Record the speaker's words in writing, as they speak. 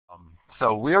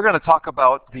So we are going to talk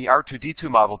about the R2D2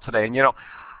 model today. And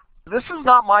this is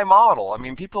not my model. I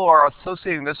mean, people are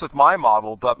associating this with my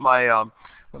model, but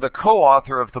the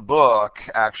co-author of the book,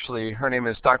 actually, her name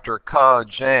is Dr. Ka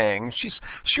Zhang.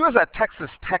 She was at Texas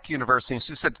Tech University, and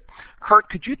she said, Kurt,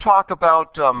 could you talk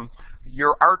about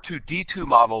your R2D2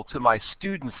 model to my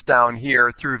students down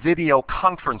here through video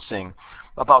conferencing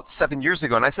about 7 years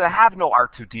ago? And I said, I have no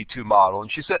R2D2 model.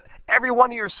 And she said, every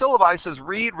one of your syllabi says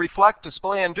read, reflect,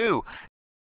 display, and do.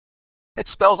 It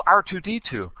spells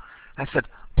R2D2. I said,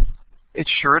 it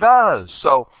sure does.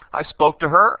 So I spoke to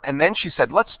her, and then she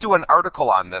said, let's do an article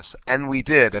on this. And we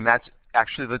did, and that's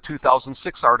actually the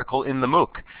 2006 article in the MOOC.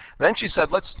 Then she said,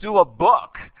 let's do a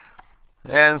book.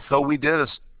 And so we did a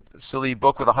silly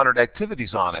book with 100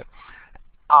 activities on it.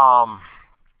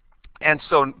 And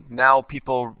so now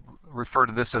people refer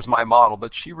to this as my model,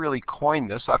 but she really coined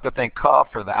this. So I have to thank Ka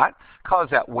for that. Ka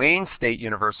is at Wayne State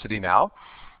University now.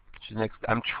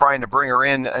 I'm trying to bring her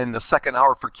in the second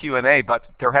hour for Q&A, but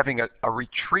they're having a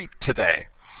retreat today.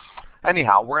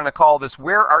 Anyhow, we're going to call this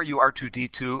Where Are You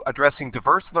R2D2? Addressing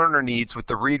Diverse Learner Needs with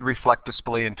the Read, Reflect,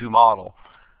 Display, and Do model.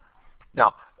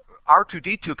 Now,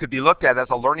 R2D2 could be looked at as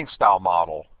a learning style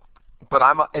model, but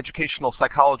I'm an educational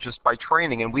psychologist by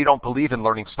training, and we don't believe in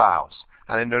learning styles.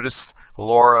 And I noticed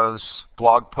Laura's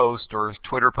blog post or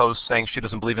Twitter post saying she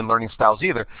doesn't believe in learning styles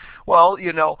either. Well,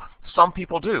 some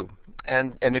people do.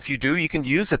 And if you do, you can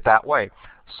use it that way.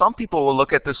 Some people will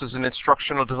look at this as an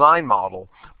instructional design model,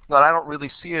 but I don't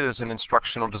really see it as an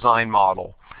instructional design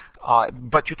model.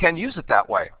 But you can use it that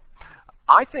way.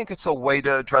 I think it's a way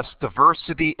to address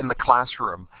diversity in the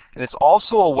classroom. And it's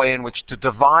also a way in which to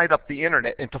divide up the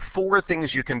internet into 4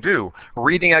 things you can do: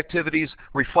 reading activities,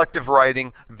 reflective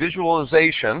writing,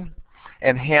 visualization,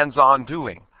 and hands-on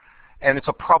doing. And it's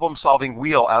a problem-solving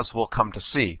wheel, as we'll come to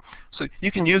see. So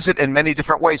you can use it in many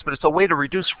different ways, but it's a way to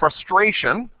reduce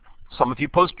frustration. Some of you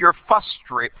post you're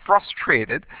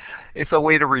frustrated. It's a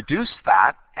way to reduce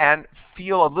that and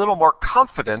feel a little more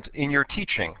confident in your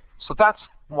teaching. So that's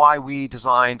why we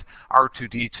designed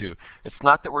R2D2. It's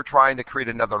not that we're trying to create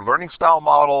another learning style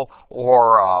model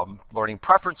or learning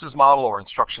preferences model or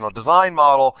instructional design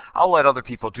model. I'll let other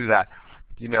people do that.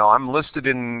 I'm listed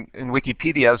in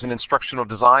Wikipedia as an instructional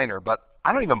designer, but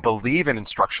I don't even believe in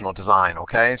instructional design,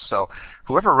 okay? So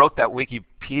whoever wrote that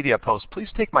Wikipedia post, please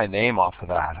take my name off of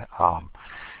that.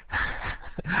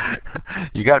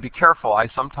 You got to be careful. I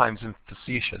sometimes am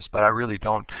facetious, but I really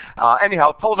don't.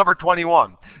 Anyhow, poll number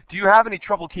 21. Do you have any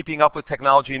trouble keeping up with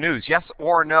technology news? Yes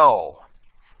or no?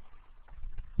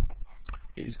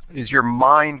 Is your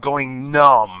mind going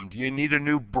numb? Do you need a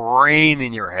new brain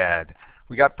in your head?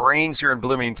 We got brains here in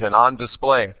Bloomington on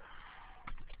display.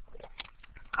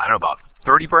 I don't know, about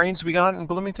 30 brains we got in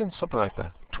Bloomington? Something like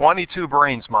that. 22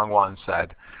 brains, Mangwan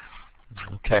said.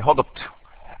 Okay, hold up.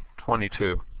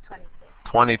 22.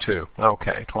 22.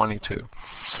 Okay, 22.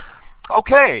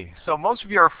 Okay, so most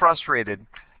of you are frustrated.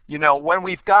 When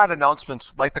we've got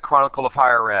announcements like the Chronicle of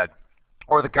Higher Ed,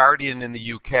 or the Guardian in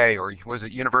the UK, or was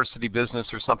it University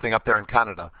Business or something up there in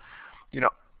Canada,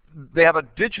 they have a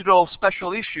digital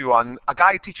special issue on a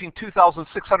guy teaching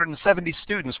 2,670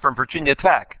 students from Virginia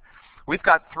Tech. We've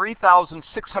got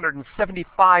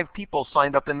 3,675 people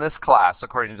signed up in this class,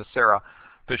 according to Sarah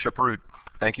Bishop-Root.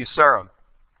 Thank you, Sarah.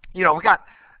 We got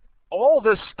all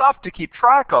this stuff to keep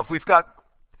track of. We've got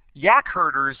yak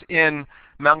herders in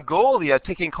Mongolia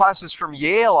taking classes from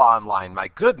Yale online. My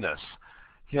goodness.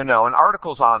 And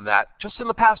articles on that. Just in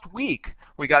the past week,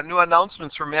 we got new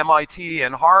announcements from MIT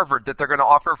and Harvard that they're going to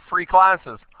offer free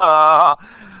classes.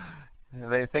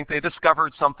 They think they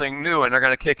discovered something new, and they're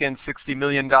going to kick in $60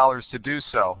 million to do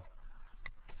so.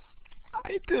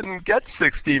 I didn't get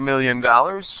 $60 million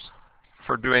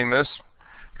for doing this.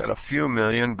 Got a few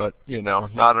million, but,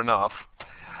 not enough.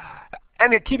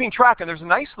 And keeping track, and there's a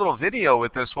nice little video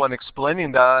with this one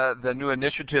explaining the new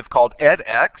initiative called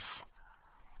edX.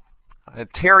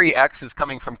 Terry X is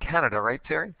coming from Canada, right,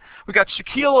 Terry? We got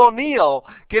Shaquille O'Neal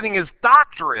getting his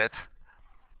doctorate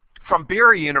from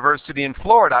Berry University in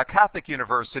Florida, a Catholic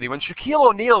university. When Shaquille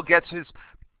O'Neal gets his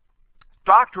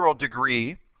doctoral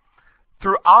degree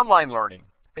through online learning,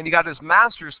 and he got his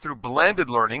master's through blended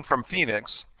learning from Phoenix,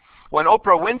 when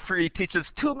Oprah Winfrey teaches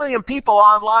 2 million people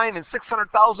online and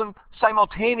 600,000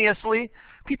 simultaneously,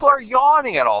 people are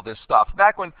yawning at all this stuff.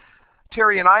 Back when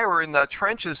Terry and I were in the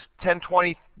trenches 10,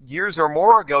 20 years or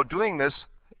more ago doing this,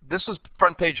 this was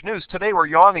front page news. Today we're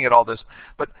yawning at all this.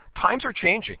 But times are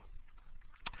changing.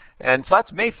 And so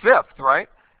that's May 5th, right?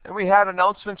 And we had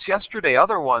announcements yesterday,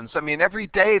 other ones. I mean, every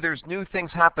day there's new things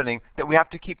happening that we have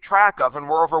to keep track of, and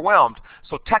we're overwhelmed.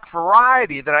 So Tech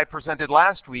Variety that I presented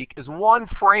last week is one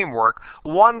framework,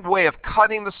 one way of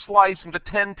cutting the slice into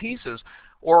 10 pieces,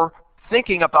 or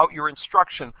thinking about your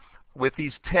instruction with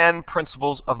these 10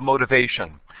 principles of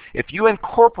motivation. If you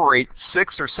incorporate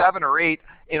 6 or 7 or 8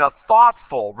 in a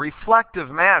thoughtful, reflective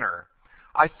manner,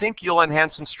 I think you'll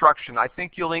enhance instruction. I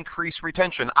think you'll increase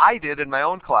retention. I did in my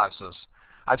own classes.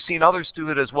 I've seen others do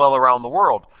it as well around the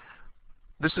world.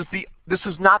 This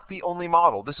is not the only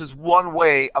model. This is one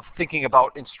way of thinking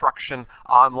about instruction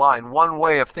online, one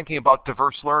way of thinking about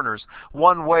diverse learners,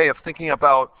 one way of thinking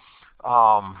about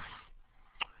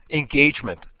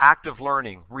engagement, active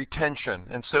learning, retention,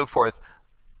 and so forth.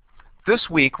 This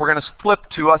week, we're going to flip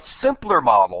to a simpler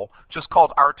model just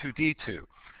called R2D2.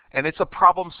 And it's a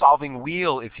problem-solving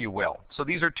wheel, if you will. So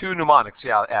these are two mnemonics,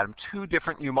 yeah, Adam, two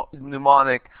different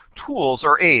mnemonic tools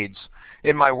or aids.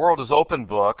 In my World is Open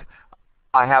book,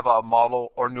 I have a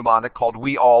model or mnemonic called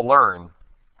We All Learn.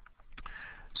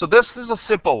 So this is a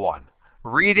simple one.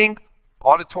 Reading,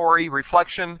 auditory,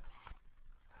 reflection,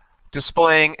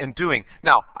 displaying, and doing.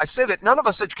 Now, I say that none of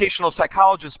us educational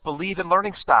psychologists believe in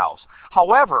learning styles.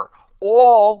 However,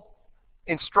 all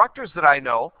instructors that I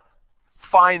know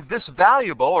find this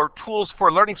valuable, or tools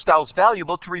for learning styles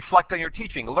valuable, to reflect on your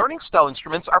teaching. Learning style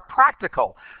instruments are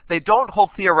practical. They don't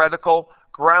hold theoretical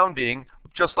grounding,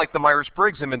 just like the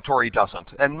Myers-Briggs inventory doesn't,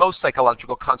 and most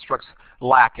psychological constructs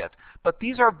lack it. But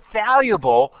these are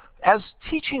valuable as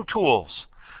teaching tools.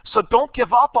 So don't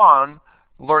give up on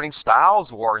learning styles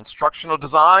or instructional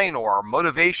design or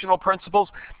motivational principles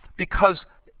because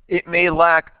it may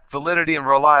lack validity and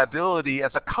reliability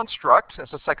as a construct, as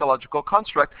a psychological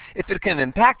construct, if it can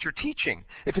impact your teaching,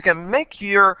 if it can make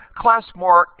your class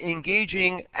more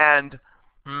engaging and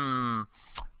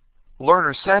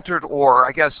learner-centered, or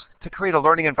I guess to create a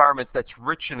learning environment that's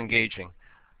rich and engaging,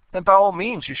 then by all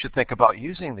means you should think about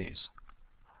using these.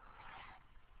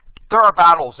 There are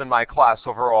battles in my class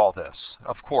over all this,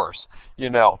 of course. You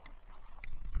know,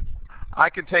 I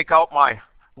can take out my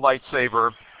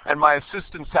lightsaber, and my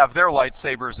assistants have their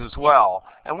lightsabers as well.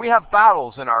 And we have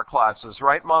battles in our classes,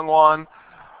 right, Mungwan?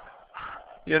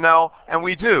 You know, and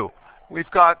we do.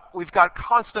 We've got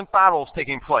constant battles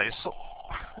taking place.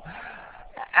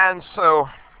 And so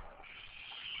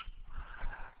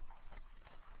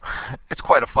it's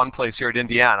quite a fun place here at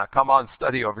Indiana. Come on,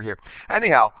 study over here.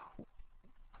 Anyhow,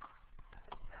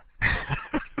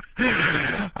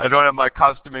 I don't have my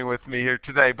costuming with me here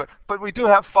today, but we do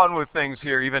have fun with things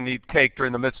here, even eat cake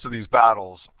during the midst of these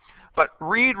battles. But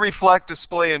read, reflect,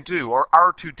 display, and do, or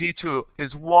R2D2,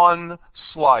 is one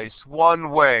slice, one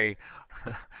way.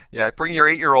 Yeah, bring your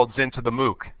 8-year-olds into the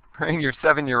MOOC. Bring your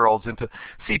 7-year-olds into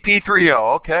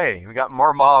CP3O. Okay, we got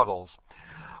more models.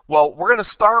 Well, we're going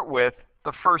to start with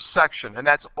the first section, and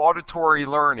that's auditory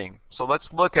learning. So let's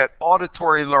look at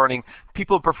auditory learning.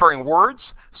 People preferring words,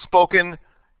 spoken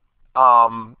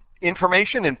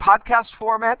information in podcast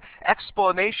format,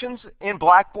 explanations in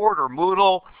Blackboard or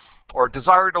Moodle or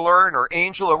Desire to Learn or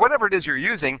Angel or whatever it is you're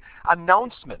using,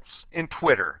 announcements in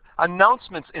Twitter,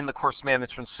 announcements in the course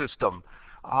management system,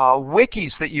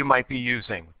 wikis that you might be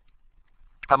using.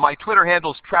 My Twitter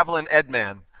handle is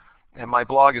TravelinEdman, and my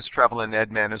blog is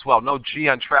TravelinEdman as well. No G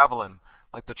on Travelin,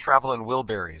 like the Travelin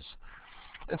Wilburys.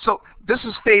 And so this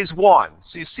is phase one.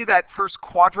 So you see that first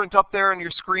quadrant up there on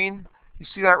your screen? You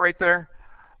see that right there?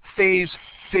 Phase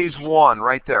one,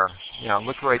 right there. Yeah,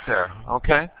 look right there.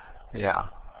 Okay? Yeah,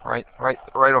 right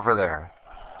over there.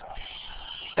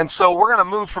 And so we're going to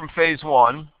move from phase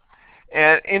one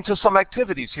and into some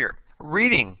activities here.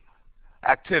 Reading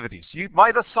activities. You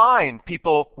might assign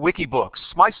people wikibooks.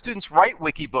 My students write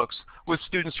wikibooks with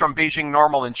students from Beijing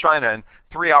Normal in China. In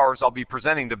 3 hours, I'll be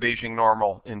presenting to Beijing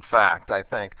Normal, in fact, I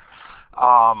think.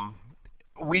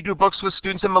 We do books with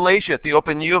students in Malaysia, at the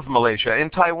Open U of Malaysia, in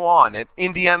Taiwan, at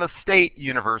Indiana State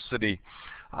University,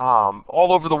 all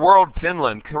over the world,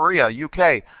 Finland, Korea,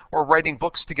 UK. We're writing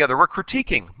books together. We're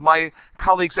critiquing. My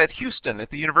colleagues at Houston, at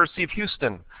the University of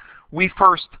Houston, we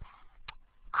first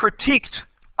critiqued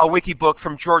a wikibook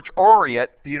from George Ory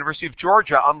at the University of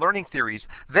Georgia on learning theories.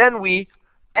 Then we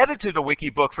edited a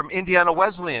wikibook from Indiana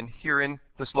Wesleyan here in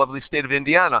this lovely state of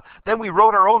Indiana. Then we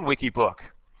wrote our own wikibook.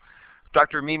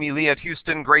 Dr. Mimi Lee at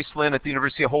Houston, Grace Lynn at the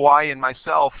University of Hawaii, and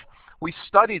myself, we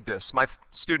studied this. My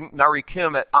student Nari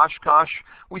Kim at Oshkosh,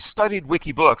 we studied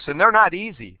wikibooks, and they're not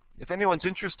easy. If anyone's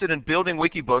interested in building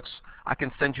wikibooks, I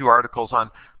can send you articles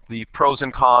on the pros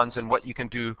and cons and what you can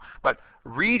do. But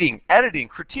reading, editing,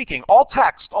 critiquing, all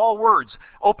text, all words,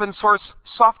 open source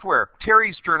software,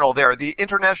 Terry's journal there, the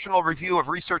International Review of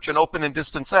Research in Open and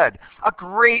Distance Ed. A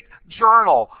great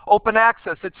journal, open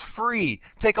access, it's free.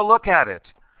 Take a look at it.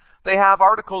 They have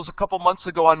articles a couple months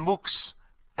ago on MOOCs,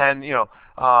 and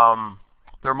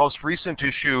their most recent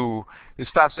issue is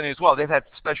fascinating as well. They've had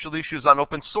special issues on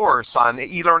open source, on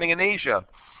e-learning in Asia.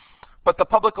 But the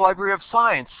Public Library of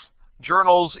Science,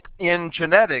 journals in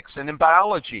genetics and in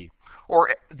biology, or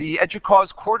the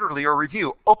EDUCAUSE Quarterly or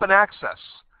Review, open access.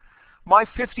 My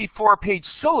 54-page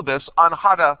syllabus on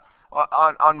how to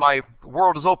on my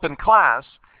World is Open class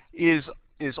is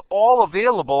all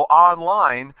available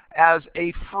online as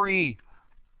a free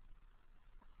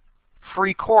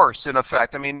course, in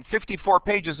effect. I mean, 54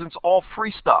 pages, and it's all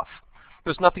free stuff.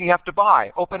 There's nothing you have to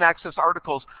buy. Open access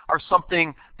articles are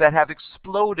something that have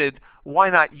exploded. Why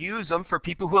not use them for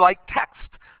people who like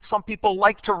text? Some people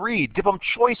like to read. Give them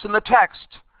choice in the text.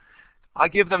 I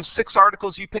give them 6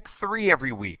 articles. You pick 3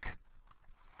 every week.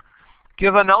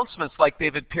 Give announcements like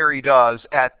David Perry does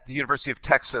at the University of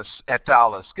Texas at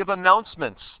Dallas. Give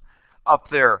announcements up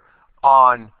there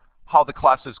on how the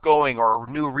class is going or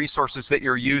new resources that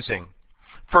you're using.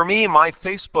 For me, my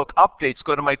Facebook updates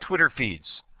go to my Twitter feeds.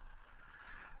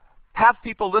 Have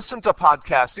people listen to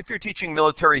podcasts. If you're teaching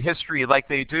military history like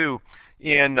they do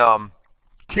in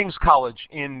King's College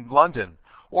in London,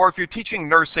 or if you're teaching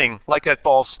nursing like at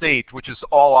Ball State, which is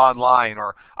all online,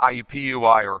 or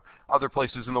IUPUI, or other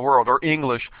places in the world, or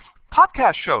English,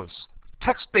 podcast shows,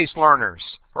 text-based learners,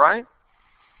 right?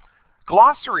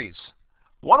 Glossaries.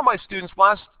 One of my students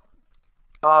last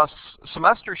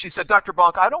semester, she said, Dr.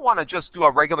 Bonk, I don't want to just do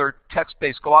a regular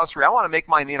text-based glossary. I want to make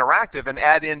mine interactive and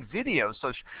add in videos.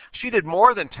 So she did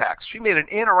more than text. She made an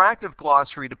interactive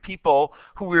glossary to people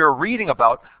who we were reading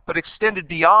about, but extended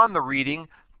beyond the reading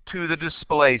to the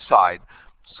display side.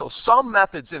 So some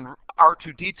methods in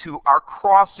R2D2 are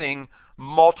crossing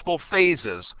multiple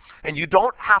phases, and you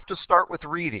don't have to start with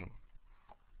reading.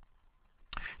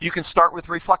 You can start with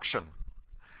reflection.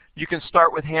 You can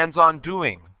start with hands-on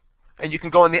doing. And you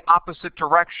can go in the opposite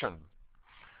direction.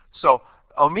 So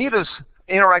Omita's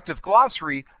interactive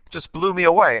glossary just blew me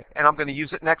away, and I'm going to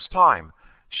use it next time.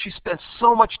 She spent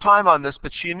so much time on this,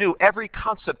 but she knew every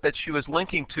concept that she was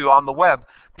linking to on the web,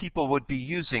 people would be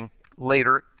using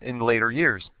later in later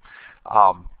years.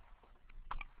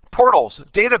 Portals,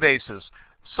 databases.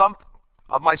 Some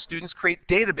of my students create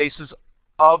databases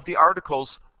of the articles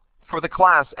for the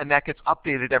class, and that gets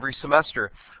updated every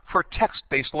semester for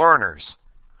text-based learners.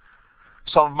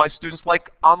 Some of my students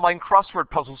like online crossword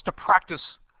puzzles to practice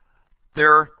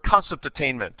their concept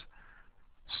attainment.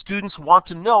 Students want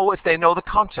to know if they know the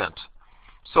content.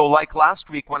 So like last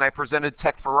week when I presented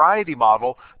Tech Variety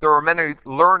Model, there were many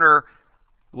learner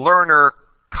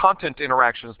content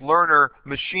interactions,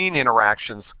 learner-machine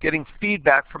interactions, getting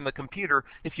feedback from the computer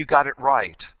if you got it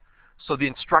right. So the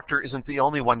instructor isn't the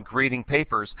only one grading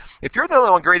papers. If you're the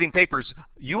only one grading papers,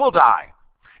 you will die.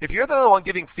 If you're the only one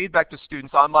giving feedback to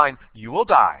students online, you will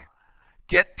die.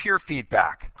 Get peer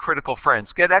feedback, critical friends.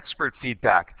 Get expert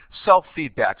feedback,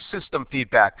 self-feedback, system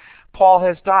feedback. Paul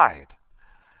has died.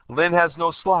 Lynn has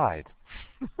no slide.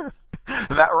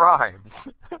 That rhymes.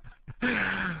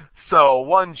 So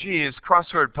 1G is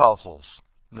crossword puzzles,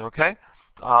 okay?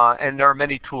 And there are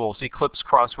many tools. Eclipse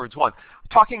Crosswords 1.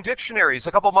 Talking dictionaries.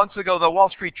 A couple months ago, the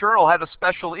Wall Street Journal had a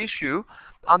special issue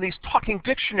on these talking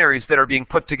dictionaries that are being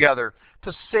put together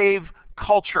to save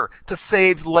culture, to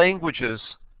save languages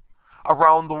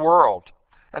around the world.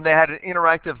 And they had an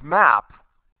interactive map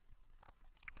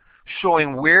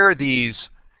showing where these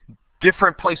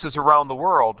different places around the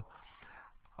world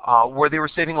where they were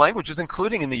saving languages,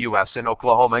 including in the U.S., in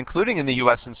Oklahoma, including in the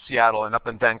U.S. in Seattle and up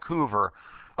in Vancouver,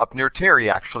 up near Terry,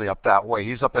 actually, up that way.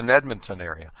 He's up in Edmonton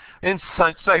area. In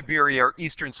Siberia or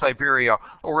Eastern Siberia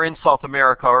or in South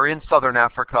America or in Southern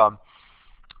Africa,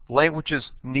 languages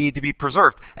need to be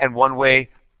preserved. And one way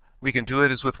we can do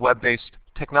it is with web-based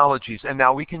technologies. And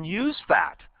now we can use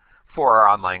that for our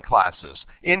online classes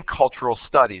in cultural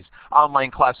studies, online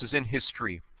classes in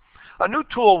history. A new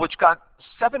tool which got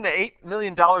 $7 to $8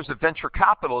 million of venture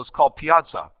capital is called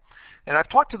Piazza. And I've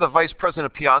talked to the vice president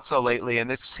of Piazza lately,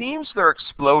 and it seems they're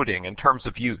exploding in terms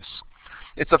of use.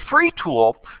 It's a free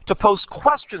tool to post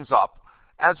questions up.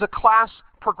 As a class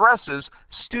progresses,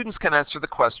 students can answer the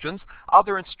questions.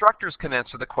 Other instructors can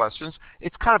answer the questions.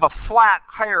 It's kind of a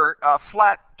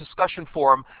flat discussion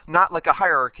forum, not like a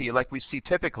hierarchy like we see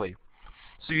typically.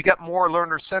 So you get more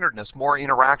learner-centeredness, more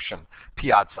interaction.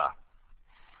 Piazza.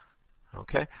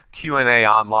 Okay, Q&A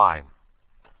online.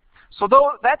 So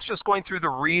that's just going through the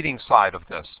reading side of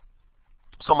this.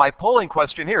 So my polling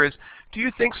question here is, Do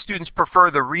you think students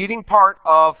prefer the reading part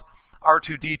of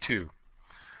R2D2?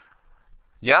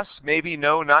 Yes, maybe,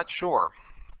 no, not sure.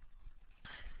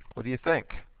 What do you think?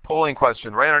 Polling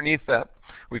question right underneath that.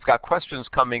 We've got questions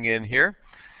coming in here.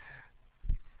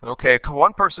 Okay,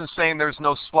 one person's saying there's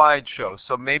no slideshow,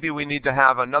 so maybe we need to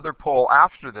have another poll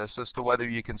after this as to whether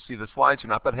you can see the slides or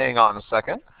not, but hang on a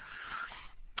second.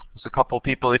 There's a couple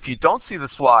people. If you don't see the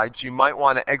slides, you might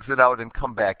want to exit out and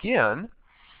come back in.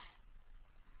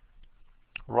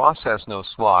 Ross has no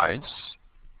slides.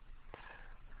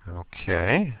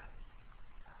 Okay.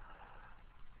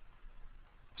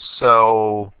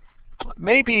 So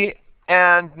maybe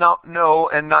and not no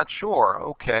and not sure.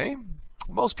 Okay.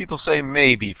 Most people say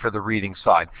maybe for the reading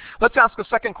side. Let's ask a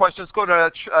second question. Let's go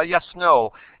to yes,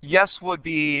 no. Yes would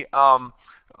be,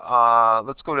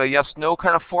 let's go to yes, no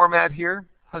kind of format here,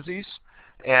 Aziz,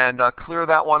 and clear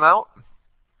that one out.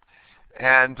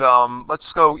 And let's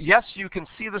go, yes, you can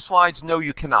see the slides, no,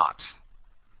 you cannot.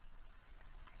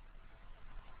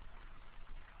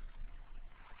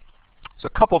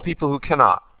 There's a couple people who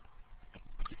cannot.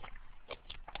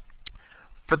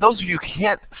 For those of you who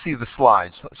can't see the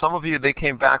slides, some of you, they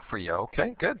came back for you.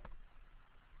 Okay, good.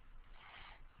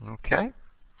 Okay.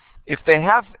 If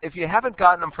you haven't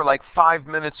gotten them for like 5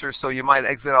 minutes or so, you might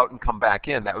exit out and come back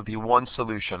in. That would be one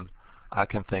solution I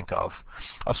can think of.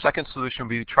 A second solution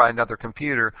would be to try another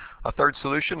computer. A third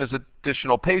solution is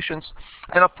additional patience.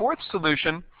 And a fourth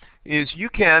solution is you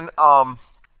can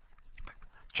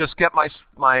just get my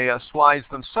slides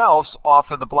themselves off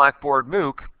of the Blackboard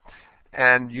MOOC,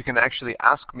 and you can actually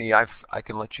ask me. I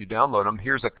can let you download them.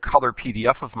 Here's a color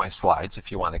PDF of my slides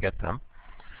if you want to get them.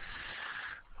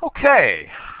 Okay,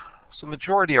 so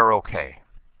majority are okay.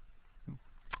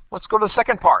 Let's go to the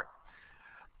second part.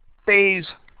 Phase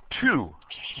 2. You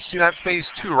see that phase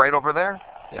 2 right over there?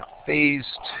 Yeah, phase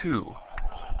 2.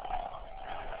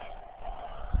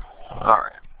 All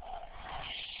right.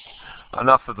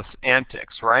 Enough of the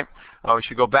antics, right? We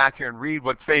should go back here and read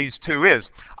what phase 2 is.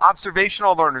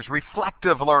 Observational learners,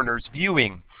 reflective learners,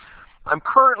 viewing. I'm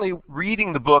currently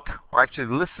reading the book, or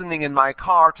actually listening in my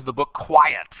car to the book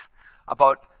Quiet,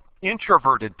 about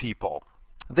introverted people.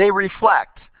 They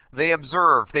reflect, they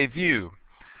observe, they view.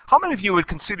 How many of you would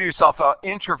consider yourself an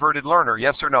introverted learner?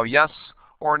 Yes or no? Yes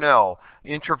or no?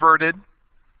 Introverted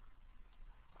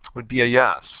would be a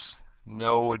yes.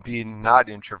 No would be not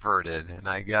introverted. And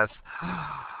I guess,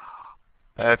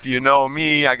 if you know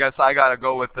me, I guess I got to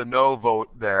go with the no vote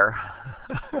there.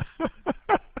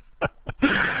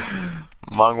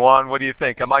 Mangwan, what do you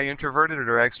think? Am I introverted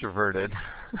or extroverted?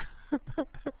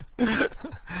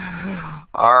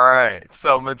 All right.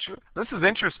 So this is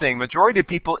interesting. Majority of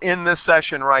people in this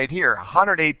session right here,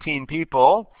 118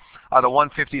 people out of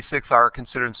 156 are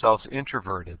consider themselves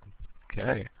introverted.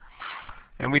 Okay.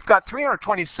 And we've got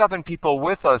 327 people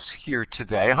with us here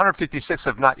today. 156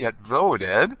 have not yet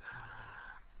voted.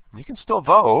 You can still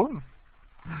vote.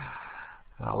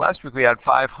 Last week we had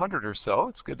 500 or so.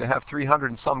 It's good to have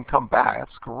 300 and some come back.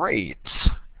 That's great.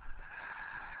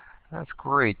 That's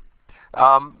great.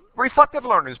 Reflective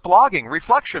learners, blogging,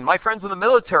 reflection. My friends in the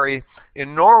military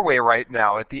in Norway right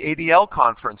now at the ADL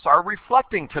conference are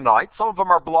reflecting tonight. Some of them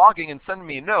are blogging and sending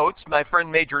me notes. My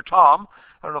friend Major Tom.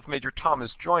 I don't know if Major Tom has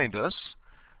joined us.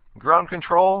 Ground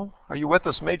control, are you with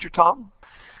us, Major Tom?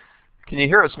 Can you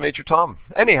hear us, Major Tom?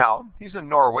 Anyhow, he's in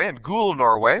Norway, in Gul,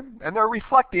 Norway, and they're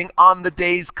reflecting on the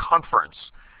day's conference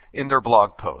in their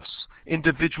blog posts.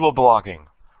 Individual blogging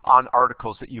on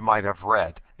articles that you might have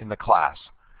read in the class.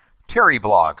 Terry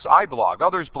blogs, I blog,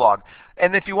 others blog.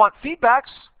 And if you want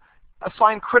feedbacks,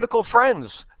 assign critical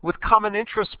friends with common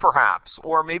interests perhaps,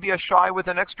 or maybe a shy with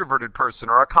an extroverted person,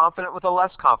 or a confident with a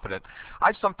less confident.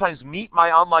 I sometimes meet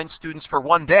my online students for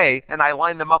one day, and I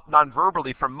line them up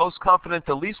non-verbally from most confident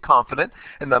to least confident,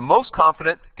 and the most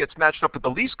confident gets matched up with the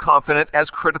least confident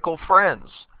as critical friends.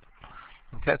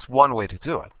 Okay, that's one way to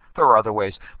do it. There are other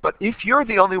ways. But if you're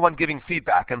the only one giving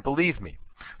feedback, and believe me,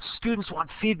 students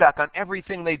want feedback on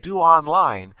everything they do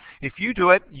online. If you do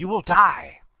it, you will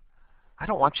die. I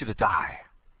don't want you to die.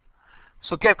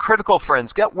 So get critical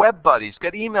friends, get web buddies,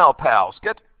 get email pals,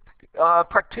 get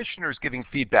practitioners giving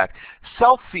feedback,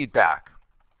 self-feedback.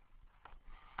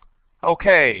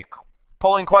 Okay,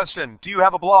 polling question. Do you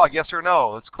have a blog? Yes or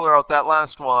no? Let's clear out that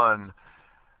last one.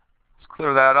 Let's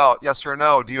clear that out. Yes or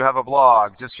no? Do you have a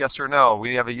blog? Just yes or no.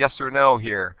 We have a yes or no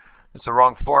here. It's the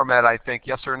wrong format, I think.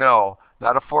 Yes or no.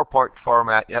 Not a 4-part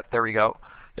format yet. There we go.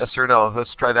 Yes or no.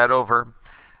 Let's try that over.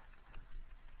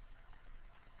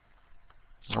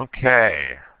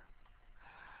 Okay.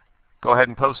 Go ahead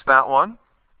and post that one.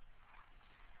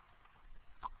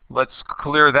 Let's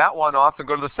clear that one off and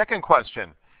go to the second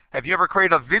question. Have you ever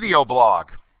created a video blog?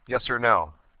 Yes or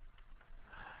no?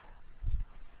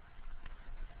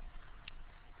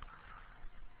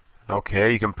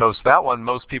 Okay, you can post that one.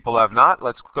 Most people have not.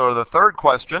 Let's go to the third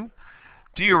question.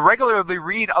 Do you regularly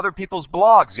read other people's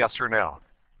blogs? Yes or no?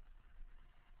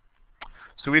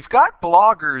 So we've got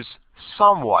bloggers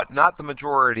somewhat, not the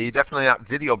majority, definitely not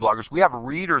video bloggers. We have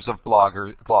readers of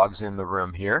blogs in the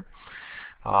room here.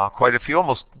 Quite a few,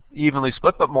 almost evenly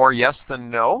split, but more yes than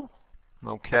no.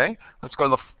 Okay, let's go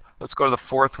to the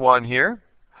fourth one here.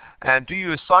 And do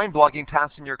you assign blogging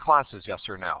tasks in your classes? Yes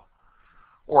or no?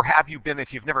 Or have you been,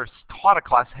 if you've never taught a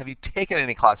class, have you taken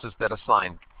any classes that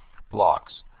assign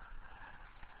blogs?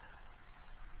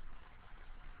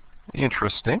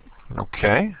 Interesting.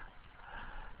 Okay.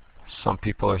 Some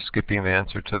people are skipping the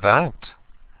answer to that.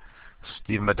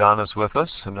 Steve Madonna's with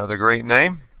us, another great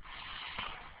name.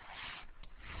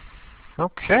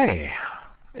 Okay.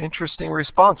 Interesting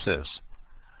responses.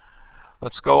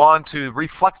 Let's go on to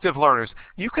reflective learners.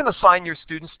 You can assign your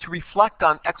students to reflect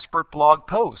on expert blog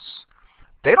posts.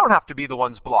 They don't have to be the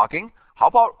ones blogging. How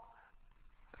about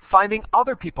finding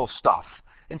other people's stuff?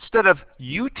 Instead of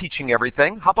you teaching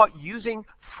everything, how about using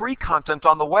free content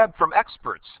on the web from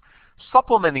experts,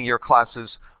 supplementing your classes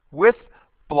with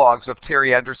blogs of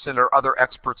Terry Anderson or other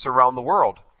experts around the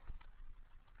world?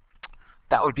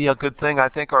 That would be a good thing, I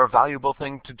think, or a valuable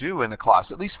thing to do in a class.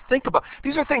 At least think about.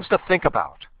 These are things to think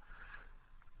about.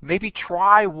 Maybe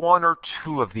try one or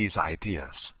two of these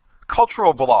ideas.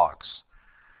 Cultural blogs.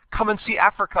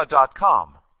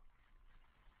 ComeAndSeeAfrica.com.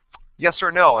 Yes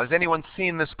or no? Has anyone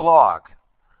seen this blog?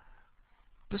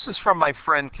 This is from my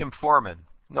friend Kim Foreman.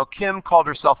 Now, Kim called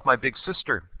herself my big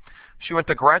sister. She went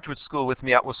to graduate school with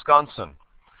me at Wisconsin.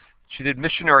 She did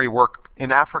missionary work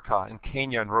in Africa, in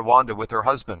Kenya and Rwanda with her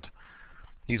husband.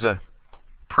 He's a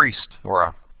priest or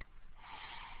a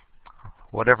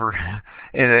whatever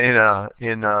in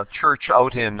a church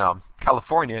out in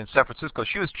California, in San Francisco.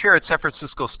 She was chair at San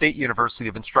Francisco State University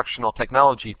of Instructional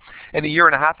Technology. And a year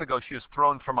and a half ago, she was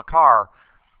thrown from a car.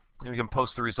 You can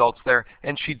post the results there.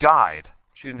 And she died.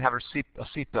 She didn't have a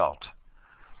seatbelt.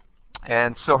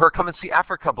 And so her Come and See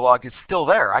Africa blog is still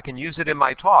there. I can use it in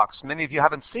my talks. Many of you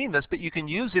haven't seen this, but you can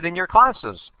use it in your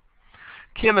classes.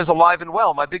 Kim is alive and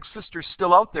well. My big sister's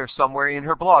still out there somewhere in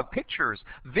her blog. Pictures,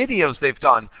 videos they've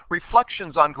done,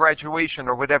 reflections on graduation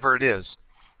or whatever it is.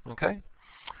 Okay?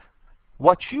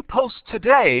 What you post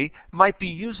today might be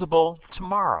usable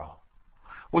tomorrow.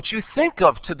 What you think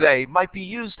of today might be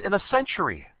used in a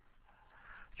century.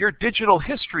 Your digital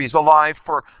history is alive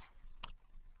for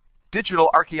digital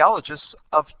archaeologists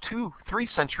of 2-3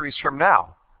 centuries from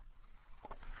now.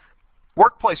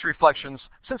 Workplace reflections.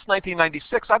 Since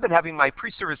 1996, I've been having my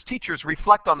pre-service teachers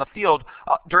reflect on the field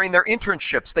during their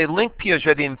internships. They link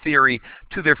Piagetian theory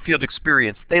to their field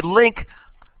experience. They link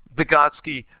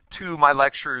Vygotsky to my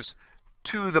lectures,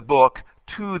 to the book,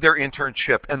 to their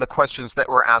internship and the questions that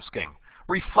we're asking.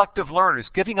 Reflective learners,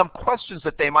 giving them questions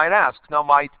that they might ask. Now,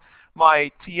 my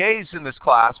TAs in this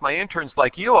class, my interns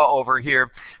like Ewa over here,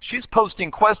 she's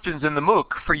posting questions in the MOOC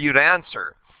for you to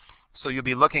answer. So you'll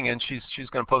be looking, and she's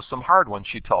going to post some hard ones,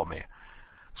 she told me.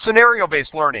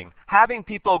 Scenario-based learning, having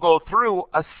people go through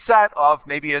a set of,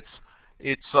 maybe it's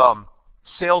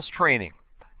sales training,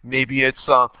 maybe it's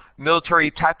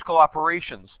military tactical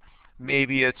operations,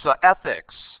 maybe it's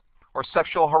ethics or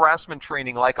sexual harassment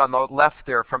training like on the left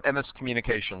there from MS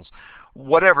Communications.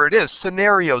 Whatever it is,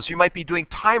 scenarios. You might be doing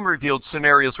time-revealed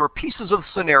scenarios where pieces of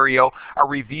scenario are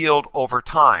revealed over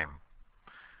time.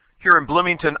 Here in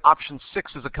Bloomington, Option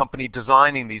 6 is a company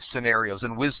designing these scenarios,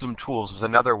 and Wisdom Tools is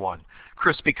another one.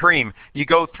 Krispy Kreme, you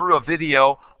go through a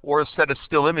video or a set of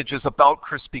still images about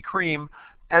Krispy Kreme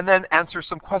and then answer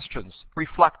some questions.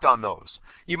 Reflect on those.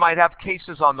 You might have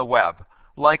cases on the web,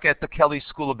 like at the Kelley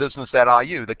School of Business at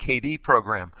IU, the KD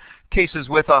program. Cases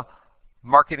with a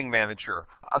marketing manager,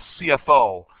 a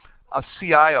CFO, a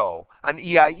CIO, an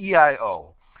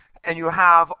EIEIO. And you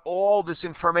have all this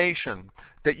information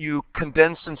that you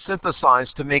condense and synthesize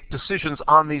to make decisions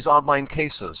on these online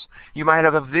cases. You might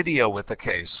have a video with the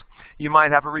case. You might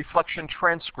have a reflection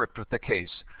transcript with the case,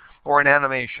 or an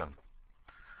animation.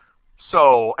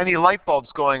 So, any light bulbs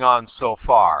going on so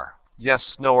far? Yes,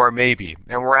 no, or maybe.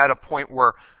 And we're at a point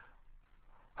where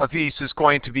Hafiz is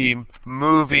going to be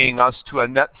moving us to a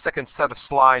second set of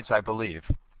slides, I believe,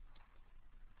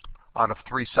 out of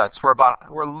 3 sets. We're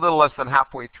a little less than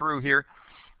halfway through here,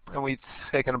 and we've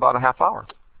taken about a half hour.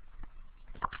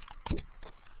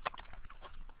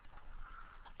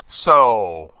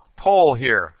 So, poll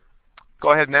here.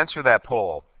 Go ahead and answer that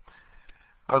poll.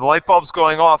 Are the light bulbs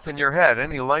going off in your head?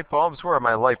 Any light bulbs? Where are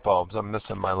my light bulbs? I'm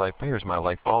missing my light bulb. Here's my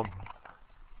light bulb.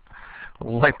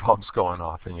 Light bulbs going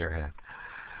off in your head.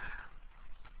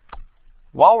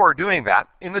 While we're doing that,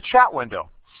 in the chat window,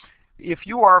 if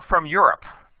you are from Europe,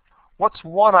 what's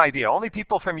one idea? Only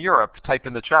people from Europe type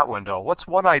in the chat window. What's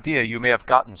one idea you may have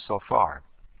gotten so far?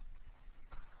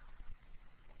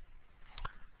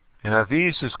 And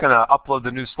Aviz is going to upload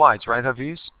the new slides, right,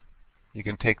 Aviz? You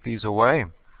can take these away.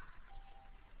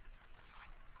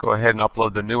 Go ahead and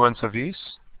upload the new ones, Aviz.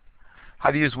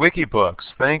 How to use Wikibooks.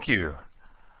 Thank you.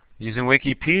 Using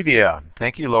Wikipedia.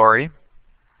 Thank you, Lori.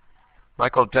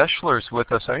 Michael Deschler's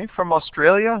with us. Are you from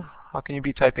Australia? How can you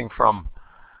be typing from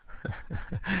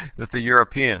with the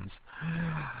Europeans?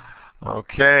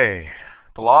 Okay.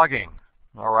 Blogging.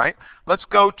 All right. Let's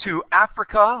go to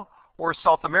Africa or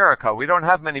South America. We don't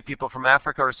have many people from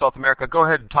Africa or South America. Go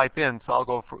ahead and type in, so I'll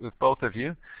go with both of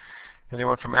you.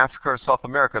 Anyone from Africa or South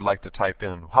America would like to type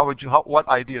in? What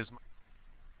ideas?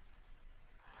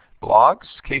 Blogs,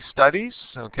 case studies,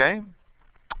 okay.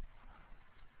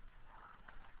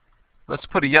 Let's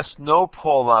put a yes/no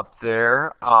poll up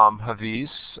there, Haviz,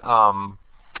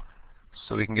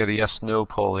 so we can get a yes/no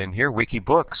poll in here.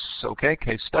 Wikibooks, okay,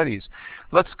 case studies.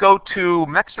 Let's go to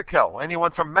Mexico. Anyone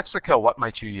from Mexico, what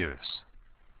might you use?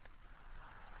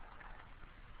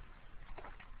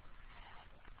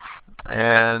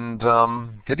 And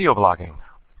video blogging,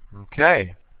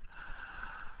 okay.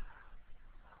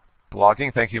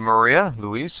 Blogging, thank you, Maria.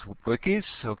 Luis, wikis,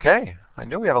 okay. I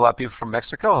know we have a lot of people from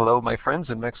Mexico. Hello, my friends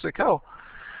in Mexico.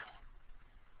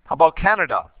 How about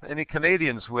Canada? Any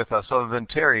Canadians with us other than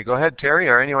Terry? Go ahead, Terry,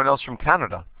 or anyone else from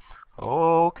Canada.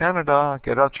 Oh, Canada,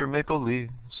 get out your maple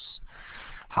leaves.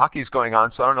 Hockey's going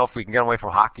on, so I don't know if we can get away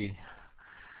from hockey.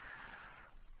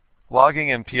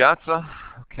 Blogging in Piazza,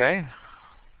 okay.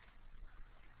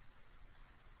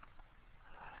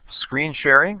 Screen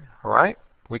sharing, all right.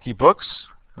 Wikibooks.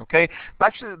 Okay,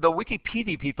 actually the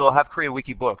Wikipedia people have created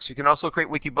Wikibooks. You can also create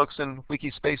Wikibooks in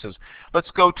Wikispaces. Let's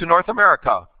go to North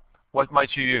America. What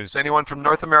might you use? Anyone from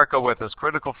North America with us?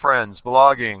 Critical Friends,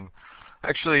 blogging.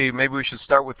 Actually, maybe we should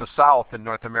start with the South in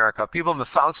North America. People in the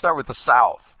South, start with the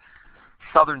South.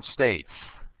 Southern states.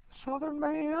 Southern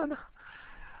man.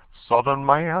 Southern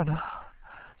man.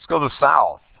 Let's go to the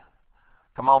South.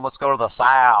 Come on, let's go to the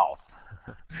South.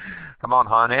 Come on,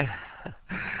 honey.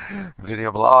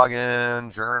 Video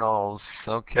blogging, journals,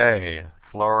 okay.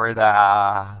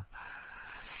 Florida.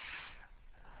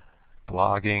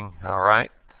 Blogging, all right.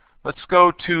 Let's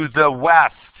go to the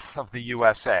west of the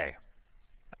USA.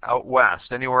 Out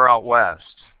west, anywhere out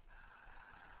west.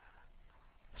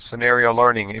 Scenario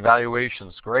learning,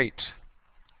 evaluations, great.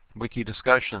 Wiki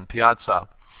discussion, Piazza.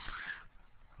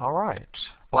 All right.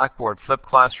 Blackboard, flipped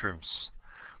classrooms.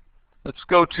 Let's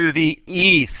go to the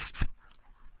east.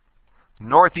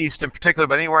 Northeast in particular,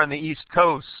 but anywhere on the East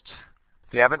Coast.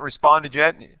 If you haven't responded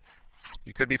yet,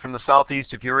 you could be from the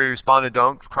Southeast. If you already responded,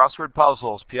 don't. Crossword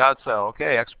puzzles, Piazza,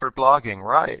 okay. Expert blogging,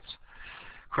 right.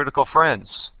 Critical Friends.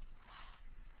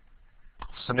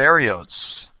 Scenarios.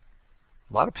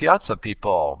 A lot of Piazza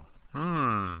people.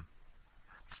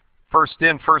 First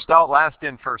in, first out, last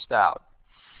in, first out.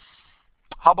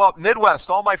 How about Midwest?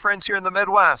 All my friends here in the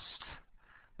Midwest.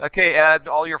 Okay, add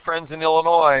all your friends in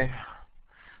Illinois.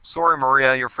 Sorry,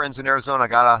 Maria, your friends in Arizona.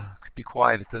 Gotta be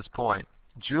quiet at this point.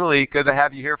 Julie, good to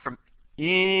have you here from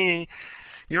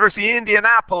University of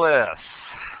Indianapolis.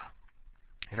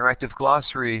 Interactive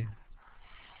glossary.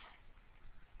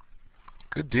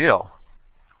 Good deal.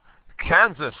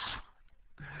 Kansas.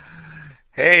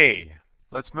 Hey,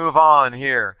 let's move on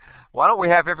here. Why don't we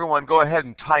have everyone go ahead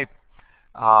and type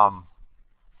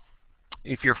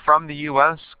if you're from the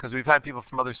U.S., because we've had people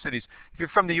from other cities. If you're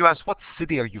from the U.S., what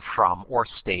city are you from, or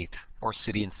state, or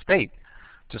city and state?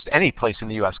 Just any place in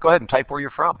the U.S. Go ahead and type where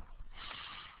you're from.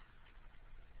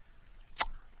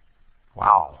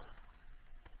 Wow.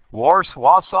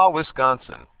 Wausau,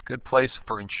 Wisconsin. Good place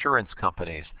for insurance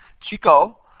companies.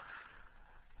 Chico,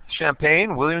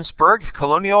 Champaign, Williamsburg,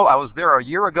 Colonial. I was there a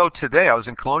year ago today. I was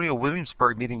in Colonial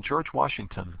Williamsburg meeting George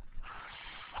Washington.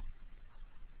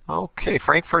 Okay,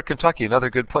 Frankfort, Kentucky, another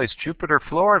good place. Jupiter,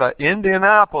 Florida,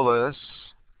 Indianapolis.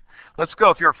 Let's go.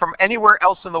 If you're from anywhere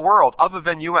else in the world other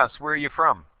than U.S., where are you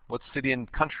from? What city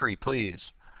and country, please?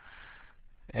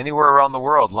 Anywhere around the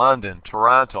world. London,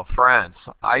 Toronto, France,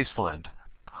 Iceland.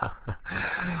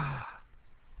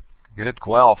 Good,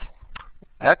 Guelph.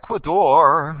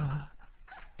 Ecuador.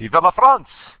 Viva la France.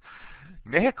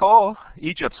 Mexico.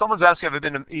 Egypt. Someone's asking if I've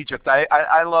been to Egypt.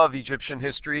 I love Egyptian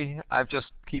history. I've just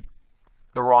keep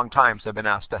the wrong times I've been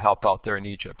asked to help out there in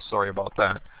Egypt. Sorry about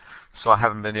that. So I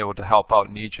haven't been able to help out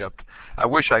in Egypt. I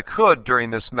wish I could during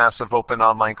this massive open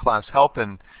online class help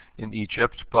in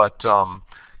Egypt, but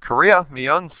Korea,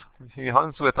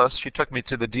 Miyun's with us. She took me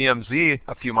to the DMZ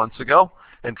a few months ago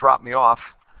and dropped me off,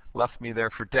 left me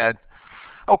there for dead.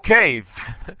 Okay,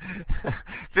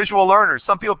 visual learners.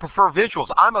 Some people prefer visuals.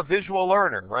 I'm a visual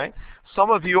learner, right? Some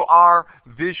of you are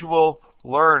visual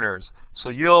learners. So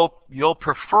you'll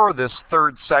prefer this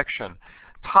third section.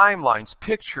 Timelines,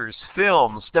 pictures,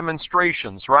 films,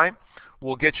 demonstrations, right?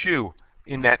 Will get you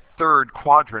in that third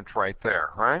quadrant right there,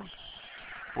 right?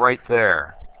 Right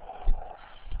there.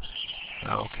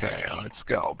 Okay, let's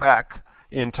go back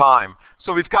in time.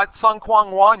 So we've got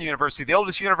Sungkwangwon University, the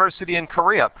oldest university in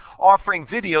Korea, offering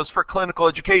videos for clinical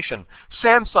education.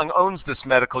 Samsung owns this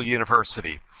medical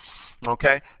university.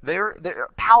 Okay, there are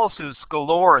palaces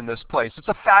galore in this place. It's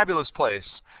a fabulous place.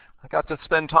 I got to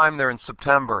spend time there in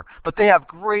September. But they have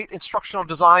great instructional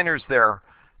designers there.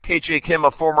 KJ Kim,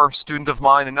 a former student of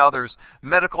mine, and others.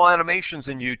 Medical animations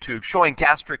in YouTube showing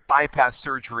gastric bypass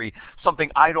surgery,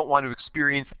 something I don't want to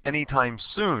experience anytime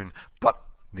soon, but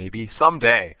maybe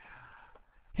someday.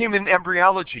 Human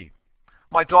embryology.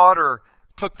 My daughter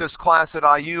took this class at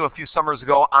IU a few summers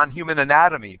ago on human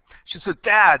anatomy. She said,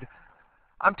 Dad,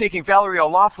 I'm taking Valerie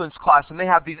O'Loughlin's class, and they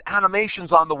have these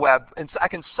animations on the web, and so I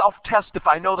can self-test if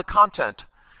I know the content.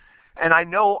 And I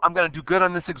know I'm going to do good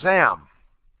on this exam.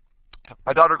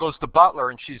 My daughter goes to Butler,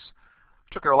 and she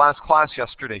took her last class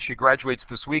yesterday. She graduates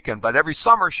this weekend, but every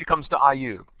summer she comes to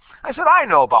IU. I said, I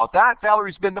know about that.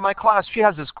 Valerie's been to my class. She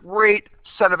has this great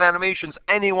set of animations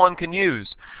anyone can use.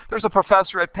 There's a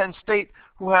professor at Penn State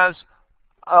who has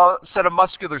a set of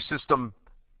muscular system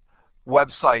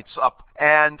websites up,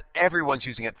 and everyone's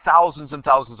using it. Thousands and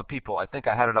thousands of people. I think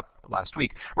I had it up last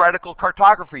week. Radical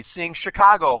cartography, seeing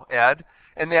Chicago, Ed,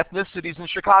 and the ethnicities in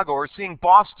Chicago, or seeing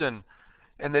Boston.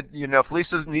 And that, you know, if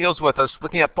Lisa Neal's with us,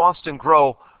 looking at Boston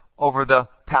grow over the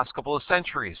past couple of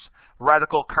centuries.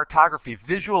 Radical cartography,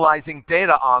 visualizing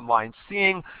data online,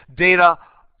 seeing data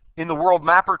in the World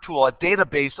Mapper tool, a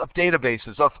database of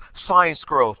databases of science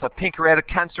growth, of pancreatic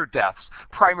cancer deaths,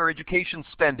 primary education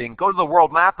spending. Go to the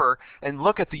World Mapper and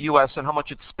look at the U.S. and how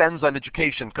much it spends on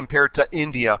education compared to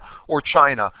India or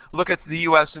China. Look at the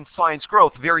U.S. in science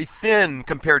growth, very thin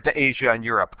compared to Asia and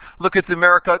Europe. Look at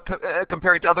America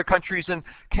compared to other countries in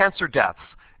cancer deaths.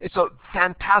 It's a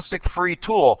fantastic free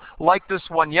tool, like this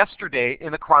one yesterday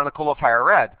in the Chronicle of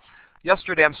Higher Ed.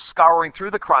 Yesterday I'm scouring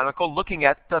through the Chronicle looking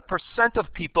at the percent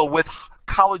of people with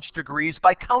college degrees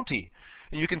by county.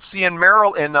 And you can see in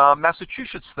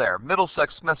Massachusetts there,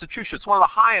 Middlesex, Massachusetts, one of the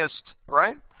highest,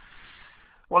 right?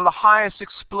 One of the highest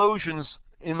explosions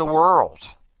in the world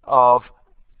of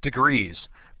degrees.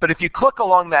 But if you click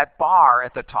along that bar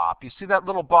at the top, you see that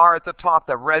little bar at the top,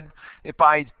 that red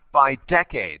by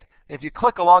decade. If you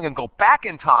click along and go back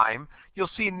in time, you'll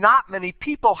see not many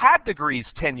people had degrees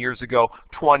 10 years ago,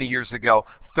 20 years ago,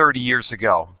 30 years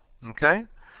ago. Okay?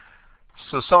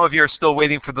 So some of you are still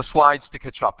waiting for the slides to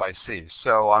catch up, I see.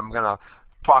 So I'm going to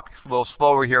talk a little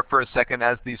slower here for a second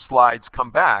as these slides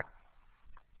come back.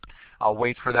 I'll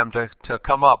wait for them to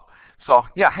come up. So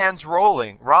yeah, Hans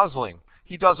Rosling,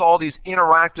 he does all these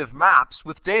interactive maps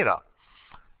with data.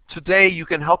 Today you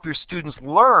can help your students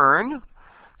learn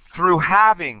through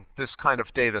having this kind of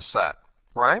data set,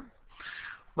 right?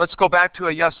 Let's go back to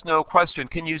a yes-no question.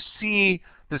 Can you see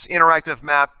this interactive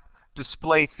map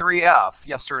display 3F,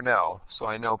 yes or no? So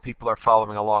I know people are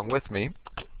following along with me.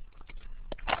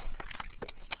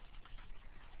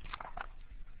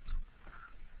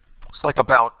 Looks like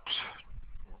about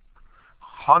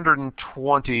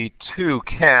 122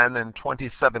 can and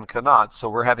 27 cannot, so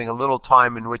we're having a little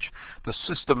time in which the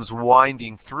system's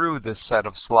winding through this set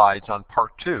of slides on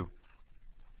part 2.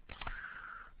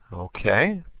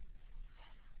 Okay.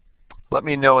 Let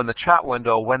me know in the chat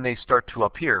window when they start to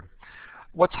appear.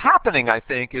 What's happening, I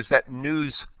think, is that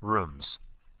newsrooms,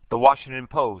 the Washington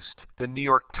Post, the New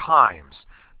York Times,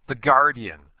 the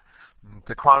Guardian,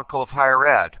 the Chronicle of Higher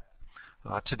Ed,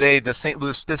 today the St.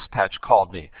 Louis Dispatch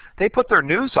called me. They put their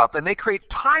news up and they create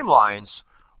timelines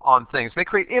on things. They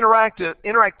create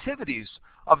interactivities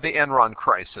of the Enron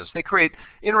crisis. They create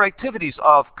interactivities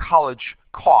of college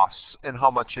costs and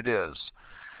how much it is.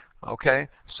 Okay,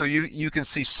 so you can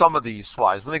see some of these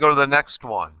slides. Let me go to the next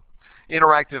one.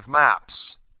 Interactive maps.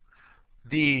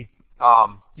 The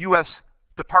U.S.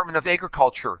 Department of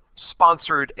Agriculture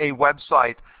sponsored a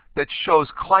website that shows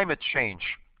climate change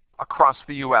across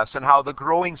the U.S. and how the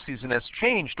growing season has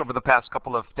changed over the past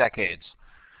couple of decades.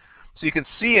 So you can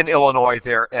see in Illinois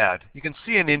there, Ed. You can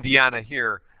see in Indiana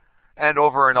here and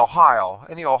over in Ohio.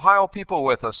 Any Ohio people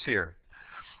with us here?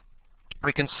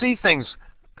 We can see things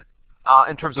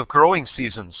in terms of growing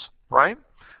seasons, right?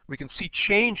 We can see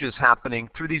changes happening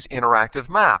through these interactive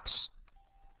maps.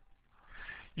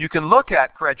 You can look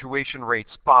at graduation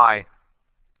rates by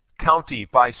county,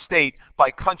 by state,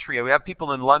 by country. We have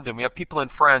people in London, we have people in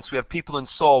France, we have people in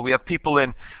Seoul, we have people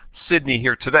in Sydney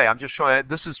here today. I'm just showing,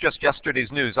 this is just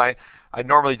yesterday's news. I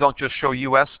normally don't just show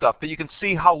US stuff, but you can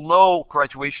see how low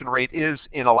graduation rate is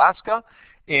in Alaska,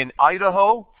 in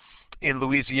Idaho, in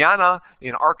Louisiana,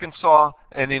 in Arkansas,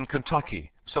 and in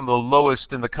Kentucky. Some of the lowest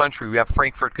in the country. We have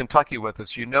Frankfort, Kentucky with us.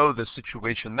 You know the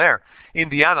situation there.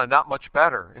 Indiana, not much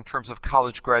better in terms of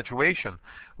college graduation.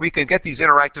 We can get these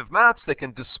interactive maps that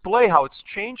can display how it's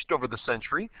changed over the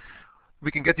century.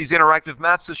 We can get these interactive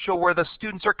maps to show where the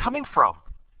students are coming from.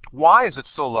 Why is it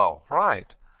so low? Right.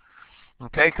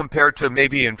 Okay, compared to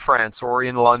maybe in France or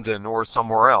in London or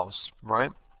somewhere else,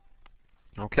 right?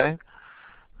 Okay.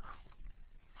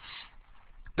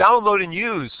 Download and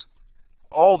use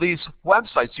all these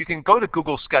websites. You can go to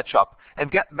Google SketchUp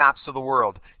and get maps of the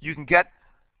world. You can get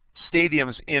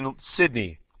stadiums in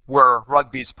Sydney where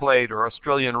rugby's played, or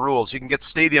Australian rules. You can get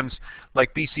stadiums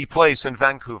like BC Place in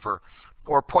Vancouver,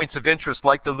 or points of interest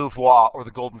like the Louvre or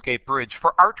the Golden Gate Bridge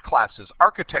for art classes,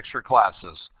 architecture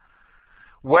classes,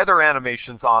 weather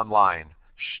animations online,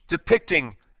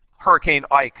 depicting Hurricane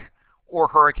Ike or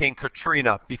Hurricane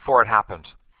Katrina before it happened.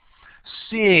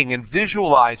 Seeing and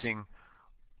visualizing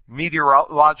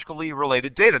meteorologically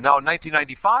related data. Now, in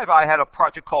 1995, I had a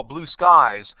project called Blue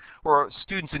Skies, where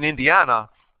students in Indiana,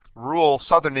 rural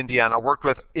southern Indiana, worked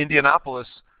with Indianapolis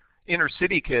inner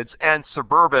city kids and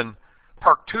suburban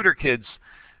Park Tudor kids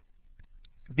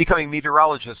becoming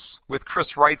meteorologists with Chris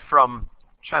Wright from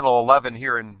Channel 11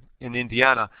 here in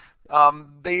Indiana.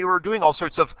 They were doing all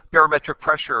sorts of barometric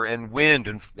pressure and wind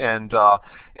and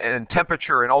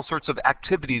temperature and all sorts of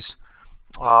activities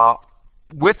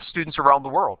with students around the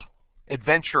world,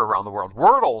 adventure around the world.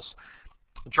 Wordles.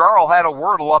 Jarl had a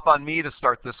Wordle up on me to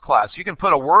start this class. You can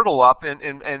put a Wordle up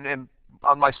in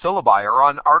on my syllabi or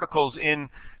on articles in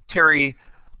Terry's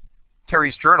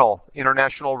journal,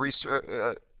 International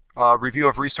Review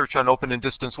of Research on Open and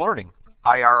Distance Learning,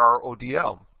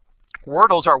 IRRODL.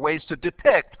 Wordles are ways to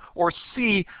depict or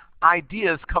see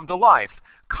ideas come to life.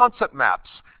 Concept maps,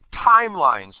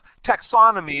 timelines,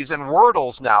 taxonomies, and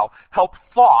Wordles now help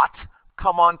thought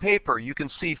come on paper. You can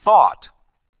see thought.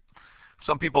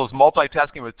 Some people is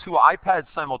multitasking with 2 iPads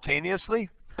simultaneously.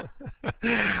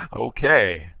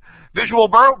 Okay. Visual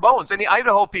bones. Any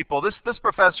Idaho people? This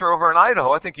professor over in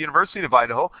Idaho, I think University of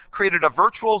Idaho, created a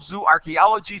virtual zoo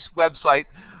archaeology website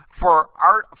for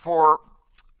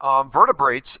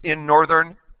vertebrates in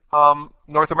northern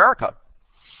North America.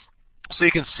 So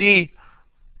you can see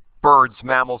birds,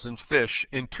 mammals, and fish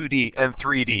in 2D and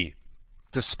 3D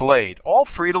displayed, all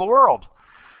free to the world.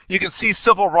 You can see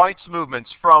civil rights movements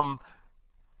from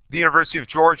the University of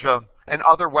Georgia and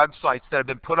other websites that have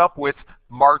been put up with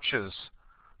marches,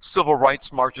 civil rights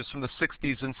marches from the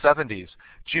 60s and 70s.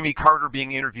 Jimmy Carter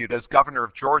being interviewed as governor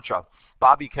of Georgia,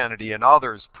 Bobby Kennedy and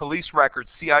others, police records,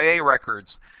 CIA records,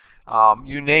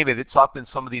 you name it, it's up in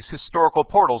some of these historical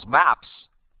portals, maps.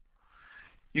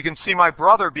 You can see my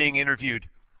brother being interviewed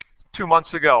 2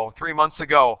 months ago, 3 months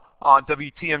ago on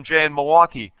WTMJ in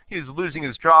Milwaukee. He was losing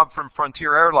his job from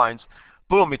Frontier Airlines.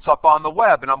 Boom, it's up on the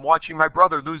web, and I'm watching my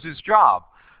brother lose his job.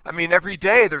 I mean, every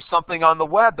day there's something on the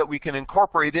web that we can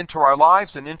incorporate into our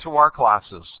lives and into our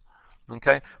classes.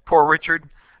 Okay? Poor Richard.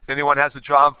 If anyone has a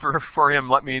job for him,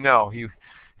 let me know.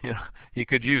 He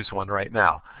could use one right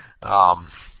now.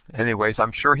 Anyways,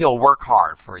 I'm sure he'll work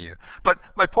hard for you. But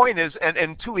my point is, and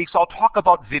in 2 weeks I'll talk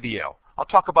about video. I'll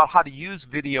talk about how to use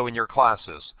video in your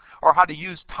classes, or how to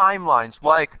use timelines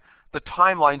like the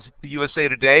timelines the USA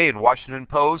Today and Washington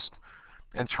Post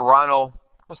and Toronto.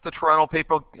 What's the Toronto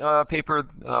paper,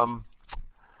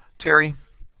 Terry?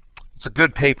 It's a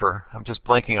good paper. I'm just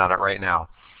blanking on it right now.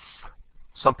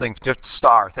 Something, just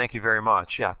Star. Thank you very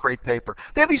much. Yeah, great paper.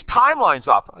 They have these timelines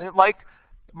up, like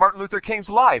Martin Luther King's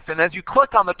life. And as you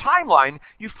click on the timeline,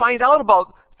 you find out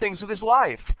about things of his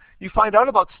life. You find out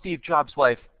about Steve Jobs'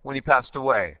 life when he passed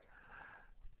away.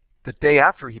 The day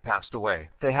after he passed away,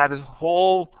 they had his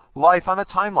whole life on a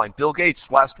timeline. Bill Gates,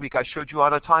 last week I showed you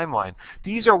on a timeline.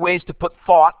 These are ways to put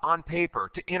thought on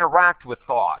paper, to interact with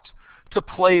thought, to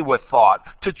play with thought,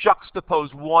 to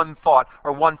juxtapose one thought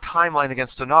or one timeline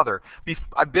against another.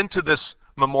 I've been to this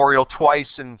memorial twice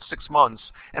in 6 months,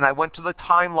 and I went to the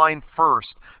timeline first.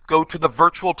 Go to the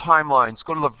virtual timelines.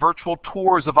 Go to the virtual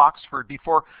tours of Oxford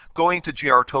before going to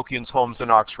J.R. Tolkien's homes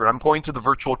in Oxford. I'm going to the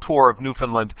virtual tour of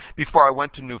Newfoundland before I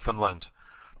went to Newfoundland.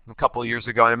 A couple of years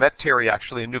ago, I met Terry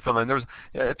actually in Newfoundland.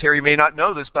 Terry may not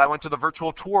know this, but I went to the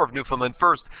virtual tour of Newfoundland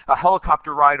first, a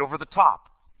helicopter ride over the top.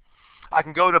 I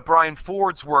can go to Brian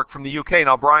Ford's work from the UK.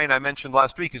 Now, Brian, I mentioned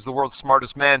last week, is the world's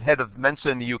smartest man, head of Mensa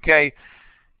in the UK.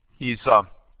 He's a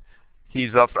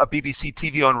BBC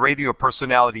TV and radio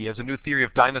personality. He has a new theory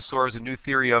of dinosaurs, a new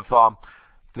theory of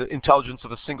the intelligence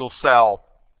of a single cell,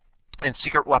 and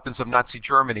secret weapons of Nazi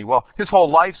Germany. Well, his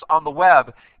whole life's on the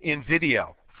web in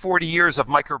video. 40 years of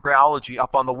microbiology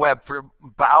up on the web for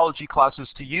biology classes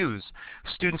to use.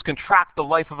 Students can track the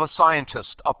life of a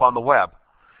scientist up on the web.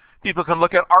 People can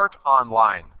look at art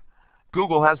online.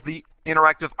 Google has the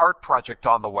interactive art project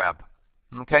on the web.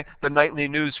 Okay, the nightly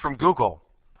news from Google.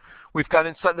 We've got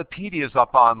encyclopedias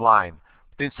up online.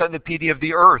 The Encyclopedia of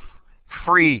the Earth,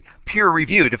 free,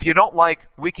 peer-reviewed. If you don't like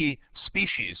Wiki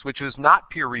Species, which is not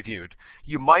peer-reviewed,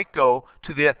 you might go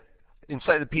to the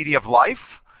Encyclopedia of Life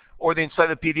or the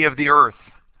Encyclopedia of the Earth,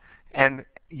 and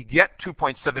you get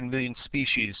 2.7 million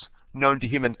species known to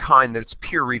humankind that's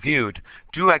peer-reviewed.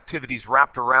 Do activities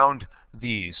wrapped around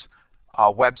these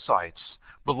websites.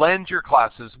 Blend your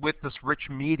classes with this rich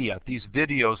media, these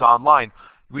videos online.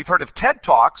 We've heard of TED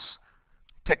Talks,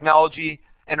 technology,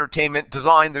 entertainment,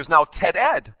 design. There's now TED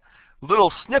Ed,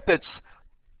 little snippets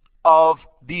of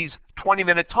these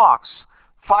 20-minute talks,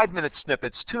 5-minute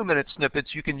snippets, 2-minute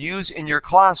snippets you can use in your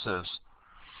classes.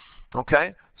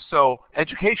 Okay, so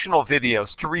educational videos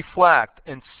to reflect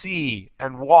and see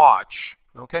and watch.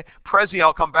 Okay, Prezi,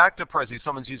 I'll come back to Prezi.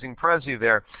 Someone's using Prezi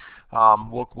there.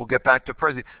 We'll get back to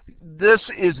Prezi. This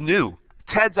is new.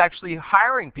 TED's actually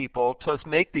hiring people to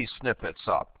make these snippets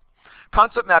up.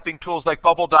 Concept mapping tools like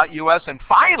bubble.us, and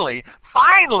finally,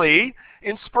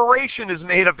 inspiration is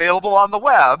made available on the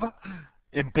web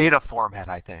in beta format,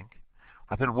 I think.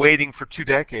 I've been waiting for 2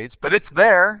 decades, but it's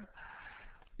there.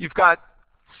 You've got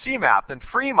CMAP and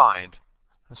FreeMind.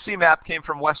 CMAP came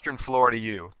from Western Florida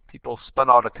U. People spun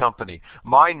out a company.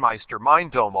 MindMeister,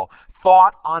 MindDomo,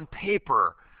 thought on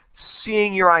paper,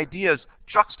 seeing your ideas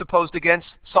juxtaposed against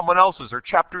someone else's, or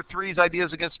Chapter 3's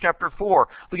ideas against Chapter 4,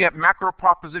 looking at macro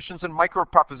propositions and micro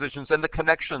propositions and the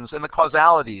connections and the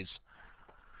causalities.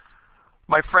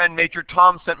 My friend Major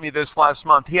Tom sent me this last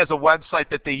month. He has a website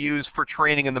that they use for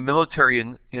training in the military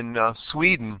in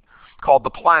Sweden called The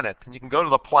Planet. And you can go to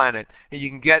The Planet and you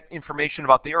can get information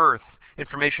about the Earth,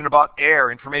 information about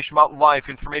air, information about life,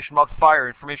 information about fire,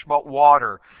 information about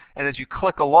water. And as you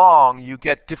click along, you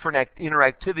get different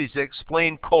interactivities that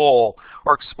explain coal,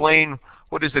 or explain,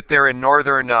 what is it there in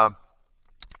northern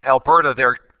Alberta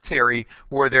there, Terry,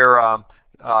 where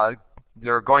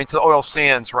they're going to oil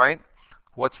sands, right?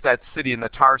 What's that city in the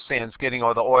tar sands getting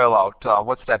all the oil out?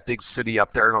 What's that big city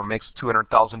up there that makes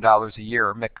 $200,000 a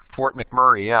year? Fort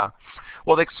McMurray, yeah.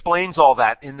 Well, it explains all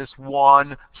that in this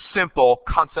one simple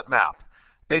concept map.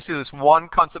 Basically, this one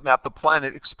concept map, The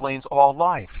Planet, explains all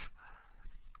life.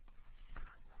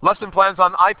 Lesson plans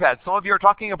on iPads. Some of you are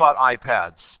talking about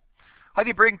iPads. How do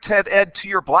you bring TED Ed to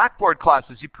your Blackboard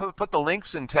classes? You put the links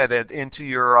in TED Ed into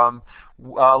your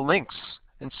links.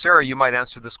 And Sarah, you might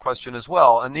answer this question as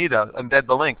well. Anita, embed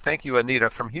the link. Thank you, Anita,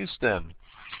 from Houston.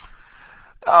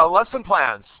 Lesson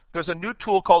plans. There's a new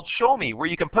tool called Show Me, where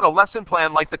you can put a lesson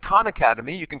plan like the Khan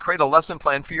Academy. You can create a lesson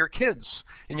plan for your kids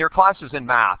in your classes in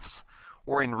math,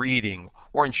 or in reading,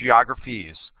 or in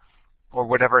geographies, or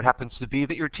whatever it happens to be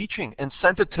that you're teaching, and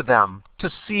send it to them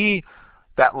to see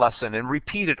that lesson and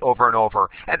repeat it over and over.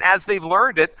 And as they've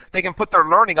learned it, they can put their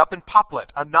learning up in Poplet,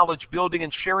 a knowledge building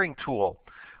and sharing tool,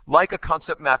 like a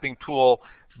concept mapping tool,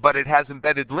 but it has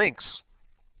embedded links.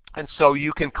 And so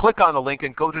you can click on the link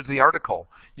and go to the article.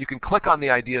 You can click on the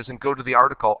ideas and go to the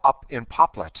article up in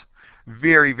Poplet.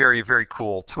 Very, very, very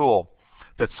cool tool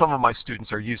that some of my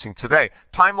students are using today.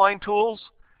 Timeline tools.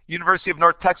 University of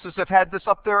North Texas have had this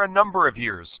up there a number of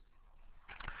years.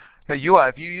 Now, Yua,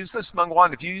 have you used this? Mungwan,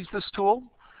 have you used this tool?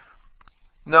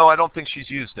 No, I don't think she's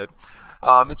used it.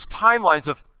 It's timelines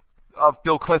of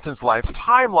Bill Clinton's life.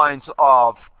 Timelines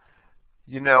of,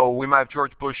 we might have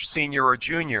George Bush Sr. or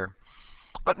Jr.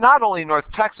 But not only North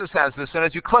Texas has this, and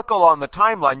as you click along the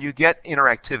timeline, you get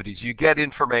interactivities, you get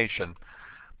information.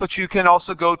 But you can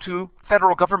also go to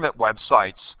federal government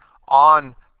websites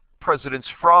on presidents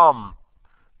from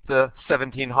the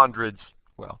 1700s,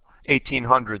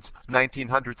 1800s,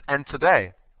 1900s, and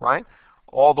today, right?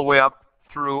 All the way up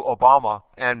through Obama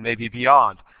and maybe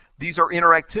beyond. These are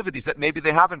interactivities that maybe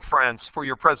they have in France for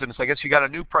your presidents. I guess you got a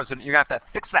new president, you're going to have to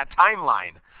fix that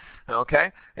timeline,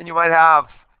 okay? And you might have,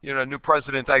 a new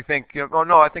president, I think,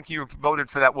 I think you voted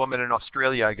for that woman in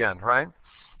Australia again, right?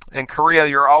 In Korea,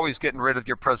 you're always getting rid of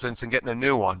your presidents and getting a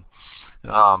new one.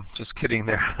 Just kidding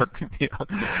there.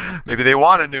 Maybe they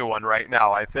want a new one right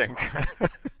now, I think.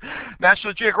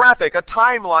 National Geographic, a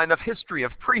timeline of history,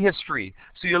 of prehistory.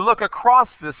 So you look across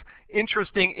this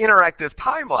interesting interactive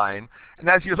timeline, and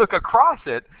as you look across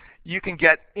it, you can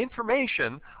get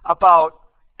information about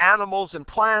animals and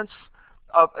plants,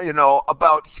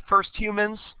 about first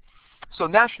humans. So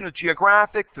National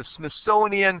Geographic, the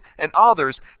Smithsonian, and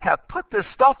others have put this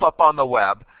stuff up on the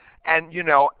web. And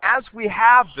as we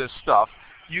have this stuff,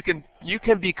 you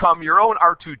can become your own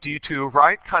R2D2,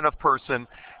 right, kind of person,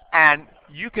 and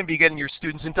you can be getting your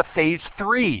students into phase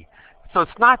 3. So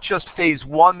it's not just phase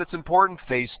 1 that's important,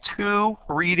 phase 2,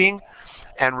 reading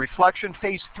and reflection,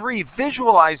 phase 3,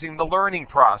 visualizing the learning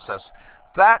process.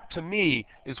 That, to me,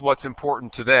 is what's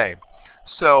important today.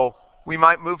 So we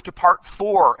might move to part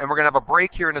 4, and we're going to have a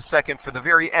break here in a second for the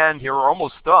very end here. We're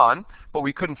almost done, but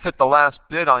we couldn't fit the last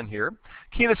bit on here.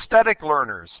 Kinesthetic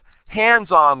learners,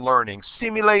 hands-on learning,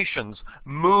 simulations,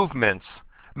 movements,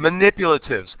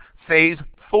 manipulatives, phase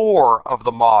 4 of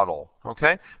the model.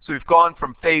 Okay? So we've gone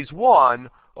from phase 1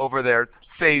 over there,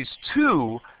 phase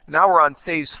 2, now we're on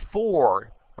phase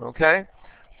 4. Okay?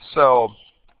 So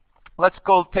let's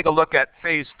go take a look at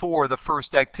phase 4, the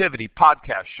first activity,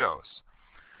 podcast shows.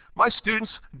 My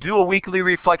students do a weekly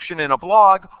reflection in a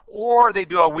blog, or they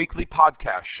do a weekly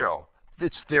podcast show.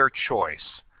 It's their choice.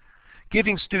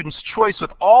 Giving students choice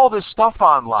with all this stuff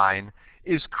online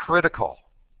is critical.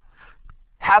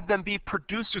 Have them be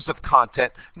producers of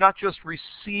content, not just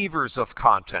receivers of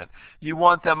content. You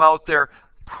want them out there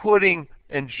putting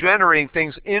and generating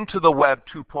things into the Web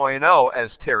 2.0,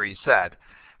 as Terry said.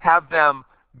 Have them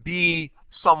be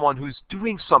someone who's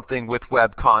doing something with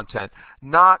web content,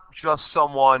 not just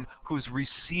someone who's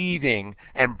receiving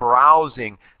and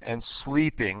browsing and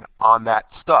sleeping on that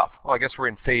stuff. Well, I guess we're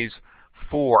in phase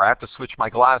 4. I have to switch my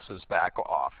glasses back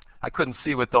off. I couldn't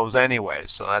see with those anyway,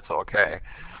 so that's okay.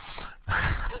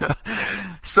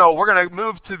 So we're going to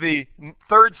move to the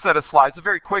third set of slides, a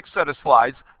very quick set of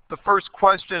slides. The first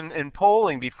question in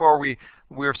polling before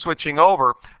we're switching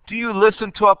over, do you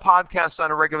listen to a podcast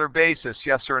on a regular basis,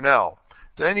 yes or no?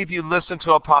 Do any of you listen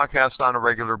to a podcast on a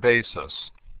regular basis?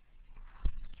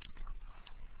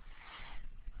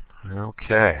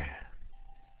 Okay.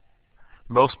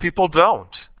 Most people don't.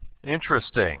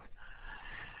 Interesting.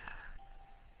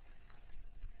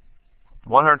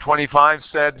 125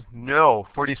 said no.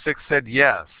 46 said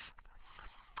yes.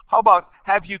 How about,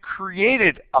 have you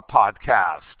created a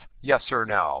podcast? Yes or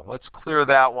no? Let's clear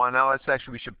that one out.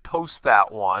 We should post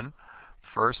that one.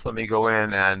 First, let me go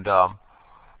in and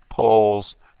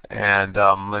polls, and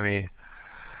let me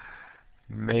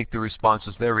make the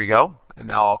responses. There we go. And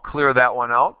now I'll clear that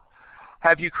one out.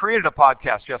 Have you created a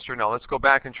podcast? Yes or no? Let's go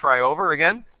back and try over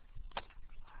again.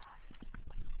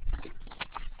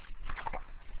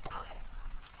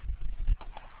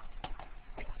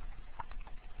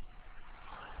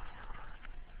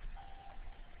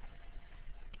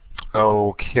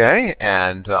 Okay,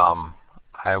 and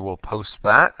I will post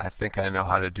that. I think I know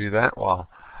how to do that. Well,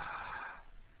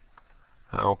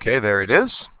 okay, there it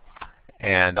is.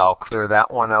 And I'll clear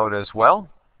that one out as well.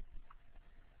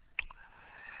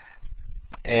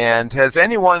 And has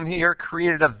anyone here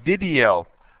created a video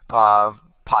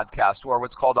podcast, or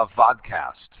what's called a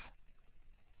vodcast?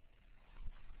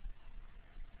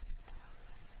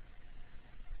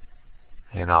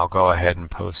 And I'll go ahead and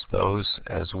post those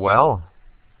as well.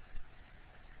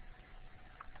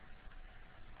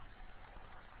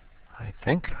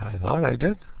 I thought I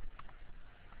did.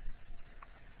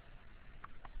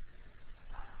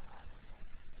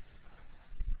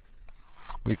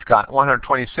 We've got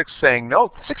 126 saying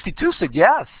no. 62 said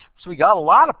yes. So we got a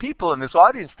lot of people in this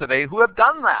audience today who have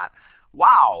done that.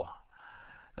 Wow.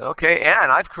 Okay,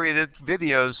 and I've created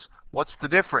videos. What's the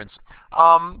difference?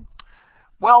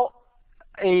 Well,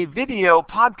 a video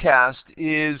podcast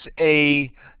is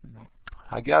I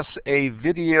guess a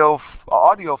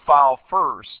audio file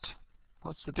first.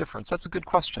 What's the difference? That's a good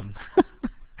question.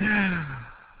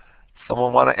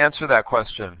 Someone want to answer that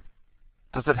question?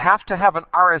 Does it have to have an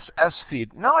RSS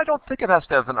feed? No, I don't think it has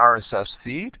to have an RSS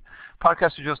feed.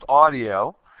 Podcasts are just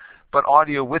audio, but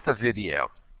audio with a video.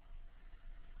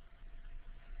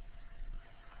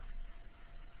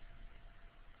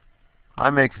 I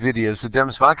make videos. The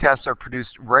DEMS podcasts are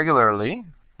produced regularly.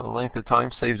 The length of time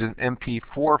saved in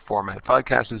MP4 format.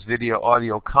 Podcast is video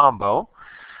audio combo.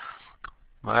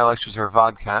 My lectures are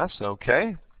vodcasts.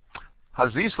 Okay.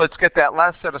 Aziz, let's get that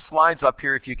last set of slides up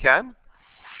here if you can.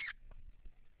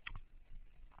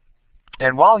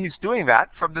 And while he's doing that,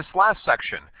 from this last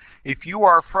section, if you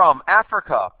are from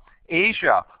Africa,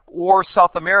 Asia, or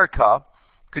South America,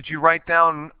 could you write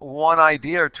down one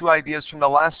idea or two ideas from the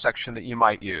last section that you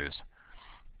might use?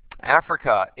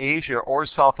 Africa, Asia, or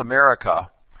South America.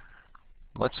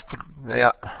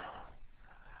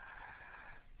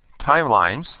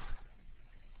 Timelines.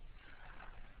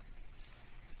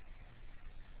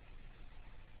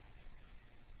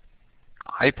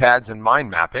 iPads and mind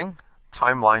mapping.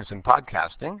 timelines in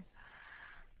podcasting.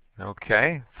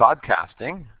 Okay,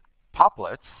 vodcasting,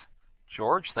 poplets.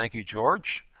 George, thank you,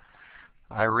 George.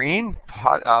 Irene,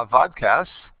 vodcast.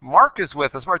 Mark is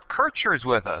with us. Mark Kircher is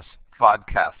with us,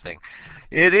 vodcasting.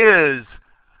 It is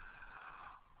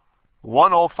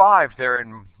 1:05 there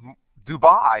in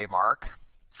Dubai, Mark.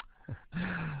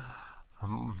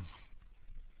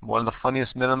 One of the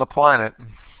funniest men on the planet.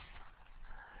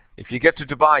 If you get to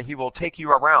Dubai, he will take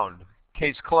you around.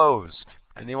 Case closed.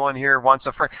 Anyone here wants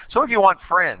a friend? Some of you want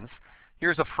friends.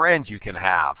 Here's a friend you can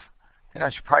have. And I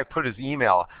should probably put his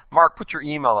email. Mark, put your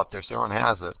email up there so everyone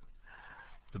has it.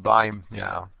 Dubai,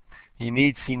 yeah. He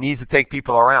needs to take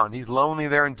people around. He's lonely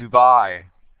there in Dubai.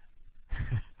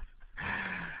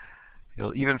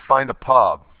 He'll even find a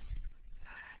pub.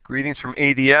 Greetings from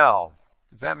ADL.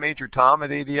 Is that Major Tom at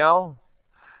ADL?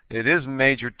 It is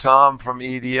Major Tom from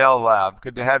ADL Lab.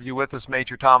 Good to have you with us,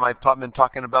 Major Tom. I've been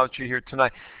talking about you here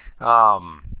tonight.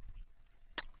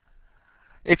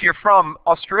 If you're from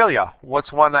Australia,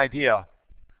 what's one idea?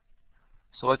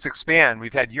 So let's expand.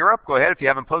 We've had Europe. Go ahead if you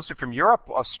haven't posted from Europe.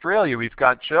 Australia, we've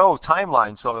got Joe,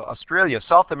 timeline. So Australia,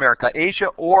 South America, Asia,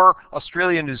 or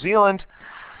Australia, New Zealand.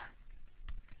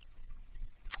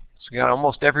 So we got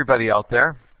almost everybody out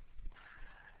there.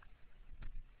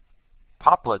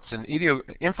 Poplets and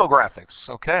infographics.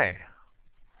 Okay.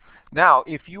 Now,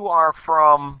 if you are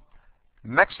from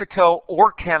Mexico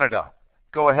or Canada,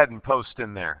 go ahead and post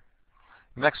in there.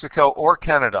 Mexico or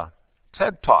Canada.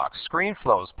 TED Talks, screen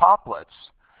flows,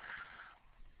 poplets,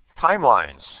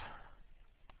 timelines,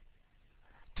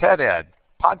 TED Ed,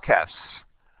 podcasts.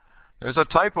 There's a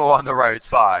typo on the right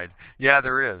side. Yeah,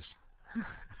 there is.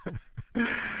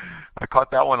 I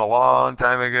caught that one a long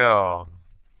time ago.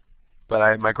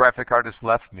 But my graphic artist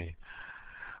left me.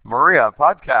 Maria,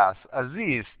 podcasts.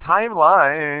 Aziz,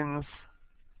 timelines.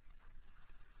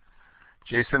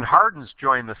 Jason Harden's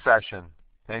joined the session.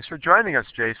 Thanks for joining us,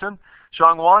 Jason.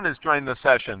 Zhongwan has joined the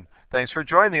session. Thanks for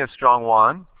joining us,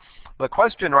 Zhongwan. The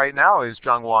question right now is,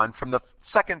 Zhongwan, from the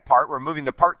second part, we're moving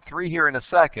to part 3 here in a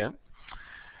second.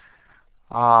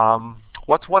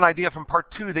 What's one idea from part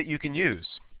 2 that you can use?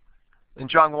 And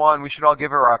Zhongwan, we should all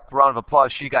give her a round of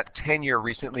applause. She got tenure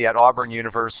recently at Auburn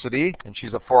University, and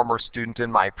she's a former student in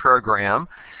my program.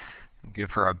 Give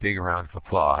her a big round of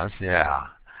applause. Yeah.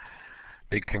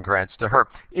 Big congrats to her.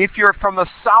 If you're from the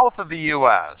south of the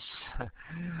U.S.,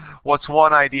 what's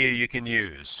one idea you can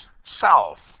use?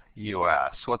 South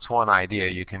U.S., what's one idea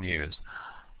you can use?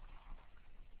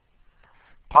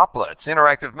 Poplets,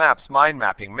 interactive maps, mind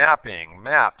mapping,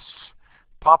 maps,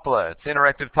 poplets,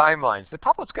 interactive timelines. The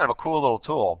poplet's kind of a cool little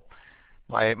tool.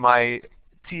 My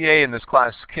TA in this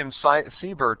class, Kim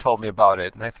Sieber, told me about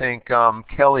it, and I think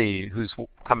Kelly, who's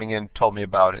coming in, told me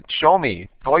about it. Show me,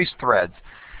 voice threads.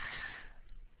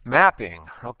 Mapping,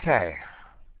 okay.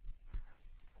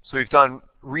 So we've done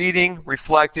reading,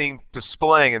 reflecting,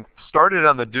 displaying, and started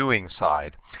on the doing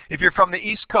side. If you're from the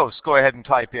East Coast, go ahead and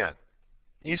type in.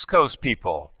 East Coast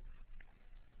people.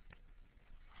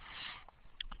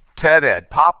 TED Ed,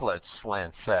 poplets,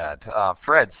 Lance said.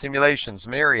 Fred, simulations.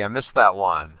 Mary, I missed that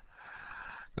one.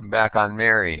 I'm back on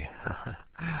Mary.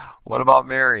 What about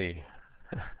Mary?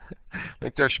 I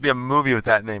think there should be a movie with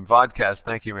that name. Vodcast,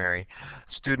 thank you, Mary.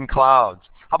 Student clouds.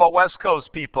 How about West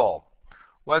Coast people?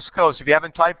 West Coast, if you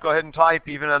haven't typed, go ahead and type,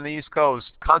 even on the East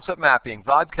Coast. Concept mapping,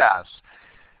 vodcasts,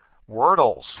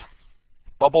 Wordles,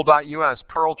 Bubble.us,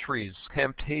 Pearl Trees,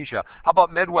 Camtasia. How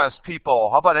about Midwest people?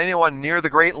 How about anyone near the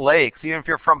Great Lakes, even if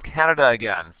you're from Canada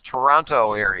again,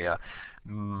 Toronto area,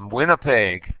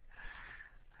 Winnipeg.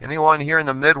 Anyone here in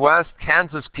the Midwest?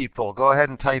 Kansas people, go ahead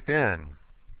and type in.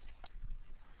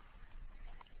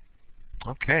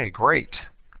 Okay, great.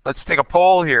 Let's take a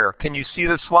poll here. Can you see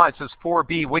the slide? It says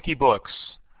 4B Wikibooks.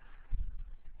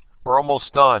 We're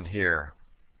almost done here.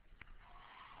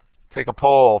 Take a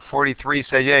poll. 43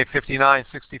 say yay, 59,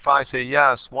 65 say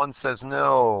yes, 1 says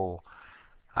no.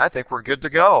 I think we're good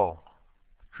to go.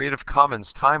 Creative Commons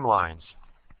timelines.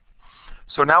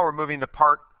 So now we're moving to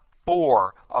part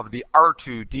 4 of the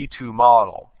R2D2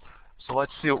 model. So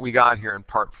let's see what we got here in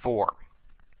part 4.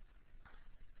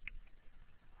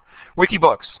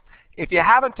 Wikibooks. If you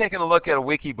haven't taken a look at a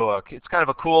Wikibook, it's kind of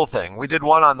a cool thing. We did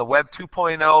one on the Web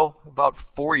 2.0 about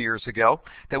 4 years ago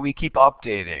that we keep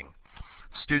updating.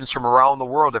 Students from around the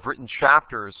world have written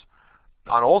chapters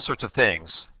on all sorts of things,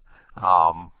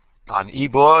 on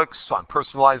ebooks, on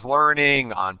personalized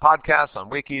learning, on podcasts, on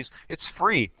wikis. It's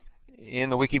free in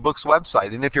the Wikibooks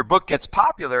website. And if your book gets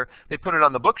popular, they put it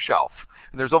on the bookshelf.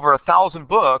 And there's over 1,000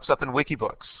 books up in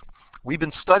Wikibooks. We've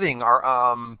been studying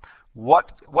our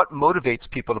what motivates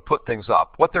people to put things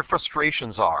up, what their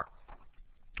frustrations are,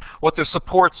 what their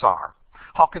supports are,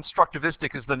 How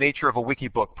constructivistic is the nature of a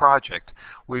Wikibook project?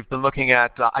 We've been looking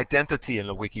at identity in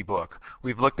a Wikibook.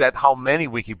 We've looked at how many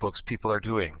Wikibooks people are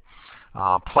doing.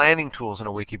 Planning tools in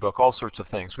a Wikibook, all sorts of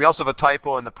things. We also have a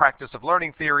typo in the practice of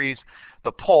learning theories,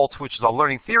 the PULT, which is a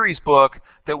learning theories book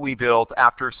that we built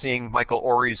after seeing Michael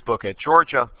Ory's book at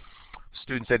Georgia.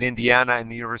 Students at Indiana and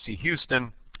the University of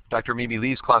Houston, Dr. Mimi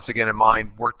Lee's class again and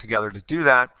mine, worked together to do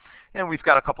that. And we've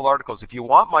got a couple articles. If you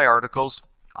want my articles,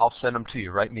 I'll send them to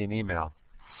you. Write me an email.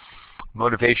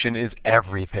 Motivation is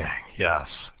everything. Yes.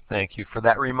 Thank you for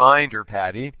that reminder,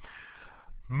 Patty.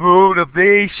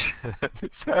 Motivation is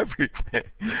everything.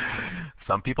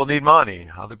 Some people need money.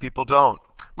 Other people don't.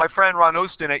 My friend Ron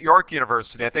Ostin at York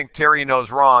University, I think Terry knows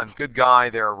Ron. Good guy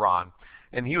there, Ron.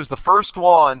 And he was the first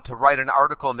one to write an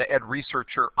article in the Ed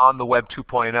Researcher on the Web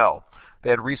 2.0. The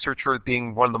Ed Researcher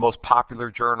being one of the most popular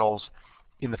journals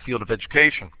in the field of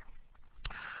education.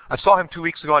 I saw him 2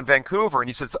 weeks ago in Vancouver, and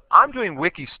he says, I'm doing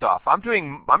wiki stuff. I'm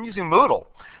using Moodle.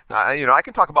 I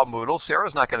can talk about Moodle.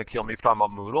 Sarah's not going to kill me for talking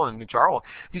about Moodle, and Charles.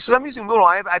 He said, I'm using Moodle.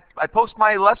 I post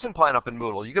my lesson plan up in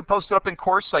Moodle. You can post it up in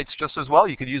CourseSites just as well.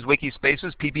 You could use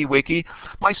WikiSpaces, PBWiki.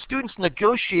 My students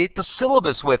negotiate the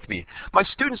syllabus with me. My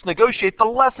students negotiate the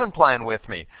lesson plan with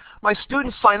me. My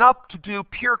students sign up to do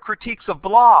peer critiques of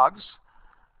blogs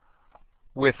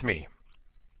with me.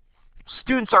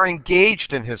 Students are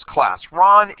engaged in his class.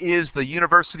 Ron is the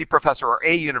university professor, or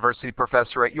a university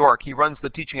professor at York. He runs the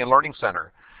Teaching and Learning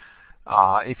Center.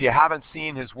 If you haven't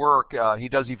seen his work, he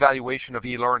does evaluation of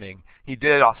e-learning. He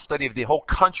did a study of the whole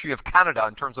country of Canada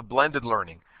in terms of blended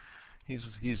learning.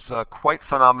 He's a quite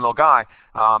phenomenal guy.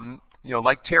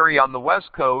 Like Terry on the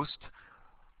West Coast,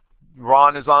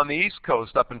 Ron is on the East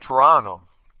Coast up in Toronto.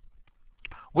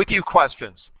 Wiki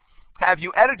questions. Have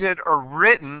you edited or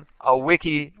written a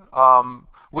wiki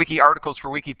articles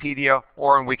for Wikipedia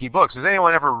or in Wikibooks? Has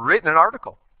anyone ever written an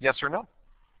article? Yes or no?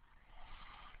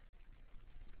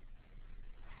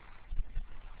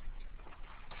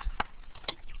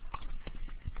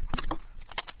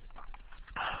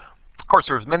 Of course,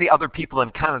 there's many other people in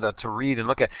Canada to read and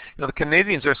look at. The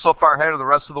Canadians are so far ahead of the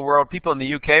rest of the world. People in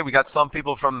the UK, we got some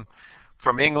people from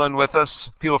England with us,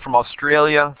 people from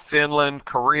Australia, Finland,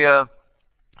 Korea.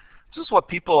 This is what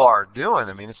people are doing.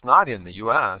 I mean, it's not in the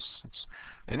U.S.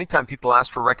 Anytime people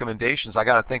ask for recommendations, I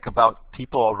got to think about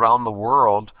people around the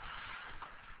world.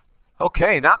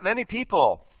 Okay, not many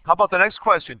people. How about the next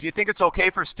question? Do you think it's okay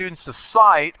for students to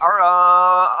cite our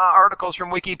articles from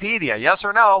Wikipedia? Yes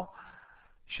or no?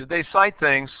 Should they cite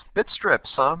things? Bit strips,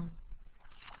 huh?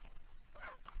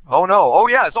 Oh no. Oh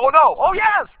yes. Oh no. Oh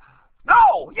yes.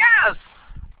 No. Yes.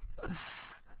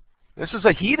 This is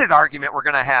a heated argument we're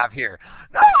going to have here.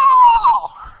 No!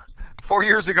 4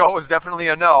 years ago it was definitely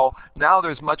a no. Now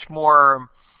there's much more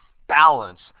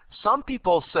balance. Some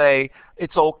people say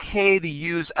it's okay to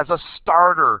use as a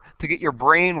starter to get your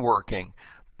brain working,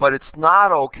 but it's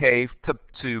not okay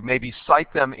to maybe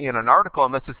cite them in an article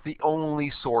unless it's the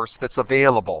only source that's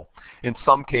available. In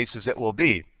some cases it will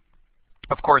be.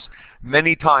 Of course,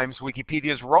 many times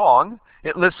Wikipedia is wrong.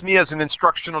 It lists me as an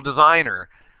instructional designer,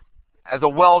 as a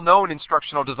well-known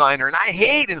instructional designer, and I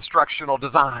hate instructional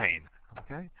design.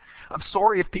 Okay? I'm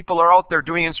sorry if people are out there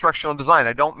doing instructional design.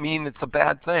 I don't mean it's a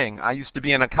bad thing. I used to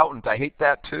be an accountant. I hate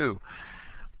that too.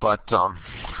 But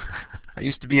I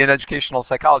used to be an educational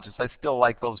psychologist. I still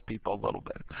like those people a little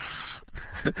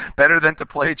bit. Better than to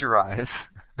plagiarize.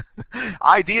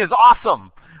 ID is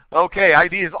awesome. Okay,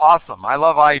 ID is awesome. I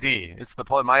love ID. It's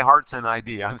my heart's in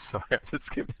ID. I'm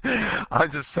sorry.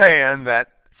 I'm just saying that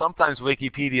sometimes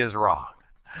Wikipedia is wrong.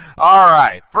 All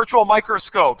right, virtual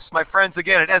microscopes. My friends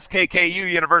again at SKKU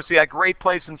University, a great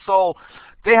place in Seoul.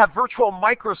 They have virtual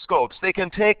microscopes. They can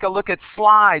take a look at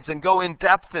slides and go in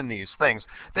depth in these things.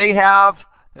 They have,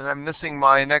 and I'm missing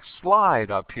my next slide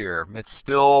up here. It's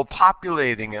still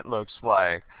populating, it looks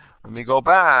like. Let me go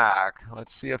back.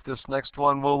 Let's see if this next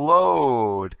one will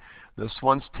load. This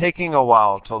one's taking a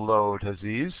while to load,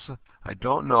 Aziz. I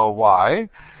don't know why,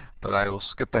 but I will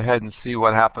skip ahead and see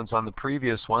what happens on the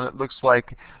previous one. It looks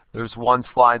like there's one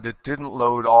slide that didn't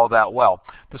load all that well.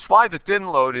 The slide that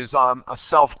didn't load is a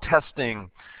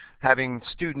self-testing, having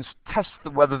students test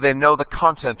whether they know the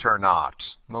content or not.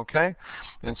 Okay?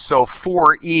 And so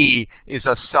 4E is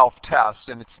a self-test,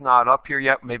 and it's not up here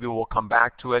yet. Maybe we'll come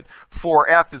back to it.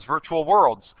 4F is virtual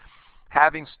worlds,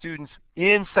 having students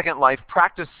in Second Life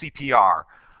practice CPR,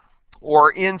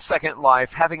 or in Second Life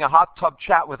having a hot tub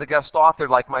chat with a guest author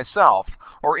like myself,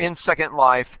 or in Second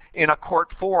Life in a court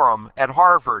forum at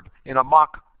Harvard in a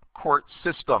mock court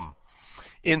system,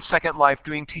 in Second Life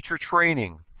doing teacher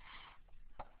training.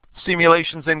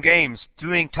 Simulations and games,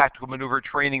 doing tactical maneuver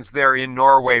trainings there in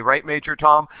Norway, right, Major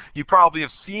Tom? You probably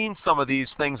have seen some of these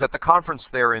things at the conference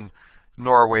there in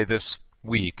Norway this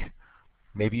week.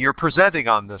 Maybe you're presenting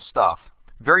on this stuff.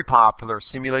 Very popular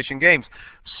simulation games.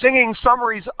 Singing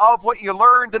summaries of what you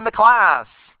learned in the class.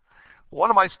 One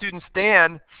of my students,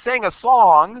 Dan, sang a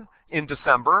song in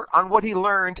December on what he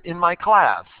learned in my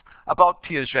class about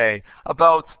Piaget,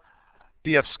 about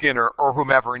B.F. Skinner, or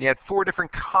whomever. And he had 4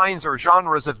 different kinds or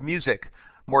genres of music,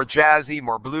 more jazzy,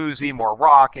 more bluesy, more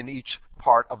rock in each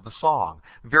part of the song.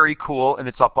 Very cool, and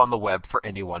it's up on the web for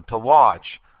anyone to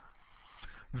watch.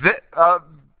 The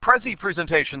Prezi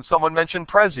presentation, someone mentioned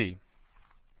Prezi.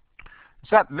 Is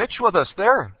that Mitch with us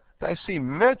there? Did I see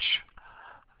Mitch?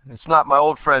 It's not my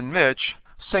old friend Mitch.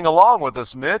 Sing along with us,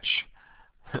 Mitch.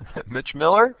 Mitch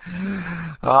Miller?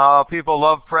 People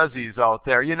love Prezis out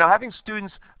there. You know, having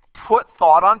students put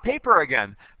thought on paper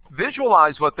again.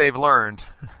 Visualize what they've learned.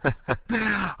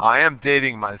 I am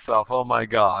dating myself. Oh, my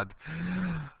God.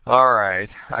 All right.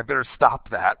 I better stop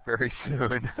that very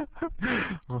soon.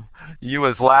 You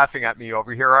was laughing at me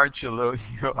over here, aren't you, Lou?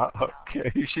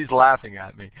 Okay, she's laughing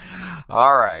at me.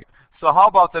 All right. So how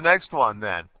about the next one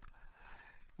then?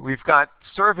 We've got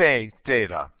survey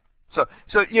data. So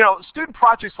you know, student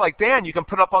projects like Dan, you can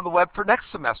put up on the web for next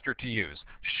semester to use.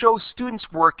 Show students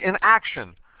work in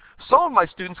action. Some of my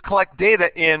students collect data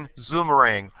in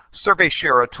Zoomerang,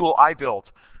 SurveyShare, a tool I built,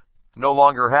 no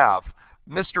longer have.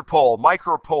 Mr. Poll,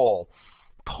 Micropoll,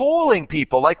 polling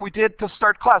people like we did to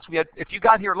start class. We had, if you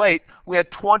got here late, we had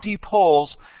 20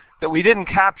 polls that we didn't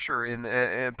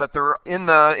capture, but they're in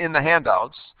the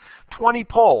handouts. 20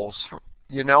 polls.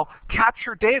 You know,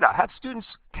 capture data. Have students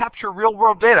capture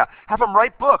real-world data. Have them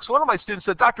write books. One of my students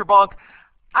said, Dr. Bonk,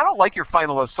 I don't like your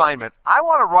final assignment. I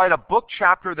want to write a book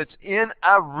chapter that's in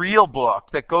a real book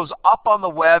that goes up on the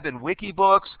web in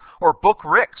Wikibooks or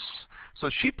BookRix. So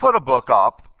she put a book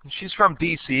up. She's from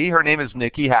D.C. Her name is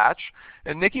Nikki Hatch.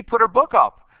 And Nikki put her book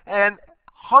up. And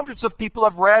hundreds of people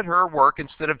have read her work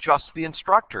instead of just the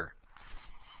instructor.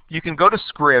 You can go to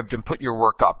Scribd and put your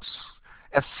work up.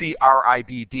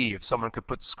 SCRIBD, if someone could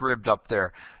put Scribd up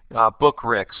there.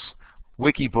 BookRix,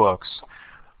 Wikibooks.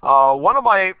 One of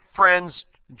my friends,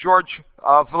 George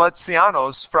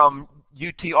Valencianos from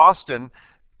UT Austin,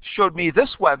 showed me this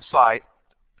website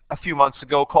a few months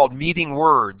ago called Meeting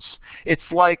Words. It's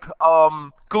like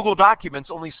Google Documents,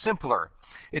 only simpler.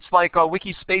 It's like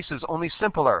Wikispaces, only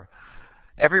simpler.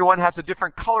 Everyone has a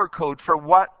different color code for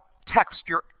what text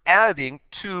you're adding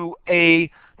to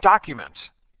a document.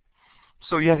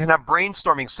 So you can have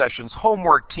brainstorming sessions,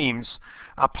 homework teams,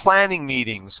 planning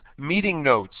meetings, meeting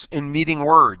notes in Meeting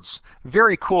Words.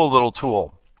 Very cool little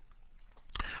tool.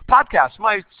 Podcasts.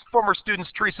 My former student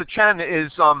Teresa Chen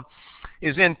is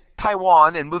in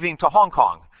Taiwan and moving to Hong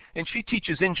Kong. And she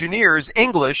teaches engineers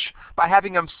English by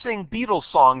having them sing Beatles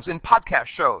songs in podcast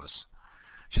shows.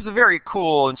 She's a very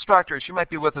cool instructor. She might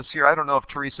be with us here. I don't know if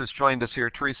Teresa's joined us here.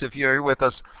 Teresa, if you're with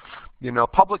us, you know,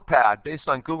 public pad based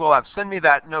on Google Apps. Send me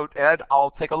that note, Ed.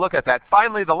 I'll take a look at that.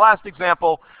 Finally, the last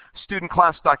example, student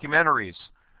class documentaries.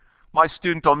 My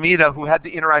student, Omida, who had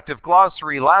the interactive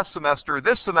glossary last semester,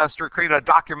 this semester created a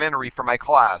documentary for my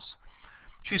class.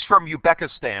 She's from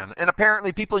Uzbekistan. And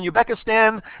apparently people in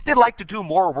Uzbekistan, they'd like to do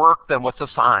more work than what's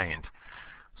assigned.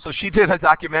 So she did a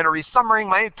documentary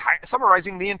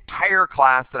summarizing the entire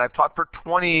class that I've taught for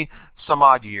 20 some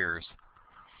odd years.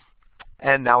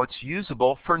 And now it's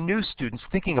usable for new students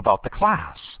thinking about the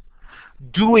class,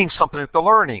 doing something with the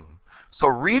learning. So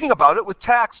reading about it with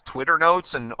text, Twitter notes,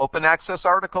 and open access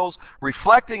articles,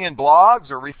 reflecting in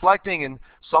blogs or reflecting in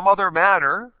some other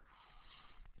manner,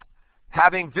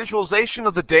 having visualization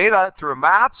of the data through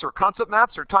maps or concept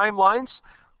maps or timelines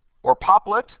or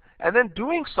Poplet, and then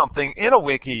doing something in a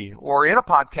wiki or in a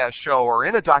podcast show or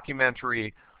in a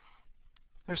documentary.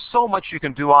 There's so much you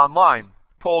can do online.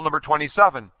 Poll number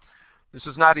 27. This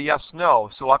is not a yes/no,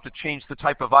 so we'll have to change the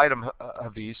type of item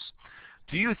of these.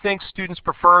 Do you think students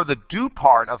prefer the do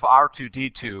part of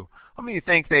R2D2? How many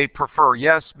think they prefer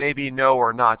yes, maybe, no,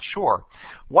 or not sure?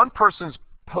 One person's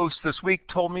post this week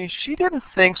told me she didn't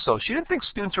think so. She didn't think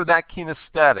students are that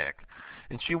kinesthetic.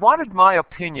 And she wanted my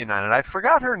opinion on it. I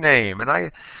forgot her name,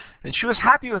 and she was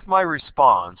happy with my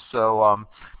response. So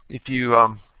if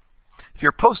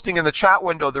you're posting in the chat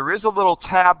window, there is a little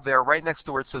tab there right next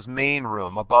to where it says Main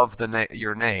Room above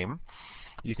your name.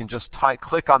 You can just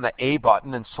click on the A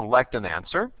button and select an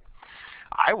answer.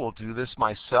 I will do this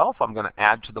myself. I'm going to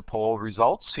add to the poll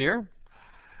results here.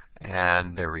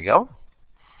 And there we go.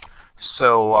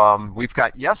 So we've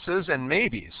got yeses and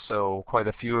maybes, so quite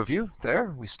a few of you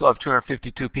there. We still have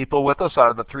 252 people with us out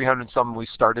of the 300 some we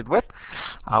started with.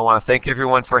 I want to thank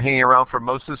everyone for hanging around for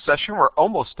most of the session. We're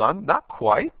almost done, not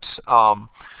quite.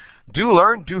 Do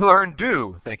learn, do learn,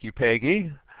 do. Thank you,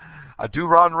 Peggy. Do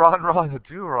Ron, Ron, Ron,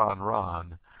 do Ron,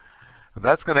 Ron.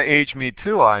 That's going to age me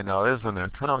too, I know, isn't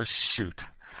it? Oh, shoot.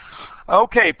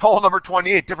 Okay, poll number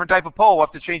 28, different type of poll. We'll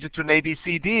have to change it to an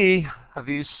ABCD. Of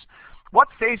these, what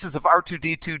phases of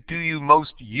R2D2 do you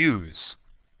most use?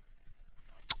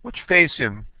 Which phase?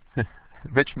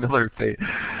 Mitch Miller phase.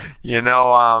 You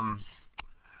know,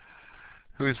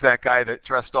 who's that guy that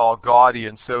dressed all gaudy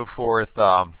and so forth?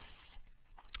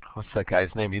 What's that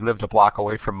guy's name? He lived a block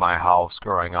away from my house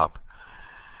growing up.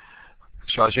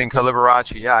 Shawshanka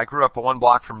Liberace. Yeah, I grew up 1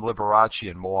 block from Liberace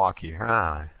in Milwaukee.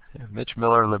 Yeah, Mitch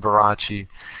Miller, Liberace.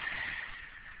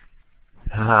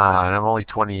 And I'm only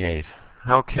 28.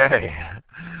 Okay.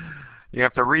 You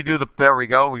have to redo the, there we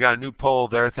go. We got a new poll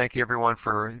there. Thank you everyone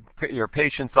for your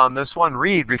patience on this one.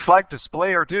 Read, reflect,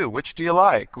 display, or do. Which do you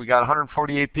like? We got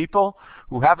 148 people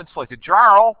who haven't selected.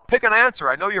 Jarl, pick an answer.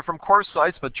 I know you're from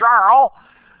CourseSites, but Jarl,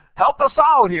 help us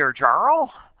out here,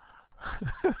 Jarl.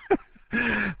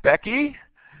 Becky,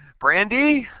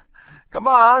 Brandy, come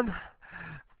on.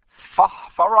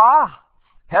 Farah,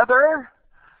 Heather,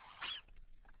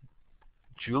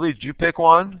 Julie, did you pick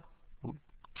one?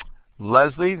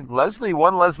 Leslie,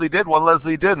 one Leslie did, one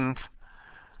Leslie didn't.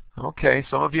 Okay,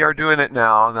 some of you are doing it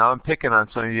now. Now I'm picking on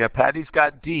some of you. Patty's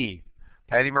got D.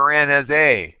 Patty Moran has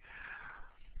A.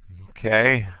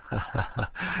 Okay.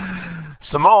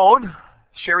 Simone,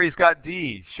 Sherry's got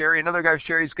D. Sherry, another guy,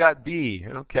 Sherry's got B.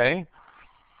 Okay.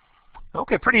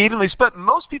 Okay, pretty evenly split.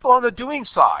 Most people on the doing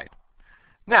side.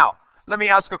 Now, let me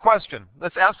ask a question.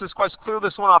 Let's ask this question, clear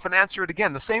this one off and answer it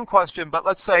again. The same question, but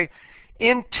let's say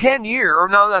in 10 years, or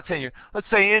no, not 10 years, let's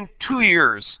say in 2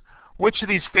 years, which of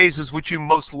these phases would you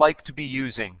most like to be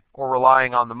using or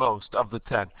relying on the most of the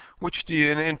 10? Which do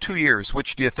you, in 2 years,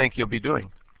 which do you think you'll be doing?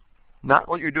 Not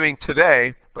what you're doing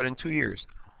today, but in 2 years.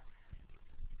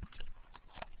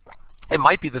 It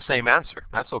might be the same answer.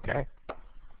 That's okay.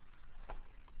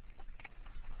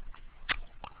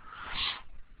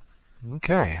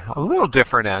 Okay, a little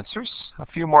different answers. A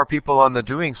few more people on the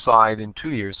doing side in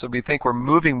 2 years. So we think we're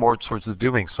moving more towards the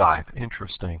doing side.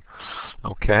 Interesting.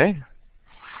 Okay.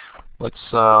 Let's,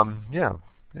 yeah,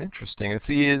 interesting.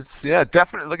 It's yeah,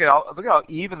 definitely. Look at how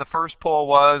even the first poll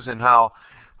was, and how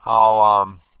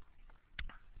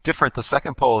different the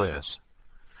second poll is.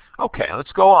 Okay,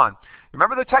 let's go on.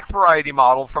 Remember the text variety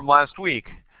model from last week?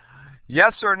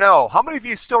 Yes or no? How many of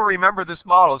you still remember this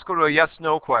model? Let's go to a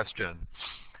yes/no question.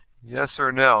 Yes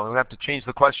or no? We have to change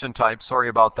the question type. Sorry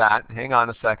about that. Hang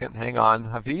on a second. Hang on.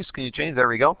 Hafiz, can you change? There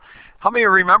we go. How many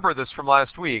remember this from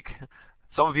last week?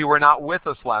 Some of you were not with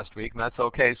us last week, and that's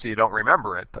okay, so you don't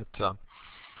remember it. But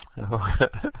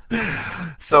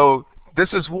so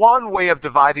this is one way of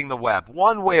dividing the web,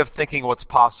 one way of thinking what's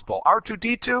possible.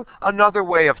 R2D2, another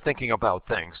way of thinking about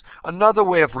things, another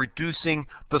way of reducing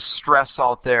the stress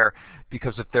out there.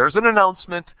 Because if there's an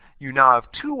announcement, you now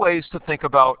have 2 ways to think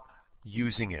about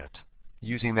using it,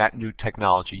 using that new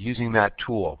technology, using that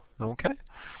tool. Okay?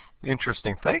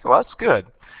 Interesting thing. Well, that's good.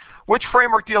 Which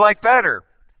framework do you like better?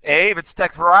 A, if it's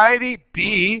text variety.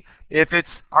 B, if it's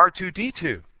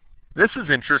R2D2. This is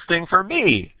interesting for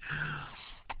me.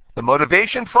 The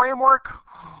motivation framework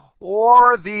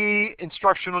or the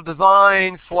instructional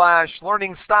design /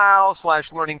 learning style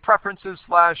 / learning preferences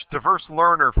 / diverse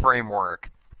learner framework,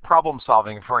 problem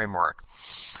solving framework.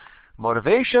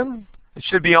 Motivation, it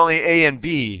should be only A and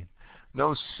B.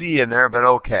 No C in there, but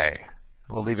okay.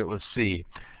 We'll leave it with C.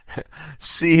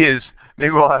 C is,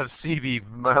 maybe we'll have C be,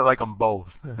 I like them both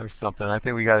or something. I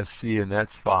think we got a C and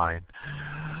that's fine.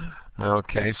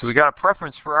 Okay, so we got a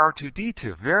preference for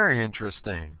R2D2. Very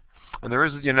interesting. And there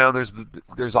is, you know,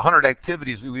 there's 100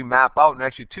 activities we map out, and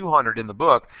actually 200 in the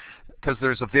book, because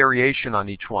there's a variation on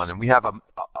each one. And we have a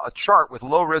chart with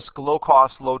low risk, low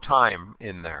cost, low time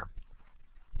in there.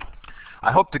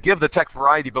 I hope to give the text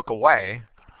variety book away.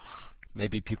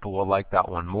 Maybe people will like that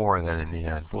one more than in the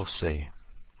end. We'll see.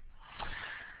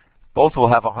 Both will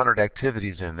have 100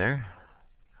 activities in there.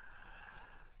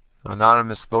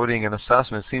 Anonymous voting and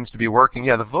assessment seems to be working.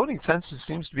 Yeah, the voting census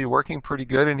seems to be working pretty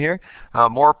good in here.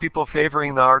 More people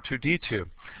favoring the R2D2.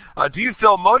 Do you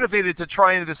feel motivated to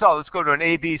try this out? Let's go to an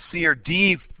A, B, C, or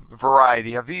D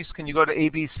variety. Avis, can you go to A,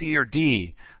 B, C, or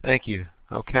D? Thank you.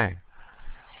 Okay.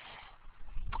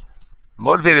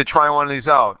 Motivated to try one of these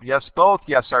out. Yes, both.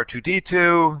 Yes,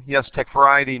 R2D2. Yes, tech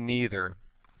variety. Neither.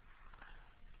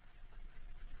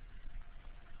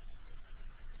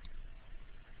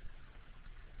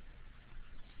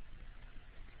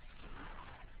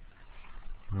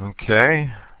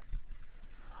 Okay.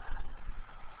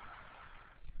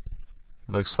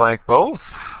 Looks like both.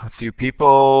 A few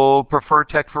people prefer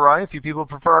Tech4i, a few people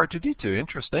prefer R2D2.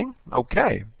 Interesting.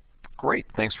 Okay. Great.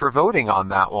 Thanks for voting on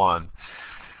that one.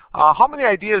 How many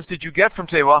ideas did you get from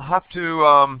today? Well, I'll have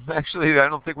to actually. I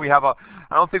don't think we have a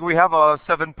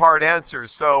 7-part answer.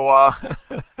 So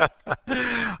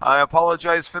I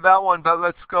apologize for that one. But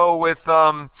let's go with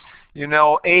you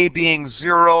know, A being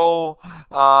 0,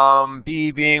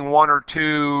 B being 1 or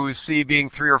 2, C being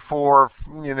 3 or 4,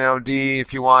 you know, D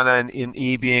if you want, and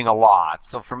E being a lot.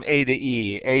 So from A to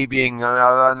E, A being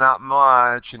not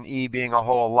much, and E being a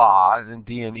whole lot, and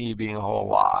D and E being a whole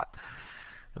lot.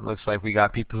 It looks like we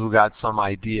got people who got some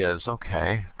ideas.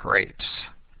 Okay, great.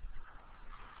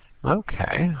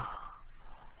 Okay.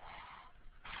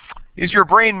 Is your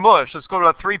brain mush? Let's go to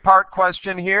a 3-part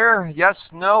question here. Yes,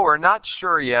 no, we're not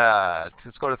sure yet.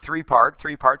 Let's go to 3-part.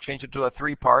 3-part, change it to a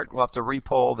 3-part. We'll have to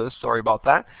re-poll this. Sorry about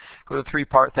that. Go to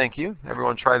 3-part. Thank you.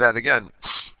 Everyone try that again.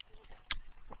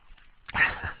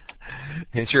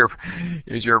 Is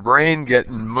your brain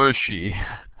getting mushy?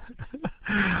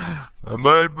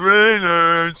 My brain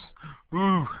hurts.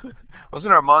 Ooh.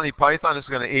 Wasn't our Monty Python? This is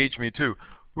going to age me too.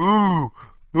 Ooh,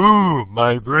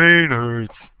 my brain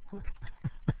hurts.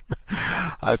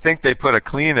 I think they put a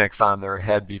Kleenex on their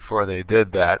head before they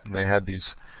did that, and they had these,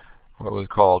 what was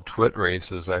called twit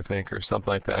races, I think, or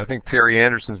something like that. I think Terry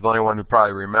Anderson's the only one who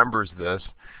probably remembers this,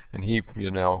 and he,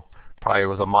 you know, probably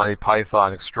was a Monty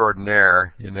Python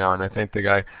extraordinaire, you know, and I think the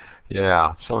guy,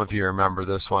 yeah, some of you remember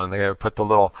this one. They put the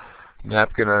little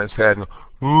napkin on his head, and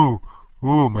ooh,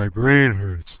 my brain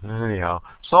hurts. Anyhow,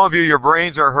 some of you, your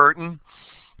brains are hurting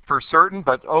for certain,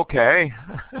 but okay.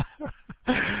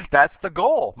 That's the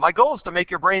goal. My goal is to make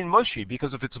your brain mushy,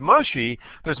 because if it's mushy,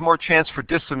 there's more chance for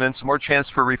dissonance, more chance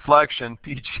for reflection.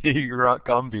 PG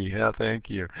Gumby. Yeah,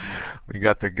 thank you. We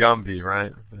got the Gumby,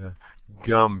 right?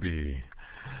 Gumby.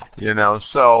 You know,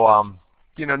 so,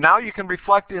 you know, now you can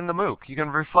reflect in the MOOC. You can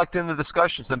reflect in the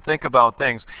discussions and think about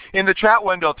things. In the chat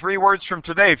window, 3 words from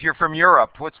today. If you're from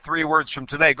Europe, what's 3 words from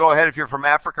today? Go ahead if you're from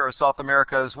Africa or South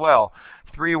America as well.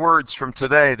 3 words from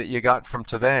today that you got from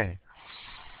today.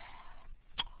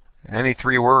 Any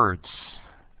 3 words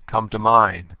come to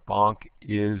mind? Bonk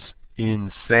is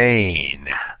insane.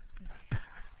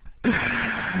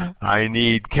 I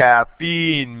need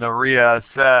caffeine, Maria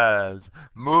says.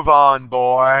 Move on,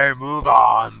 boy. Move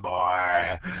on,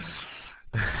 boy.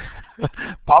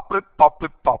 Pop it, pop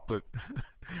it, pop it.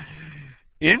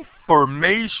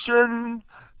 Information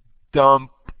dump.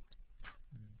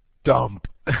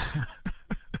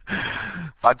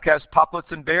 Podcast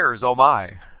Poplets and Bears, oh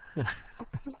my.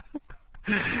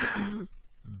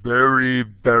 Very,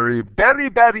 very, very,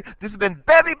 very, this has been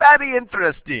very, very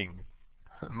interesting.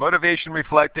 Motivation,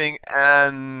 reflecting,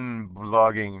 and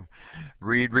blogging.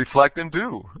 Read, reflect, and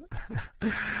do.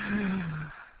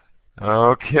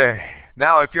 Okay.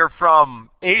 Now, if you're from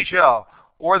Asia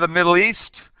or the Middle East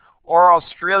or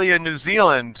Australia, New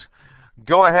Zealand,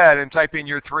 go ahead and type in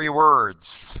your 3 words.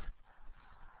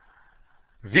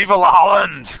 Viva la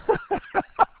Holland!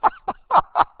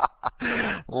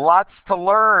 Lots to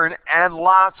learn and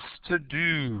lots to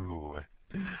do.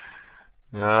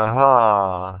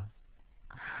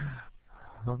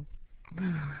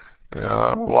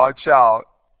 Watch out.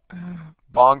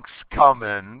 Bonk's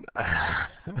coming.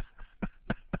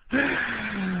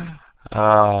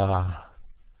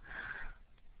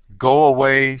 Go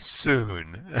away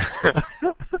soon.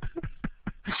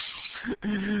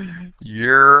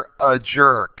 You're a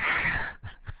jerk.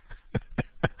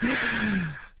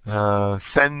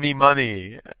 Send me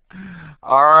money.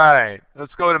 All right,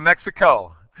 let's go to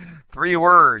Mexico. 3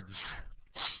 words.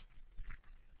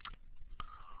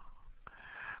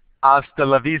 Hasta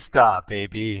la vista,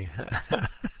 baby.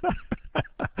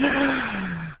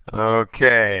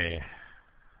 Okay.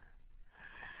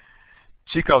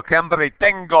 Chico, que hambre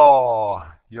tengo.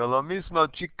 Yo lo mismo,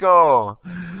 chico.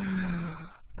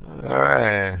 All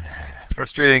right.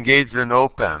 Frustrated, engaged, and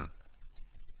open.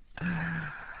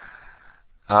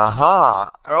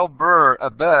 Earl Burr, I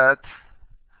bet.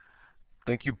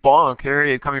 Thank you, Bonk. Here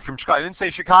he is, coming from Chicago. I didn't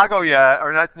say Chicago yet,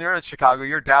 or not. You're not Chicago.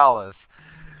 You're Dallas.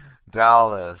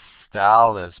 Dallas.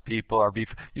 People are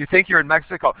you think you're in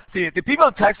Mexico. See, the people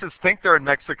in Texas think they're in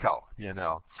Mexico, you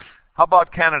know. How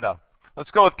about Canada?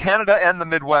 Let's go with Canada and the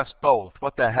Midwest both.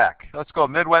 What the heck? Let's go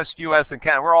Midwest, U.S., and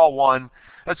Canada. We're all one.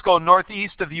 Let's go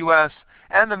northeast of U.S.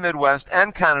 and the Midwest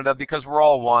and Canada, because we're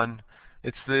all one.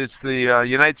 It's the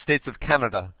United States of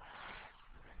Canada.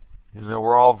 You know,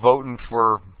 we're all voting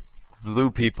for blue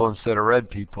people instead of red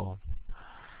people.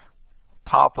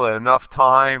 Papa, enough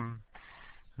time.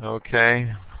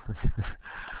 Okay.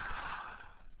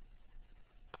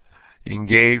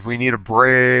 Engage. We need a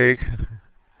break.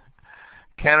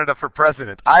 Canada for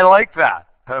president. I like that.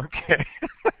 Okay.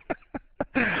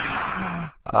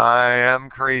 I am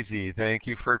crazy. Thank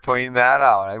you for pointing that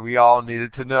out. We all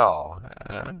needed to know.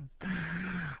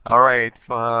 All right.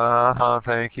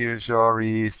 Thank you,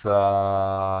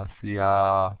 Jorisa.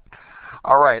 Yeah.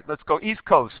 All right. Let's go East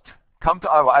Coast. Come to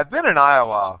Iowa. I've been in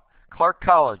Iowa. Clark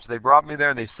College. They brought me there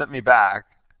and they sent me back.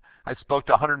 I spoke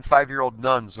to 105-year-old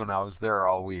nuns when I was there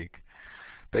all week.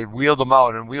 They wheeled them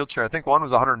out in a wheelchair. I think one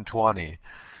was 120.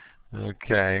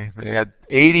 Okay. They had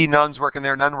 80 nuns working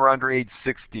there. None were under age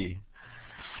 60.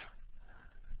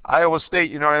 Iowa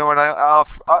State, you know,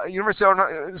 when University of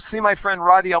Illinois, see my friend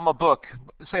Roddy Elma Book.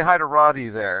 Say hi to Roddy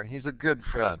there. He's a good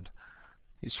friend.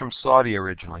 He's from Saudi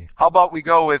originally. How about we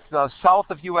go with south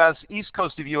of U.S., east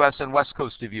coast of U.S., and west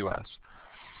coast of U.S.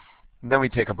 And then we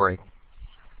take a break.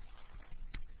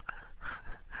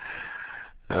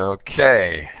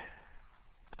 Okay.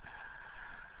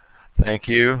 Thank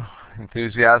you.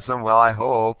 Enthusiasm, well, I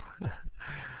hope.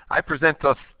 I present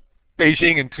to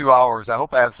Beijing in 2 hours. I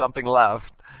hope I have something left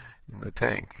in the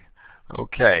tank.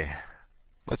 Okay.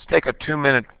 Let's take a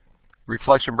 2-minute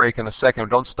reflection break in a second.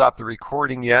 Don't stop the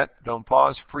recording yet. Don't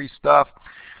pause. Free stuff.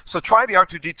 So try the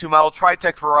R2D2 model. Try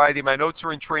Tech Variety. My notes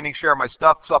are in Training Share. My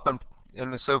stuff's up and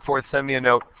so forth. Send me a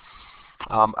note.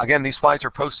 Again, these slides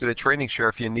are posted at Training Share.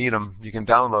 If you need them, you can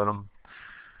download them.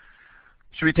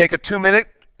 Should we take a 2-minute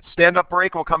stand-up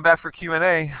break? We'll come back for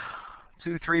Q&A.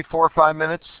 2, 3, 4, 5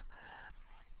 minutes.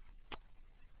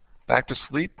 Back to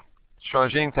sleep.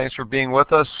 Shangjing, thanks for being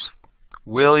with us.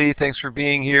 Willie, thanks for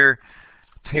being here.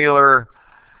 Taylor,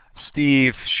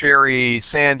 Steve, Sherry,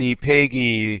 Sandy,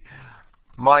 Peggy,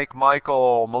 Mike,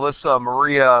 Michael, Melissa,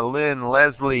 Maria, Lynn,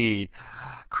 Leslie,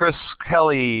 Chris,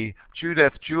 Kelly,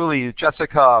 Judith, Julie,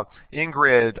 Jessica,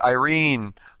 Ingrid,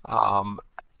 Irene,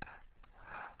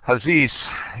 Haziz,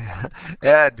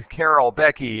 Ed, Carol,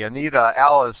 Becky, Anita,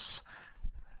 Alice,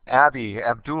 Abby,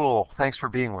 Abdul, thanks for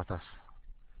being with us.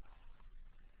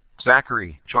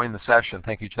 Zachary joined the session.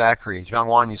 Thank you, Zachary.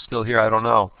 Jiangwan, you still here? I don't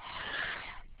know.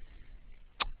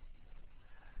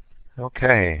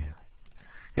 Okay.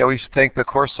 Yeah, we should thank the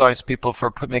CourseSites people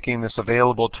for making this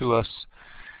available to us.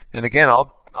 And again,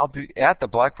 I'll be at the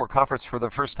Blackboard conference for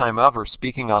the first time ever,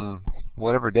 speaking on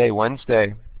whatever day,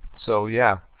 Wednesday. So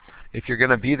yeah, if you're going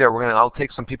to be there, I'll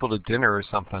take some people to dinner or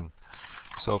something.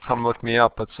 So come look me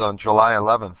up. It's on July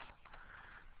 11th.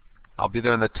 I'll be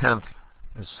there on the 10th.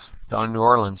 It's down in New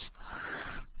Orleans.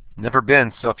 Never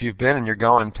been, so if you've been and you're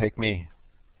going, take me.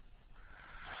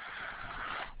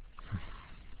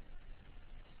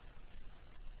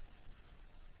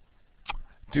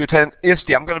 Do you attend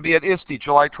ISTE? I'm going to be at ISTE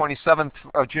June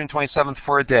 27th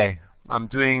for a day. I'm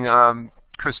doing,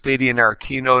 Chris Beatty and I are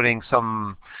keynoting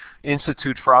some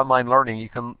Institute for Online Learning.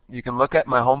 You can look at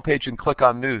my homepage and click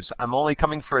on news. I'm only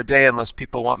coming for a day unless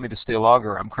people want me to stay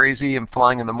longer. I'm crazy. I'm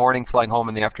flying in the morning, flying home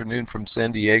in the afternoon from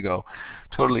San Diego.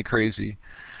 Totally crazy.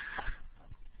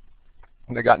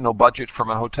 And I got no budget for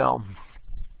my hotel.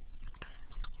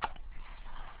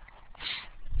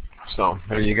 So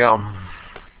there you go.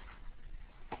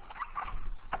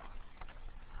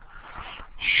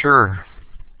 Sure.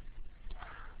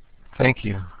 Thank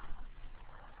you.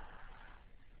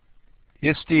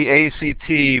 ISTE,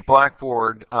 ACT,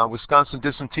 Blackboard, Wisconsin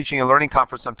Distance Teaching and Learning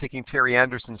Conference. I'm taking Terry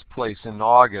Anderson's place in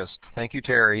August. Thank you,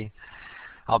 Terry.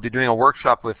 I'll be doing a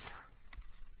workshop with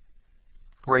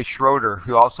Ray Schroeder,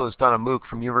 who also has done a MOOC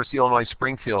from University of Illinois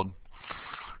Springfield.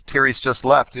 Terry's just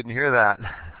left. Didn't hear that.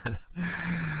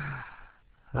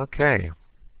 Okay.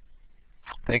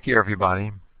 Thank you,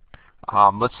 everybody.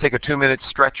 Let's take a 2-minute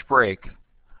stretch break.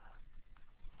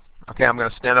 Okay, I'm going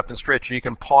to stand up and stretch. You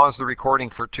can pause the recording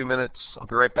for 2 minutes. I'll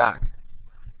be right back.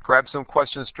 Grab some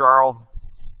questions, Jarl.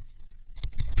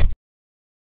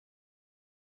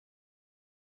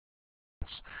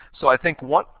 So I think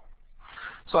one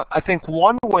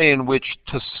way in which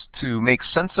to make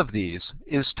sense of these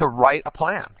is to write a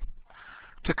plan,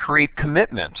 to create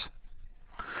commitment.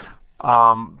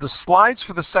 The slides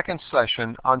for the second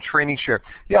session on Training Share,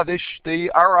 yeah, they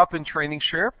are up in Training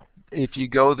Share. If you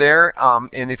go there,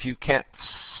 and if you can't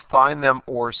find them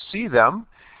or see them,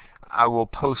 I will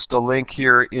post a link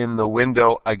here in the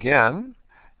window again.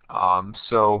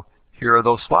 So here are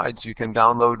those slides. You can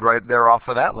download right there off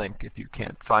of that link if you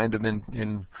can't find them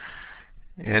and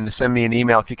send me an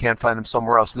email if you can't find them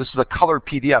somewhere else. This is a colored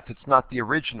PDF. It's not the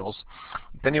originals.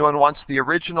 If anyone wants the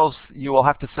originals, you will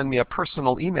have to send me a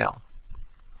personal email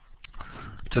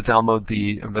to download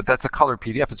but that's a colored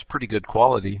PDF. It's pretty good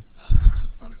quality.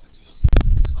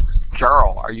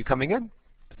 Jarl, are you coming in?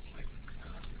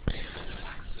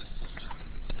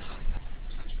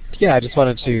 Yeah, I just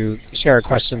wanted to share a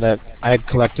question that I had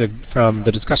collected from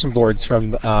the discussion boards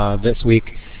from this week,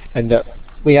 and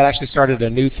we had actually started a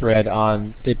new thread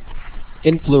on the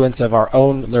influence of our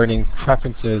own learning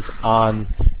preferences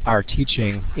on our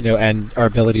teaching, and our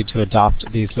ability to adopt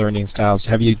these learning styles.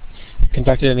 Have you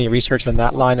conducted any research on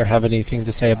that line, or have anything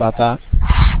to say about that?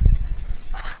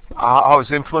 How is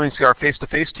influencing our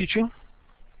face-to-face teaching?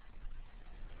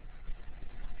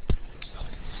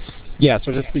 Yeah,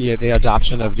 so just the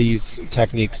adoption of these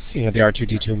techniques, the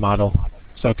R2D2 model.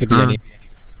 So it could be any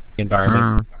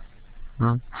environment.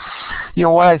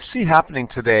 What I see happening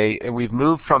today, and we've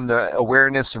moved from the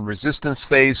awareness and resistance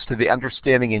phase to the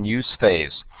understanding and use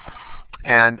phase.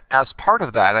 And as part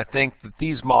of that, I think that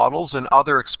these models and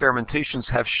other experimentations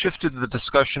have shifted the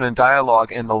discussion and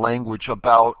dialogue and the language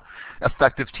about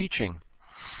effective teaching.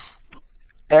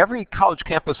 Every college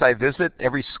campus I visit,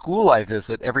 every school I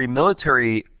visit, every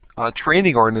military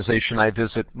training organization I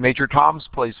visit, Major Tom's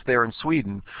place there in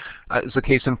Sweden is a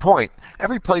case in point.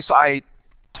 Every place I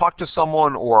talk to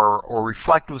someone or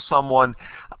reflect with someone,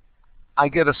 I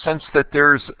get a sense that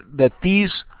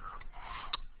these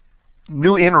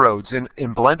new inroads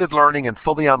in blended learning and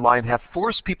fully online have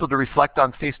forced people to reflect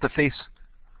on face-to-face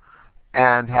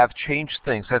and have changed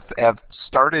things, have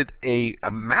started a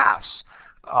mass,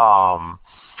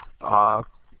 I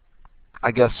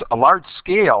guess, a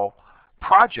large-scale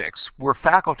projects where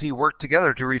faculty work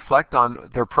together to reflect on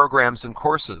their programs and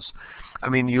courses. I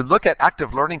mean, you look at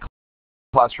active learning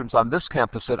classrooms on this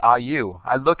campus at IU.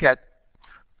 I look at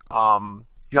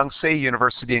Yonsei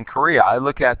University in Korea. I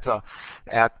look at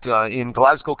in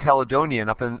Glasgow, Caledonian,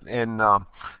 up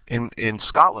in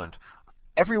Scotland.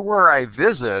 Everywhere I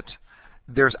visit,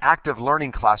 there's active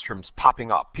learning classrooms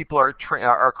popping up. People are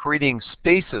creating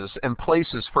spaces and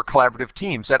places for collaborative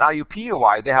teams. At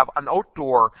IUPUI, they have an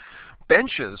outdoor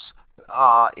benches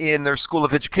in their School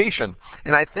of Education.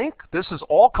 And I think this has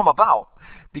all come about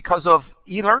because of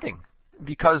e-learning,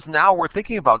 because now we're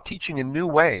thinking about teaching in new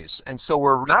ways. And so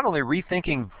we're not only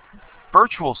rethinking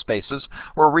virtual spaces,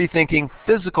 we're rethinking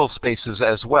physical spaces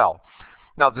as well.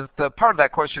 Now, the part of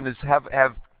that question is,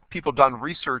 have people done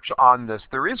research on this?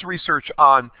 There is research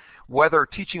on whether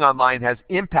teaching online has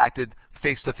impacted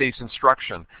face-to-face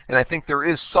instruction. And I think there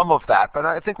is some of that, but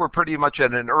I think we're pretty much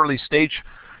at an early stage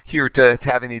here to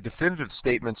have any definitive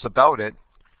statements about it.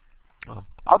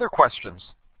 Other questions?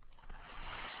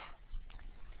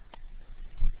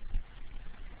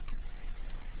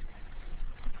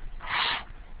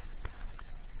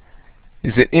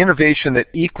 Is it innovation that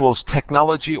equals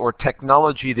technology, or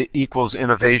technology that equals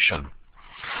innovation?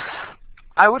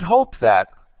 I would hope that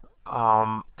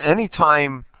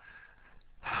anytime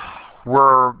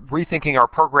we're rethinking our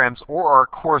programs or our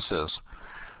courses,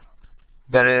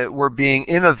 that we're being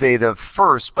innovative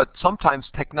first, but sometimes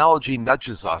technology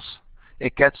nudges us.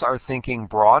 It gets our thinking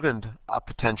broadened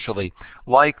potentially.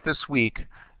 Like this week,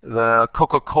 the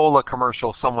Coca-Cola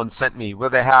commercial someone sent me,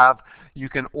 where you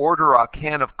can order a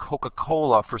can of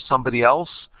Coca-Cola for somebody else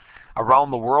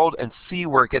around the world and see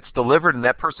where it gets delivered, and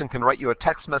that person can write you a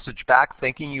text message back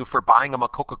thanking you for buying them a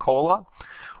Coca-Cola.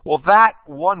 Well, that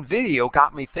one video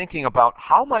got me thinking about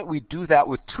how might we do that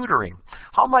with tutoring?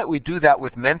 How might we do that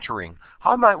with mentoring?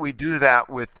 How might we do that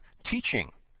with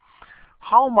teaching?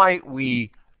 How might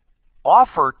we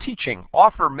offer teaching,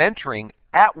 offer mentoring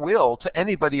at will to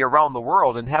anybody around the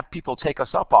world and have people take us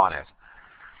up on it?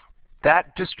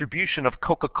 That distribution of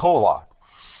Coca-Cola,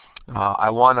 I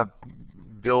want to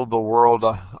build the world,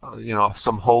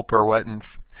 some hope, or what? And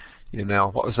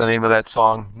what was the name of that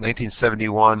song?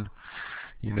 1971.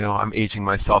 I'm aging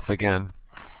myself again.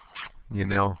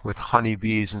 With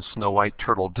honeybees and snow white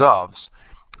turtle doves.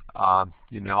 I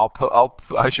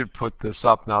should put this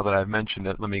up now that I've mentioned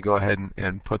it. Let me go ahead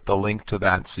and put the link to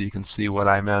that so you can see what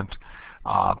I meant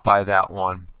by that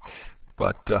one.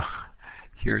 But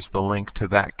here's the link to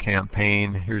that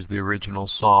campaign. Here's the original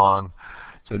song.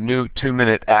 It's a new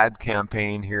 2-minute ad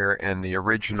campaign here, and the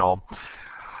original.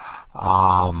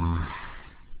 And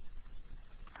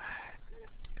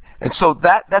so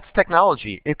that's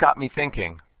technology. It got me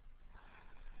thinking.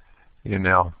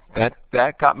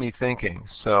 That got me thinking.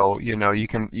 So you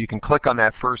can click on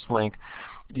that first link,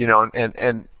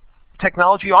 and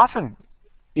technology often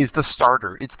is the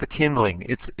starter. It's the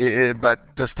kindling.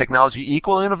 But does technology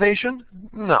equal innovation?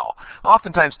 No.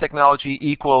 Oftentimes technology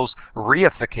equals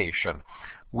reification.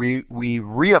 We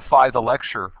reify the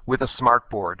lecture with a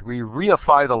smartboard. We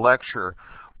reify the lecture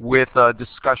with a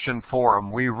discussion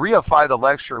forum. We reify the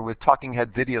lecture with talking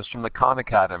head videos from the Khan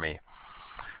Academy.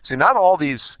 So not all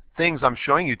these things I'm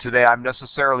showing you today I'm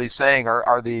necessarily saying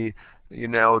are the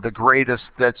the greatest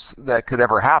that could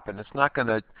ever happen. It's not going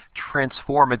to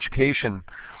transform education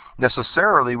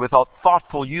necessarily without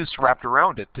thoughtful use wrapped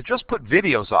around it. To just put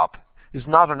videos up is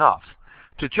not enough.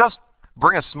 To just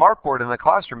bring a smartboard in the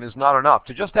classroom is not enough.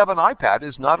 To just have an iPad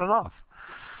is not enough.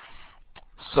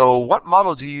 So what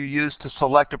model do you use to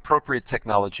select appropriate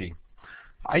technology?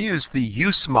 I use the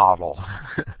use model.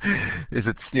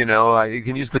 You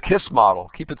can use the KISS model.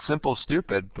 Keep it simple,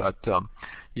 stupid. But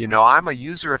I'm a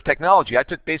user of technology. I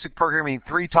took basic programming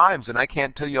 3 times, and I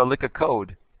can't tell you a lick of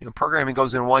code. Programming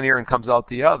goes in one ear and comes out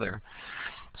the other.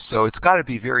 So it's got to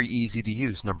be very easy to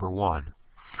use. Number 1.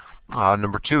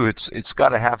 Number 2, it's got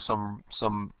to have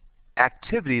some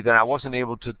activity that I wasn't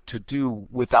able to do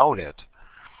without it.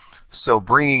 So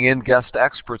bringing in guest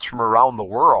experts from around the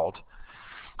world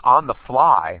on the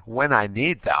fly when I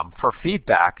need them for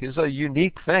feedback is a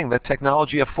unique thing that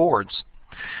technology affords.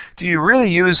 Do you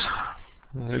really use,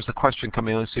 there's the question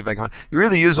coming in, let's see if I can, you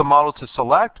really use a model to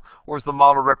select, or is the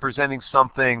model representing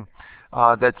something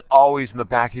that's always in the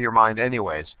back of your mind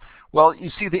anyways? Well,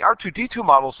 you see, the R2D2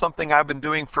 model is something I've been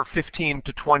doing for 15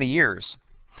 to 20 years.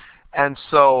 And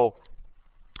so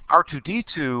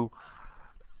R2D2,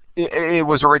 it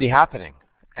was already happening.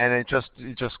 And it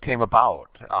just came about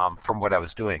from what I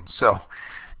was doing. So,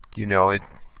 it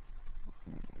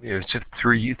was just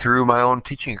through my own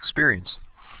teaching experience.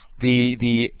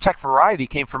 The tech variety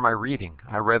came from my reading.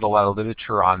 I read a lot of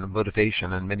literature on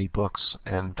motivation and many books,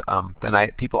 and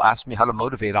then people asked me how to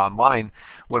motivate online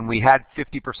when we had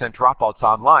 50% dropouts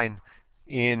online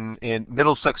in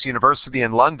Middlesex University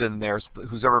in London.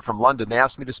 Who's ever from London? They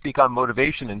asked me to speak on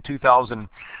motivation in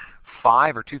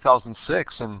 2005 or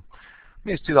 2006, and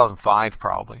maybe it's 2005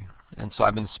 probably, and so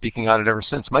I've been speaking on it ever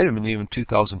since. Might have been even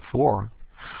 2004.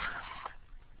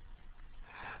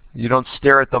 You don't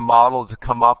stare at the model to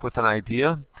come up with an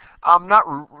idea.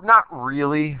 Not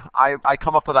really. I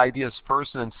come up with ideas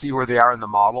first and then see where they are in the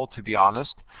model, to be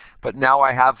honest. But now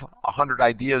I have 100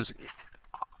 ideas,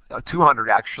 200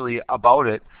 actually, about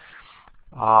it.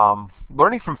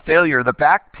 Learning from failure. The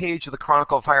back page of the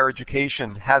Chronicle of Higher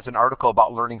Education has an article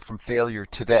about learning from failure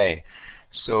today.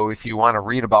 So if you want to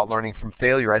read about learning from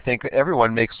failure, I think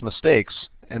everyone makes mistakes,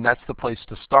 and that's the place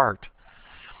to start.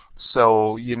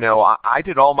 So, I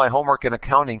did all my homework in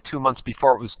accounting 2 months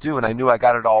before it was due, and I knew I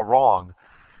got it all wrong.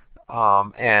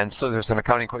 And so there's an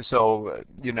accounting course. So,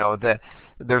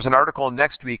 there's an article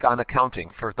next week on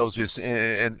accounting for those who,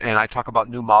 and I talk about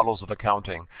new models of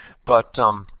accounting. But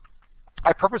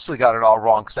I purposely got it all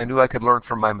wrong because I knew I could learn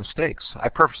from my mistakes. I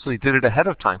purposely did it ahead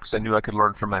of time because I knew I could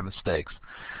learn from my mistakes.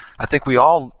 I think we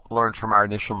all learn from our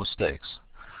initial mistakes.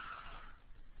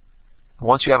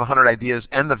 Once you have 100 ideas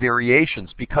and the variations,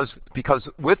 because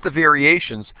with the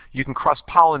variations, you can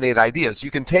cross-pollinate ideas. You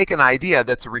can take an idea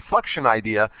that's a reflection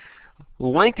idea,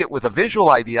 link it with a visual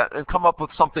idea, and come up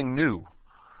with something new.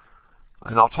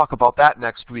 And I'll talk about that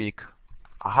next week,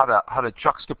 how to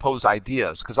juxtapose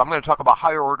ideas, because I'm going to talk about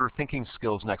higher order thinking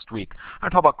skills next week. I'm going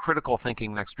to talk about critical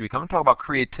thinking next week. I'm going to talk about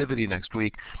creativity next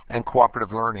week and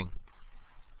cooperative learning.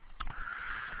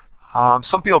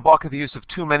 Some people balk at the use of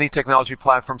too many technology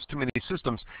platforms, too many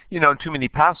systems, and too many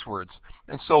passwords.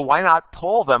 And so why not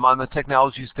pull them on the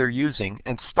technologies they're using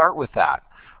and start with that?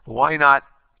 Why not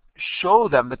show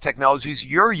them the technologies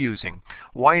you're using?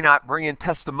 Why not bring in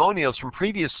testimonials from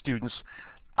previous students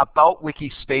about wiki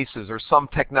spaces or some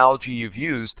technology you've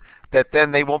used that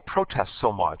then they won't protest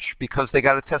so much because they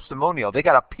got a testimonial. They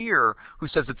got a peer who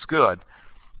says it's good.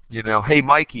 Hey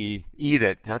Mikey, eat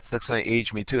it. That's going to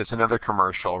age me too. It's another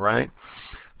commercial, right?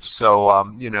 So,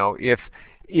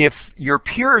 if your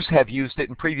peers have used it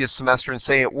in previous semester and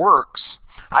say it works,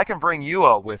 I can bring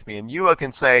Yua with me, and Yua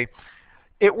can say,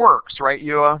 it works, right,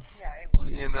 Yua? Yeah, it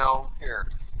works. Here,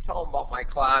 tell them about my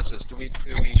classes.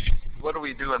 What do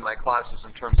we do in my classes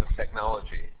in terms of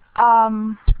technology?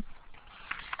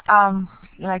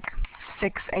 Like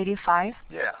 685.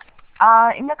 Yeah.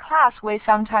 In the class,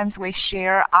 sometimes we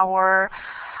share our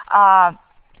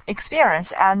experience,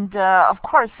 and of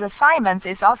course, the assignments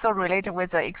is also related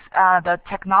with the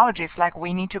technologies. Like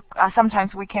we need to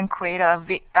sometimes we can create a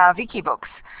wiki books.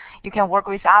 You can work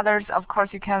with others. Of course,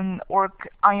 you can work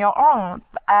on your own.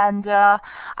 And I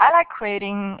like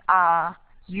creating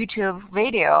YouTube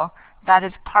video. That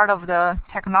is part of the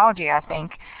technology, I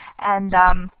think. And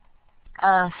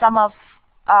some of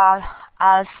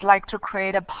us like to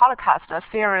create a podcast, a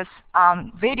series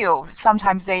video.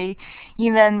 Sometimes they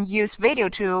even use video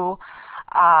to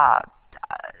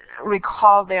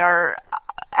recall their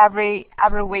every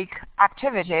week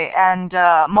activity. And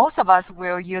most of us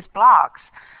will use blogs.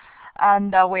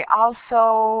 And we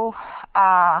also,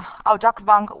 Dr.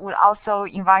 Bonk would also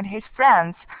invite his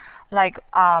friends, like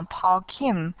Paul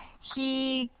Kim,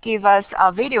 he gave us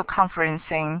a video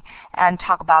conferencing and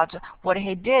talk about what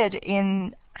he did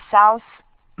in South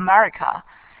America.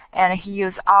 And he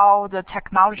used all the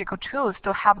technological tools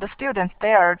to help the students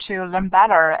there to learn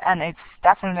better, and it's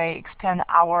definitely expand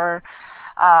our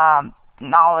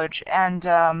knowledge.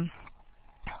 And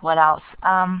what else?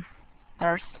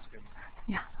 There's,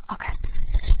 yeah, okay.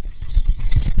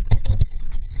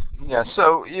 Yeah,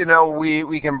 so, you know,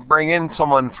 we can bring in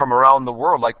someone from around the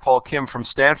world, like Paul Kim from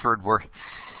Stanford, where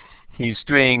he's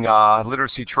doing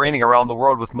literacy training around the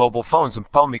world with mobile phones, and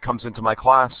Pelmy comes into my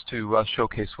class to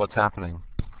showcase what's happening.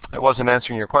 I wasn't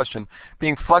answering your question.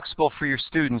 Being flexible for your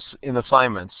students in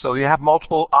assignments. So you have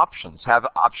multiple options. Have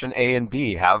option A and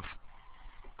B. Have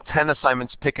 10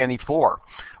 assignments, pick any 4.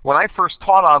 When I first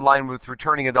taught online with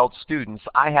returning adult students,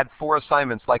 I had 4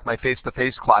 assignments like my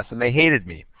face-to-face class, and they hated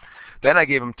me. Then I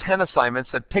gave them 10 assignments,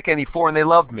 said pick any 4, and they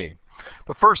loved me.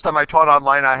 The first time I taught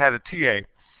online, I had a TA.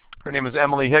 Her name was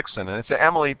Emily Hickson. And I said,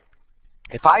 Emily,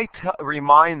 if I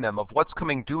remind them of what's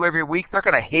coming due every week, they're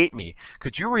going to hate me.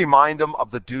 Could you remind them of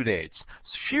the due dates?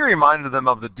 So she reminded them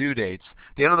of the due dates.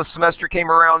 The end of the semester came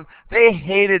around. They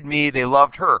hated me. They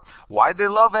loved her. Why did they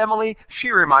love Emily? She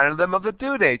reminded them of the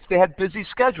due dates. They had busy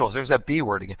schedules. There's that B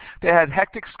word again. They had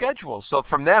hectic schedules. So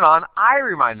from then on, I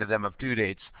reminded them of due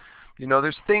dates. You know,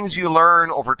 there's things you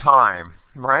learn over time,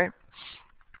 right?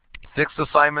 6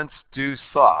 assignments do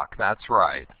suck. That's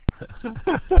right.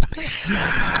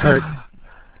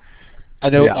 I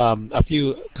know a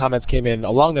few comments came in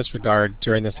along this regard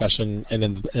during the session and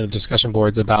in the discussion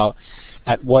boards about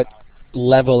at what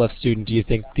level of student do you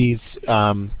think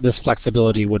this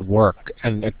flexibility would work?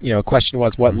 And you know, a question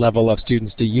was, what level of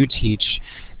students do you teach?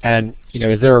 And you know,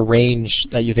 is there a range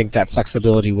that you think that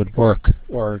flexibility would work,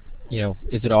 or you know,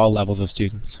 is it all levels of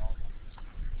students?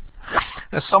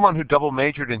 As someone who double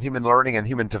majored in human learning and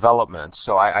human development,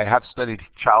 so I have studied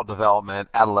child development,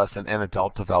 adolescent, and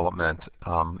adult development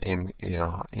in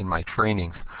my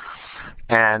trainings.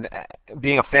 And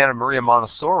being a fan of Maria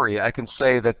Montessori, I can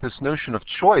say that this notion of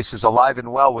choice is alive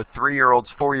and well with 3-year-olds,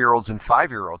 4-year-olds, and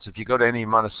 5-year-olds. If you go to any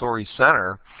Montessori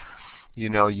center, you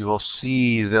know, you will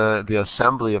see the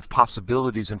assembly of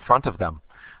possibilities in front of them.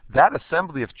 That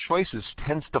assembly of choices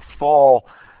tends to fall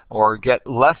or get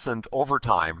lessened over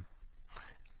time,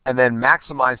 and then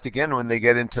maximized again when they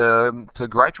get into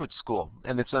graduate school.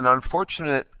 And it's an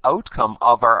unfortunate outcome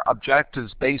of our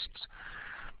objectives-based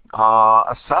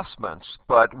assessments,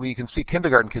 but we can see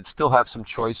kindergarten kids still have some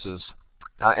choices.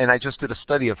 And I just did a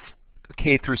study of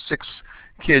K through 6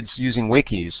 kids using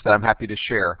wikis that I'm happy to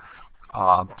share.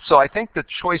 So I think the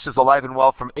choice is alive and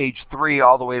well from age 3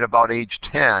 all the way to about age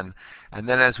 10. And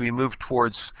then as we move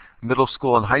towards middle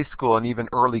school and high school and even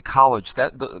early college,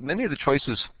 many of the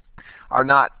choices are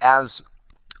not as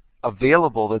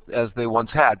available as they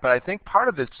once had. But I think part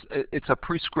of it's a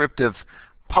prescriptive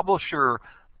publisher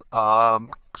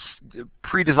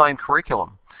pre-designed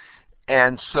curriculum.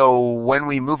 And so when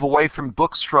we move away from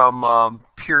books from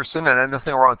Pearson, and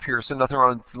nothing wrong with Pearson, nothing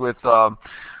wrong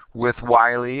with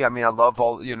Wiley, I mean, I love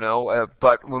all, you know,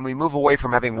 but when we move away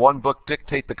from having one book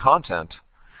dictate the content,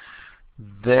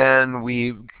 then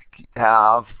we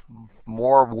have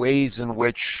more ways in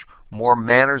which, more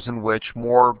manners in which,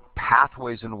 more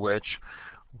pathways in which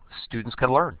students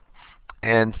can learn.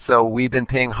 And so we've been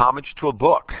paying homage to a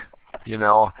book. You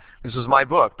know, this is my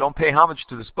book. Don't pay homage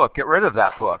to this book. Get rid of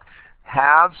that book.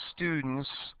 Have students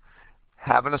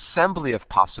have an assembly of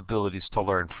possibilities to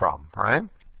learn from, right?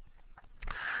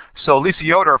 So Lisa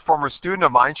Yoder, a former student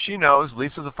of mine, she knows.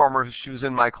 Lisa's a former, she was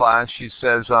in my class. She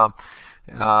says,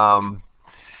 and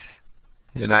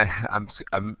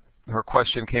her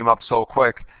question came up so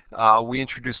quick. We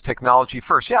introduced technology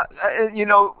first. Yeah, you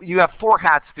know, you have 4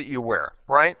 hats that you wear,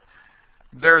 right?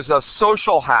 There's a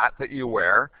social hat that you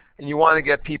wear, and you want to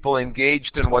get people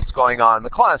engaged in what's going on in the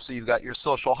class, so you've got your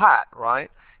social hat, right?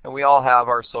 And we all have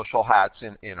our social hats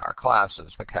in our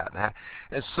classes, the cat and hat.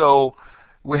 And so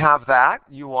we have that.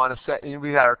 You want to set,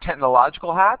 we've got our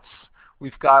technological hats,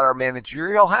 we've got our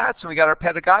managerial hats, and we got our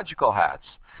pedagogical hats.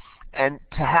 And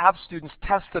to have students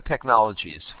test the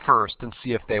technologies first and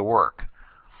see if they work.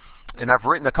 And I've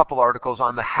written a couple articles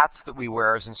on the hats that we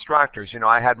wear as instructors. You know,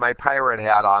 I had my pirate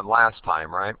hat on last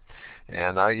time, right?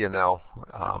 And you know,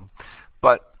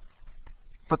 but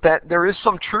that there is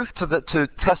some truth to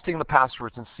testing the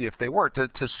passwords and see if they work, to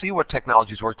see what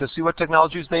technologies work, to see what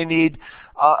technologies they need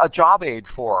a job aid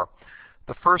for.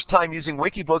 The first time using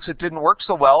Wikibooks, it didn't work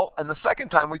so well, and the second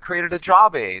time we created a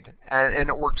job aid, and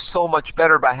it worked so much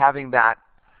better by having that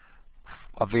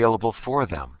available for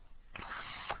them.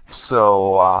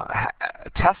 So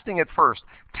testing it first.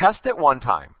 Test it one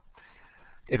time.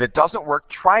 If it doesn't work,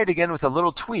 try it again with a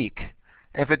little tweak.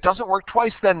 If it doesn't work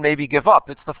twice, then maybe give up.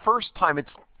 It's the first time it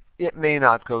may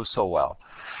not go so well.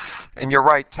 And you're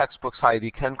right, textbooks, Heidi,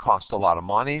 can cost a lot of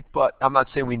money, but I'm not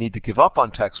saying we need to give up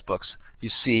on textbooks. You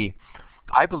see,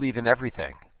 I believe in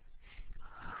everything.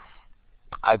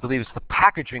 I believe it's the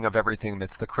packaging of everything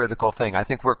that's the critical thing. I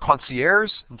think we're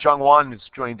concierges. Jung-Won is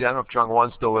joined in. I don't know if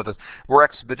Jung-Won's still with us. We're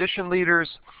expedition leaders.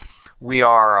 We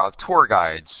are tour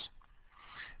guides.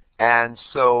 And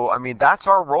so, I mean, that's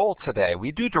our role today.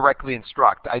 We do directly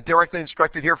instruct. I directly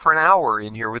instructed here for an hour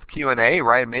in here with Q&A,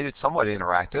 right? I made it somewhat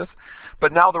interactive.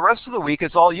 But now the rest of the week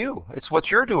is all you. It's what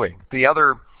you're doing. The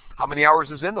other, how many hours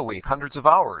is in the week? Hundreds of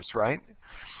hours, right?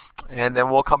 And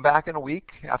then we'll come back in a week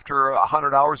after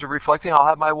 100 hours of reflecting. I'll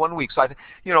have my 1 week. So,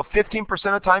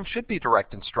 15% of time should be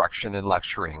direct instruction and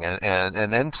lecturing,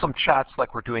 and then some chats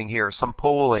like we're doing here, some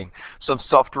polling, some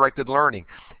self-directed learning.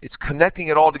 It's connecting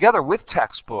it all together with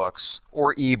textbooks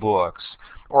or e-books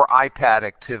or iPad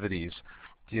activities,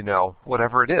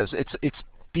 whatever it is. It's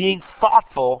being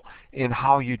thoughtful in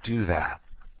how you do that.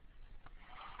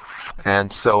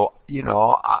 And so,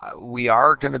 we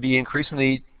are going to be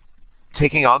increasingly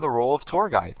taking on the role of tour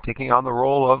guide, taking on the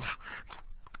role of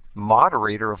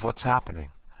moderator of what's happening.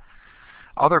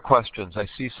 Other questions? I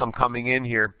see some coming in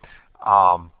here.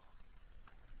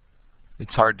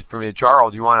 It's hard for me. Jarl,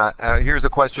 do you want to? Here's a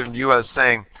question. Yua is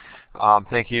saying,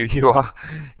 thank you, Yua.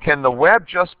 Can the web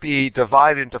just be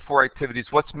divided into 4 activities?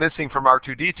 What's missing from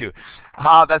R2D2?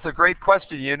 That's a great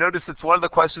question. You notice it's one of the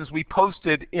questions we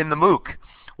posted in the MOOC.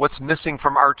 What's missing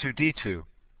from R2D2?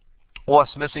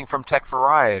 What's missing from Tech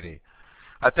Variety?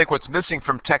 I think what's missing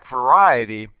from Tech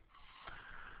Variety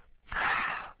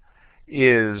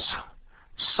is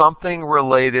something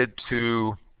related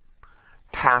to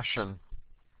passion,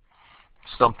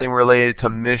 something related to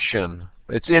mission.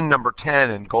 It's in number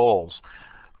 10 in goals,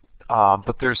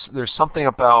 but there's something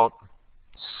about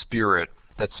spirit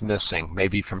that's missing,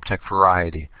 maybe from Tech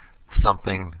Variety.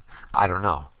 Something, I don't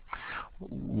know.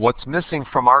 What's missing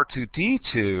from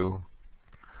R2D2?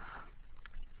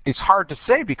 It's hard to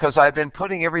say because I've been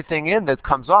putting everything in that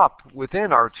comes up within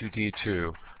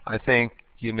R2D2. I think,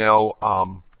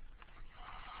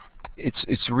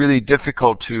 it's really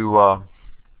difficult to,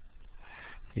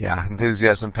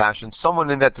 enthusiasm, passion. Someone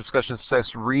in that discussion says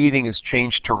reading is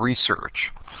changed to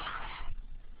research.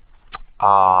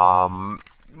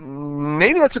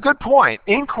 Maybe that's a good point.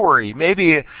 Inquiry,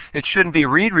 maybe it shouldn't be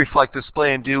read, reflect,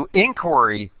 display, and do.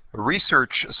 Inquiry,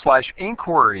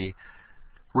 research/inquiry,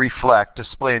 reflect,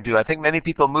 display, and do. I think many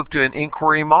people move to an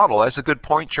inquiry model. That's a good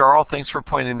point, Charles. Thanks for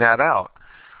pointing that out.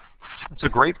 It's a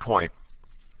great point.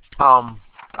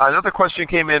 Another question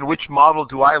came in, which model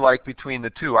do I like between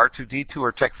the two, R2D2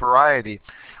 or Tech Variety?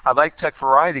 I like Tech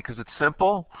Variety because it's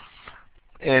simple,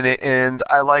 and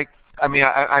I like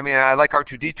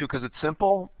R2D2 because it's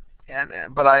simple,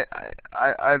 but I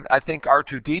think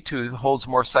R2D2 holds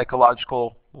more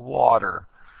psychological water.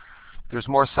 There's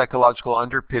more psychological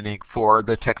underpinning for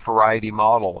the Tech Variety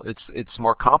model. It's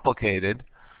more complicated.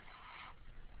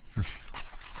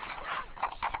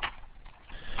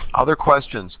 Other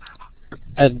questions?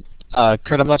 And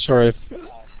Kurt, I'm not sure if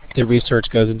the research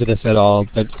goes into this at all,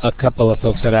 but a couple of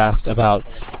folks had asked about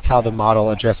how the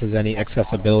model addresses any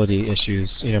accessibility issues,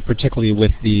 particularly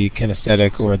with the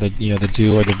kinesthetic or the the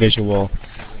do or the visual,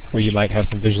 where you might have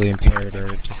some visually impaired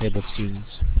or disabled students.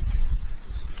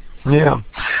 Yeah.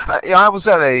 I was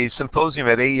at a symposium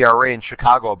at AERA in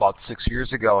Chicago about 6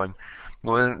 years ago, and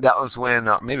maybe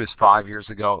it was 5 years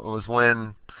ago. It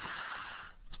was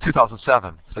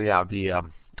 2007. So yeah, it'd be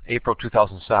April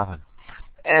 2007.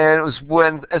 And it was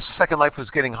when Second Life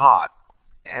was getting hot,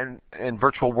 and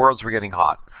virtual worlds were getting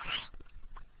hot.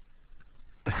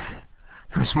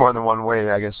 There's more than one way,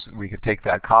 I guess, we could take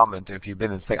that comment. If you've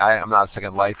been in, I'm not a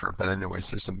Second Lifer, but anyways,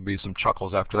 there's going to be some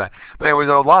chuckles after that. But anyway,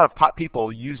 there are a lot of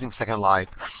people using Second Life,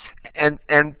 and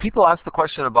people ask the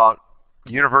question about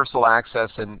universal access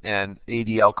and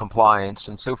ADL compliance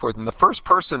and so forth. And the first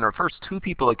person or first 2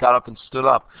 people that got up and stood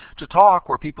up to talk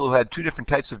were people who had 2 different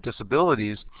types of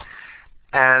disabilities,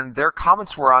 and their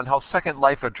comments were on how Second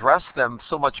Life addressed them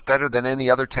so much better than any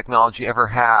other technology ever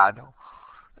had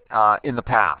in the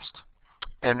past.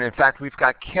 And in fact, we've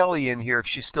got Kelly in here. If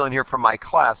she's still in here from my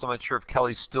class, I'm not sure if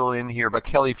Kelly's still in here. But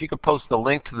Kelly, if you could post the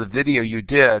link to the video you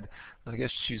did. I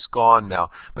guess she's gone now.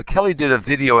 But Kelly did a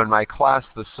video in my class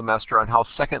this semester on how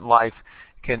Second Life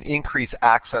can increase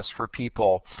access for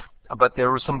people. But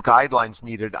there were some guidelines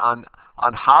needed on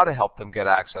how to help them get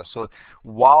access. So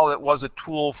while it was a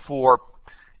tool for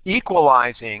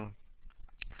equalizing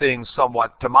things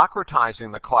somewhat,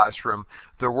 democratizing the classroom,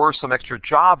 there were some extra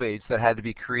job aids that had to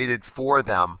be created for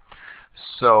them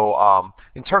So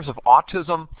in terms of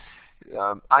autism,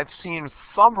 I've seen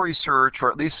some research,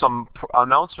 or at least some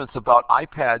announcements about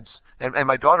iPads, and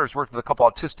my daughter's worked with a couple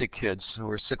autistic kids who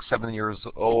are 6, 7 years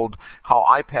old, how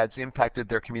iPads impacted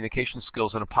their communication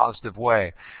skills in a positive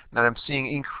way. And I'm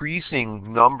seeing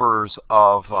increasing numbers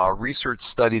of research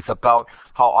studies about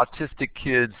how autistic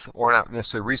kids, or not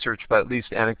necessarily research, but at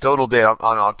least anecdotal data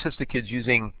on autistic kids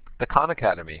using the Khan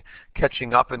Academy,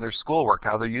 catching up in their schoolwork,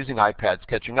 how they're using iPads,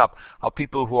 catching up, how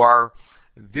people who are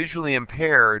visually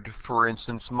impaired, for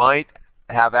instance, might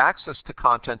have access to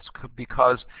content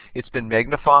because it's been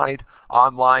magnified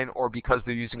online or because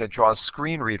they're using a JAWS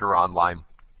screen reader online.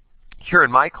 Here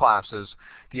in my classes,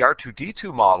 the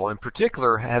R2D2 model in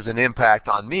particular has an impact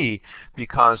on me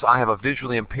because I have a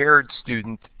visually impaired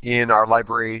student in our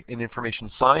library and information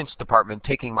science department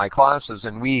taking my classes,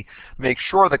 and we make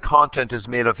sure the content is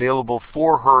made available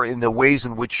for her in the ways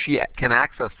in which she can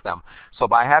access them. So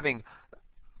by having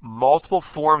multiple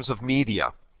forms of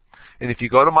media, and if you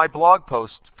go to my blog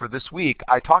post for this week,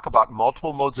 I talk about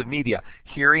multiple modes of media.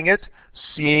 Hearing it,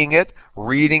 seeing it,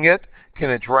 reading it can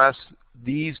address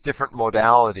these different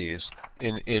modalities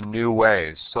in new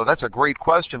ways. So that's a great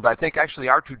question, but I think actually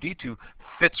R2D2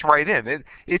 fits right in.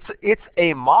 It's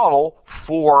a model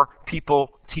for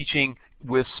people teaching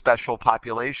with special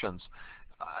populations.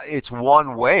 It's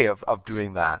one way of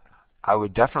doing that. I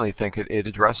would definitely think it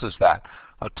addresses that.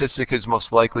 Autistic is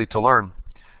most likely to learn.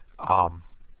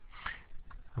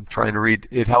 I'm trying to read.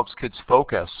 It helps kids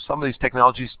focus. Some of these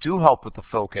technologies do help with the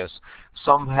focus.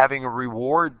 Some having a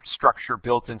reward structure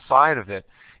built inside of it.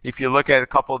 If you look at a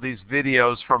couple of these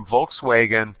videos from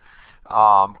Volkswagen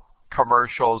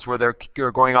commercials where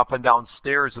they're going up and down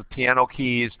stairs with piano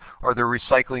keys, or they're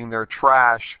recycling their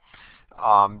trash,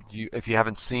 if you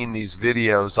haven't seen these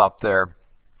videos up there,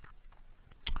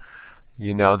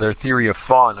 you know, their theory of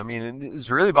fun. I mean, it's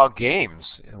really about games,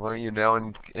 you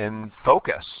know, and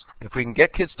focus. If we can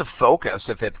get kids to focus,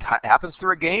 if it happens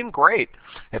through a game, great.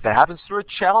 If it happens through a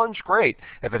challenge, great.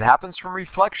 If it happens from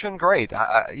reflection, great.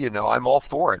 You know, I'm all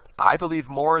for it. I believe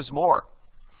more is more.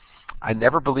 I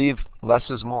never believe less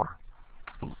is more.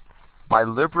 My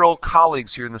liberal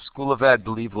colleagues here in the School of Ed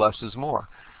believe less is more.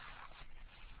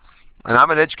 And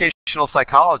I'm an educational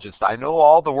psychologist. I know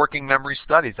all the working memory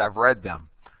studies. I've read them.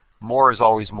 More is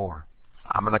always more.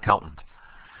 I'm an accountant.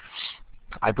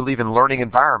 I believe in learning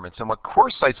environments, and what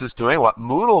CourseSites is doing, what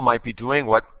Moodle might be doing,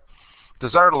 what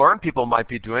Desire to Learn people might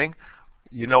be doing,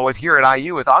 you know, what here at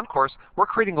IU with OnCourse, we're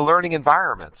creating learning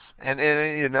environments. And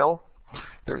you know,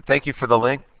 thank you for the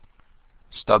link,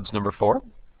 Stubbs number 4.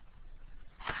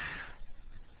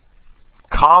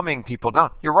 Calming people down.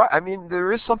 You're right. I mean,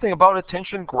 there is something about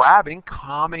attention grabbing,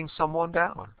 calming someone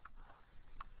down.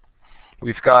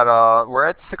 We've got, we're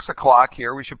at 6 o'clock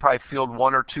here. We should probably field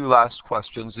 1 or 2 last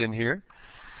questions in here.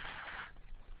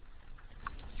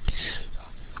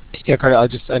 Yeah, Carter,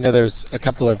 I know there's a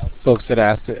couple of folks that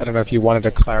asked, I don't know if you wanted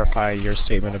to clarify your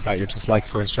statement about your dislike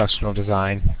for instructional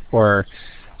design, or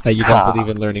that you don't believe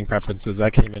in learning preferences.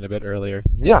 That came in a bit earlier.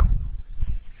 Yeah.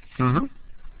 Mm-hmm.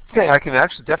 Okay, I can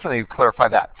actually definitely clarify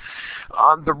that.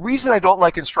 The reason I don't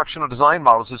like instructional design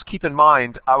models is, keep in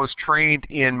mind, I was trained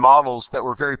in models that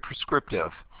were very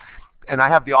prescriptive. And I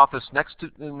have the office next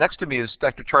to me is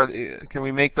Dr. Charlie. Can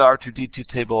we make the R2D2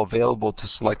 table available to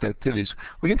select activities?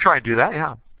 We can try and do that,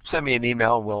 yeah. Send me an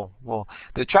email.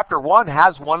 The chapter 1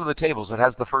 has one of the tables. It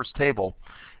has the first table.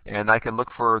 And I can look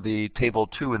for the table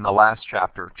 2 in the last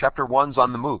chapter. Chapter 1's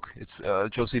on the MOOC.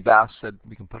 It's Josie Bass said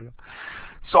we can put it up.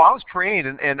 So I was trained,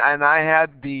 and I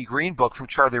had the green book from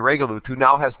Charlie Regaluth, who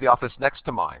now has the office next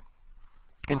to mine.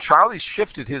 And Charlie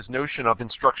shifted his notion of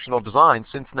instructional design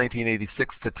since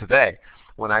 1986 to today,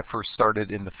 when I first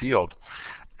started in the field.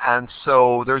 And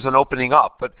so there's an opening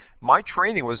up. But my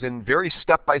training was in very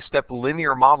step-by-step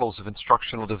linear models of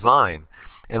instructional design.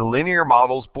 And linear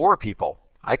models bore people.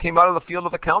 I came out of the field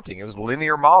of accounting. It was a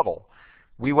linear model.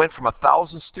 We went from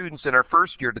 1,000 students in our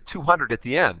first year to 200 at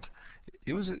the end.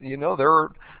 It was, you know,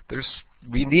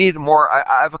 we need more.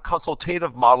 I have a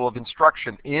consultative model of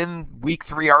instruction. In week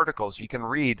 3 articles, you can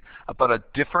read about a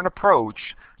different approach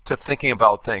to thinking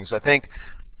about things. I think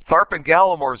Tharp and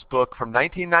Gallimore's book from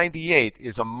 1998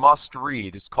 is a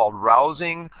must-read. It's called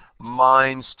Rousing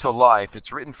Minds to Life.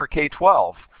 It's written for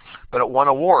K-12, but it won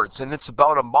awards, and it's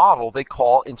about a model they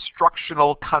call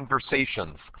instructional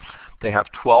conversations. They have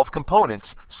 12 components.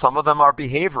 Some of them are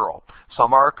behavioral.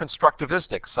 Some are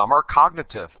constructivistic. Some are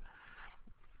cognitive.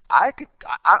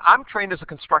 I'm trained as a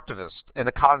constructivist and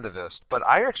a cognitivist, but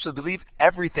I actually believe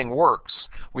everything works.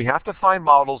 We have to find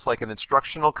models like an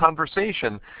instructional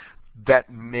conversation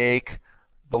that make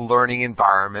the learning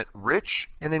environment rich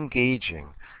and engaging.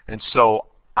 And so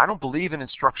I don't believe in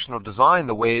instructional design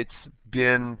the way it's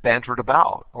been bantered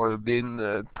about or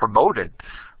been promoted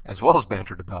as well as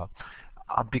bantered about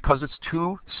because it's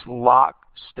too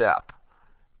lockstep.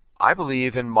 I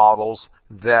believe in models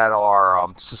that are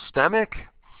systemic,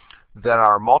 that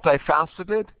are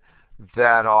multifaceted,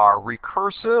 that are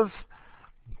recursive,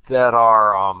 that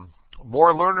are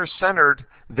more learner-centered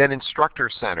than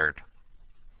instructor-centered.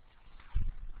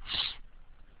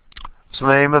 What's the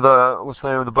name of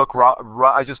the book?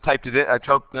 I just typed it in. I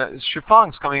typed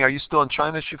Shifang's coming. Are you still in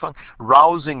China, Shifang?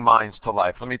 Rousing Minds to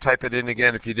Life. Let me type it in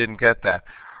again if you didn't get that.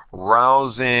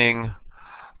 Rousing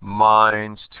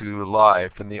Minds to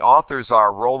Life. And the authors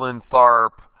are Roland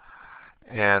Tharp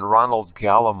and Ronald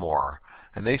Gallimore.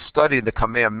 And they studied the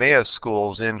Kamehameha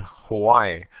schools in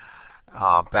Hawaii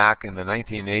back in the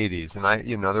 1980s.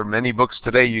 And there are many books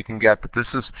today you can get, but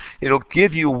it'll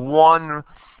give you one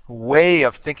way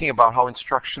of thinking about how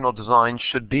instructional design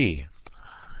should be.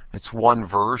 It's one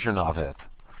version of it.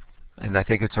 And I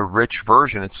think it's a rich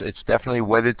version. It's definitely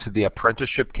wedded to the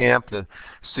apprenticeship camp, the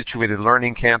situated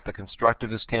learning camp, the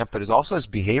constructivist camp, but it also has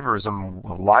behaviorism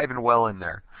alive and well in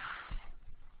there.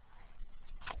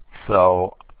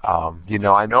 So,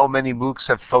 I know many MOOCs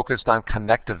have focused on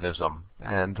connectivism,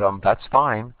 and that's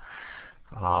fine.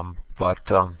 But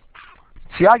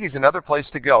Tiagi is another place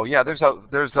to go. Yeah, there's a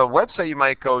website you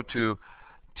might go to,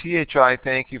 THI.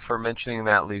 Thank you for mentioning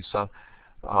that, Lisa.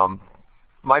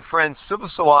 My friend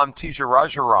Sivasalam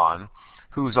Tijarajaran,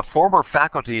 who's a former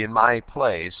faculty in my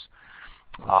place.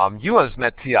 Yua's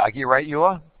met Tiagi, right,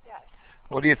 Yua? Yes.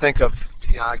 What do you think of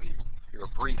Tiagi?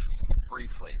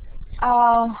 Briefly.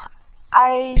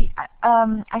 I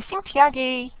think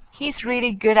Tiagi, he's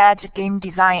really good at game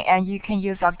design, and you can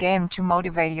use a game to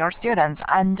motivate your students.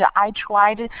 And I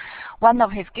tried one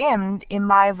of his games in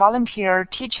my volunteer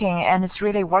teaching, and it's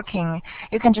really working.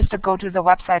 You can just go to the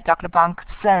website, Dr. Bonk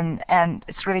Sen, and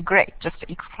it's really great. Just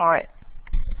explore it.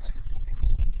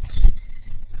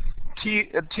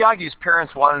 Tiagi's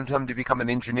parents wanted him to become an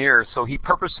engineer, so he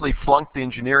purposely flunked the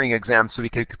engineering exam so he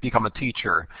could become a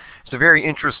teacher. He's a very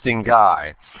interesting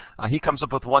guy. He comes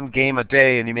up with one game a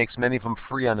day, and he makes many of them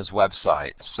free on his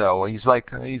website. So he's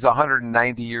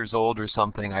 190 years old or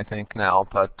something, I think now,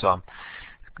 but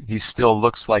he still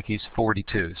looks like he's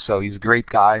 42. So he's a great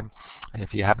guy. And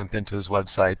if you haven't been to his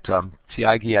website,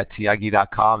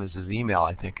 tiagi@tiagi.com is his email,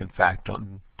 I think. In fact,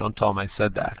 don't tell him I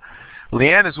said that.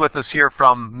 Leanne is with us here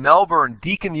from Melbourne,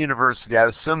 Deakin University. I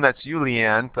assume that's you,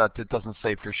 Leanne, but it doesn't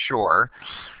say for sure.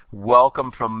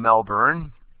 Welcome from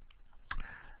Melbourne.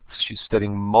 She's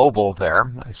studying mobile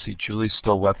there. I see Julie's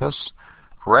still with us.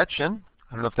 Gretchen.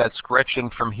 I don't know if that's Gretchen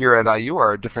from here at IU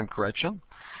or a different Gretchen.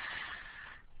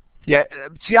 Yeah,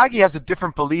 Tiagi has a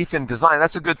different belief in design.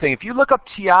 That's a good thing. If you look up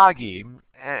Tiagi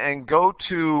and go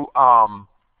to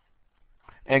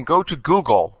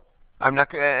Google,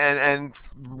 and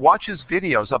watch his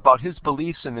videos about his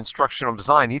beliefs in instructional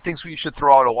design. He thinks we should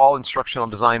throw out all instructional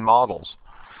design models.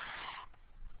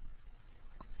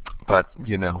 But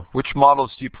which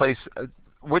models do you place?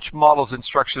 Which models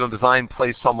instructional design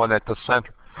place someone at the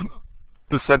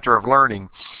center of learning?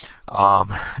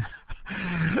 Sorry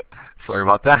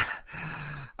about that.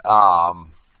 My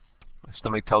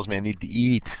stomach tells me I need to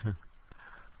eat.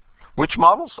 Which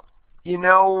models?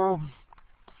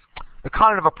 The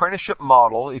cognitive apprenticeship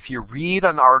model, if you read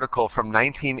an article from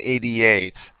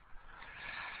 1988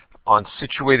 on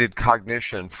situated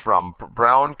cognition from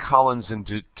Brown, Collins,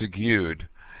 and DeGude,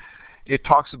 it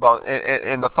talks about,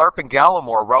 and the Tharp and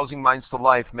Gallimore, Rousing Minds to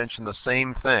Life, mention the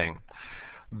same thing.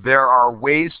 There are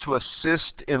ways to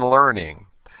assist in learning,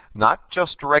 not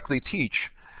just directly teach,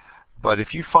 but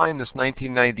if you find this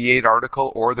 1998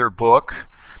 article or their book,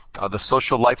 The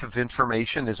Social Life of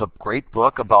Information is a great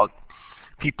book about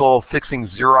people fixing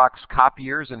Xerox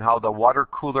copiers and how the water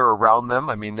cooler around them.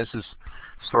 I mean, this is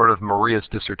sort of Maria's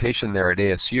dissertation there at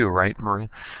ASU, right, Maria?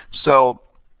 So,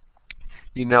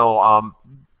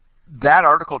 that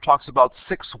article talks about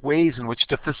 6 ways in which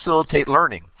to facilitate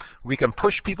learning. We can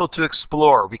push people to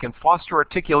explore. We can foster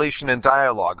articulation and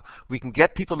dialogue. We can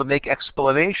get people to make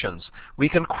explanations. We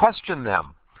can question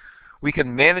them. We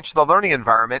can manage the learning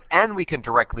environment, and we can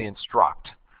directly instruct.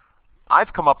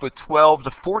 I've come up with 12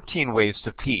 to 14 ways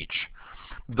to teach.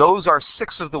 Those are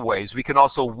 6 of the ways. We can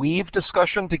also weave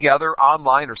discussion together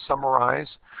online or summarize.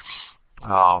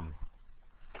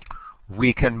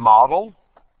 We can model,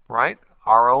 right,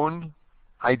 our own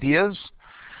ideas.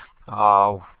 There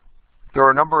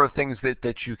are a number of things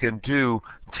that you can do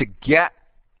to get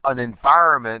an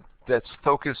environment that's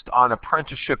focused on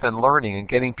apprenticeship and learning and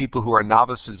getting people who are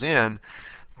novices in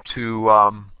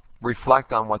to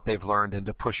reflect on what they've learned and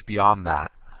to push beyond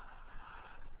that.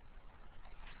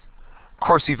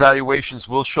 course evaluations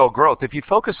will show growth. If you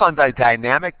focus on the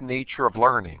dynamic nature of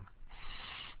learning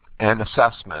and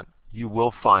assessment, you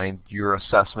will find your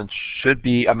assessment should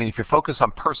be, I mean, if you focus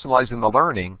on personalizing the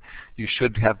learning, you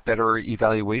should have better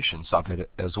evaluations of it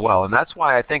as well. And that's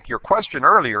why I think your question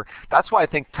earlier, that's why I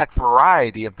think tech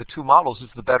variety of the two models is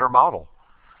the better model.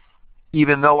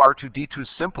 Even though R2D2 is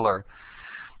simpler,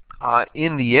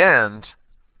 in the end,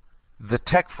 the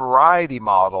tech variety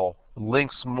model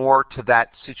links more to that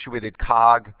situated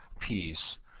cog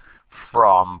piece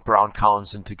from Brown, Collins,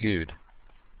 and Tagood.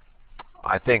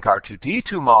 I think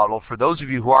R2D2 model, for those of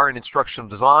you who are in instructional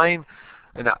design,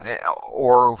 and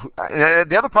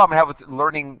the other problem I have with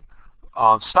learning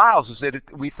styles is that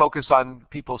we focus on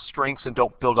people's strengths and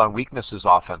don't build on weaknesses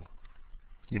often.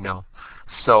 You know,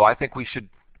 so I think we should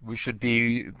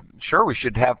be sure we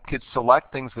should have kids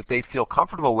select things that they feel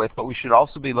comfortable with, but we should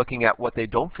also be looking at what they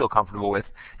don't feel comfortable with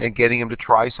and getting them to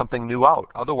try something new out.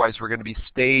 Otherwise, we're going to be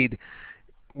stayed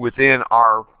within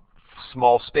our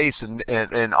small space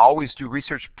and always do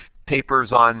research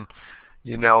papers on,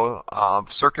 you know,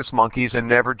 circus monkeys and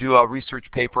never do a research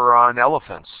paper on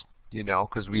elephants, you know,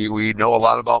 because we know a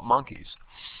lot about monkeys.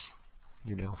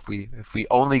 You know, if we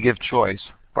only give choice.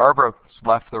 Barbara's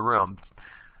left the room.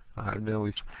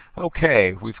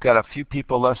 Okay, we've got a few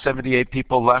people left, 78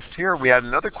 people left here. We had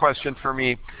another question for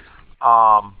me.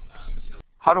 How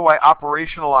do I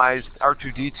operationalize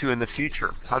R2D2 in the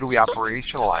future? How do we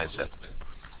operationalize it?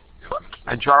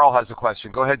 And Jarl has a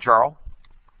question. Go ahead, Jarl.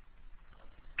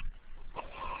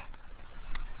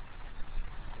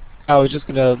 I was just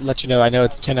going to let you know, I know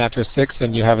it's 10 after 6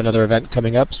 and you have another event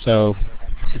coming up, so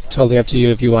it's totally up to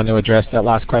you if you want to address that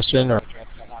last question, or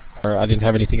I didn't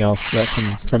have anything else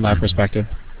from my perspective.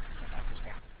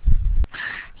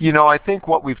 You know, I think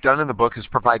what we've done in the book is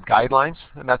provide guidelines,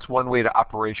 and that's one way to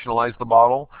operationalize the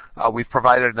model. We've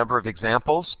provided a number of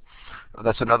examples.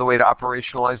 That's another way to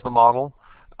operationalize the model.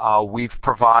 We've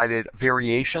provided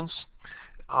variations,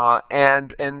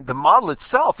 and the model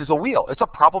itself is a wheel. It's a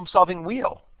problem-solving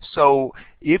wheel. So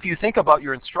if you think about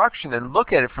your instruction and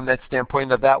look at it from that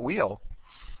standpoint of that wheel,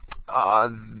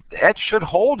 it should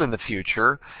hold in the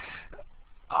future.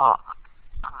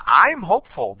 I'm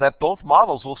hopeful that both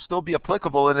models will still be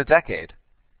applicable in a decade,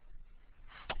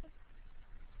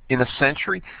 in a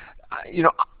century. You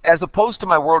know, as opposed to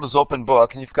My World is Open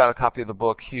book, and you've got a copy of the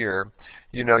book here,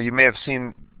 you know, you may have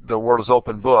seen the World is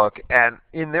Open book, and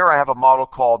in there I have a model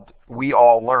called We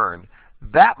All Learn.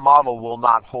 That model will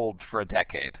not hold for a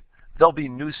decade. There'll be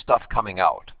new stuff coming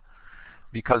out,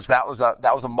 because that was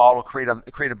a model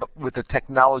created with the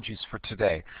technologies for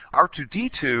today.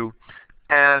 R2D2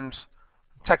 and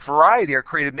Tech Variety are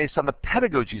created based on the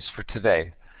pedagogies for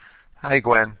today. Hi,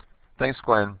 Gwen. Thanks,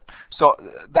 Gwen. So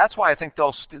that's why I think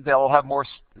they'll have more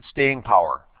staying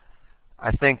power.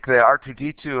 I think the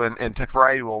R2D2 and Tech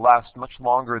Variety will last much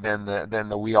longer than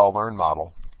the We All Learn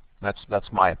model.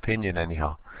 That's my opinion,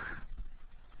 anyhow.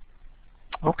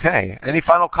 Okay. Any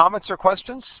final comments or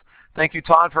questions? Thank you,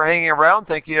 Todd, for hanging around.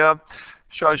 Thank you,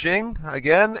 Xiaojing,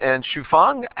 again, and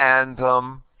Shufang, and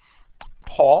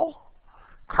Paul,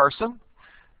 Carson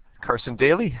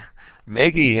Daly,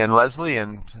 Maggie, and Leslie,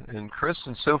 and Chris,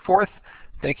 and so forth.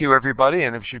 Thank you, everybody,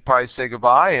 and I should probably say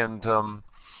goodbye. And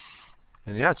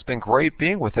yeah, it's been great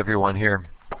being with everyone here.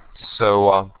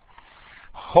 So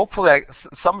hopefully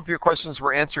some of your questions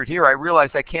were answered here. I realize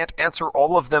I can't answer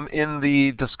all of them in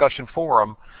the discussion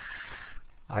forum.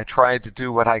 I tried to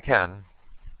do what I can.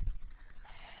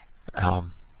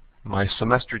 My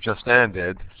semester just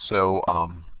ended, so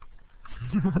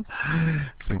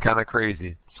it's been kind of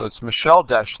crazy. So it's Michelle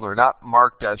Deschler, not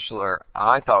Mark Deschler.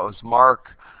 I thought it was Mark.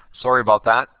 Sorry about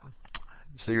that.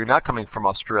 So you're not coming from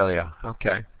Australia.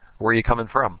 Okay. Where are you coming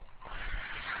from?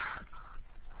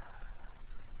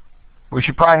 We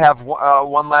should probably have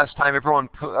one last time everyone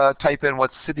type in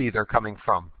what city they're coming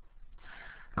from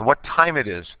and what time it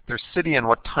is. Their city and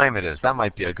what time it is. That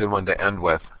might be a good one to end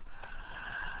with.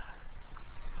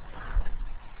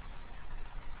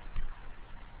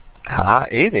 Ah,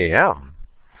 8 a.m.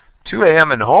 2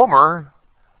 a.m. in Homer.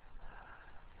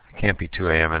 Can't be 2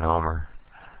 a.m. in Homer.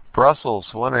 Brussels,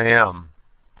 1 a.m.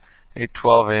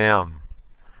 8:12 a.m.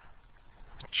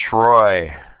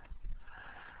 Troy.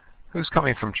 Who's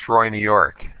coming from Troy, New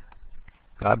York?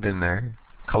 I've been there.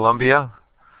 Columbia.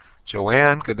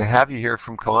 Joanne, good to have you here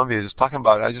from Columbia.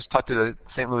 I just talked to the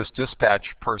St. Louis Dispatch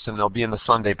person. They'll be in the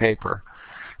Sunday paper.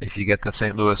 If you get the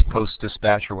St. Louis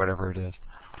Post-Dispatch or whatever it is.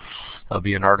 There'll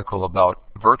be an article about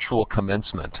virtual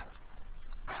commencement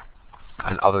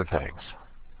and other things.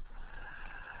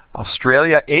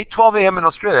 Australia, 8:12 a.m. in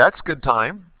Australia. That's a good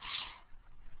time.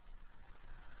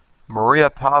 Maria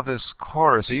Pavis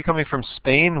Chorus. Are you coming from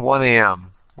Spain? 1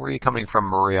 a.m. Where are you coming from,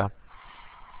 Maria?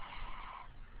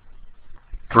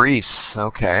 Greece.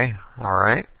 Okay. All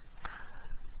right.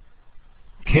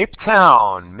 Cape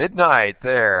Town. Midnight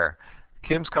there.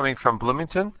 Kim's coming from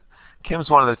Bloomington. Kim's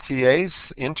one of the TAs,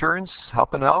 interns,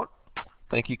 helping out.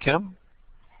 Thank you, Kim.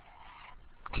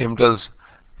 Kim does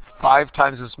 5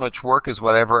 times as much work as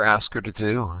what I ever asked her to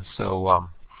do. So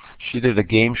she did a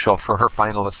game show for her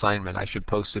final assignment. I should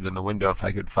post it in the window if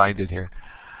I could find it here.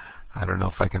 I don't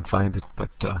know if I can find it, but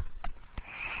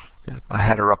I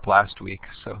had her up last week.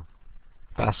 So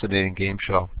fascinating game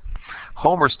show.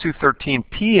 Homer's 2:13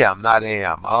 p.m., not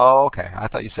a.m. Oh, okay. I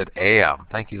thought you said a.m.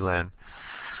 Thank you, Lynn.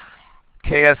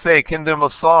 KSA, Kingdom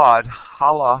of Sod,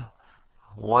 holla,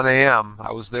 1 a.m.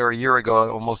 I was there a year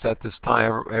ago, almost at this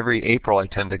time. Every April I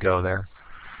tend to go there.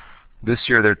 This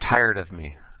year they're tired of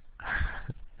me.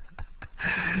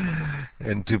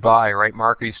 In Dubai, right,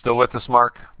 Mark? Are you still with us,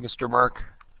 Mark? Mr. Mark?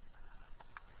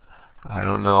 I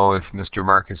don't know if Mr.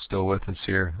 Mark is still with us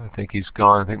here. I think he's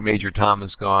gone. I think Major Tom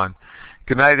is gone.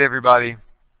 Good night, everybody.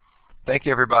 Thank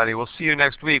you, everybody. We'll see you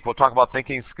next week. We'll talk about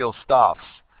thinking skill stuffs.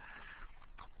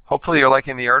 Hopefully you're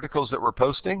liking the articles that we're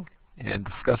posting and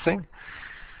discussing.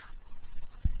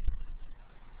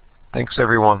 Thanks,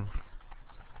 everyone.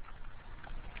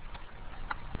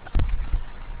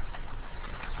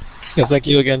 Yes, thank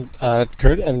you again,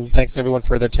 Kurt, and thanks everyone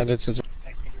for their attendance as well.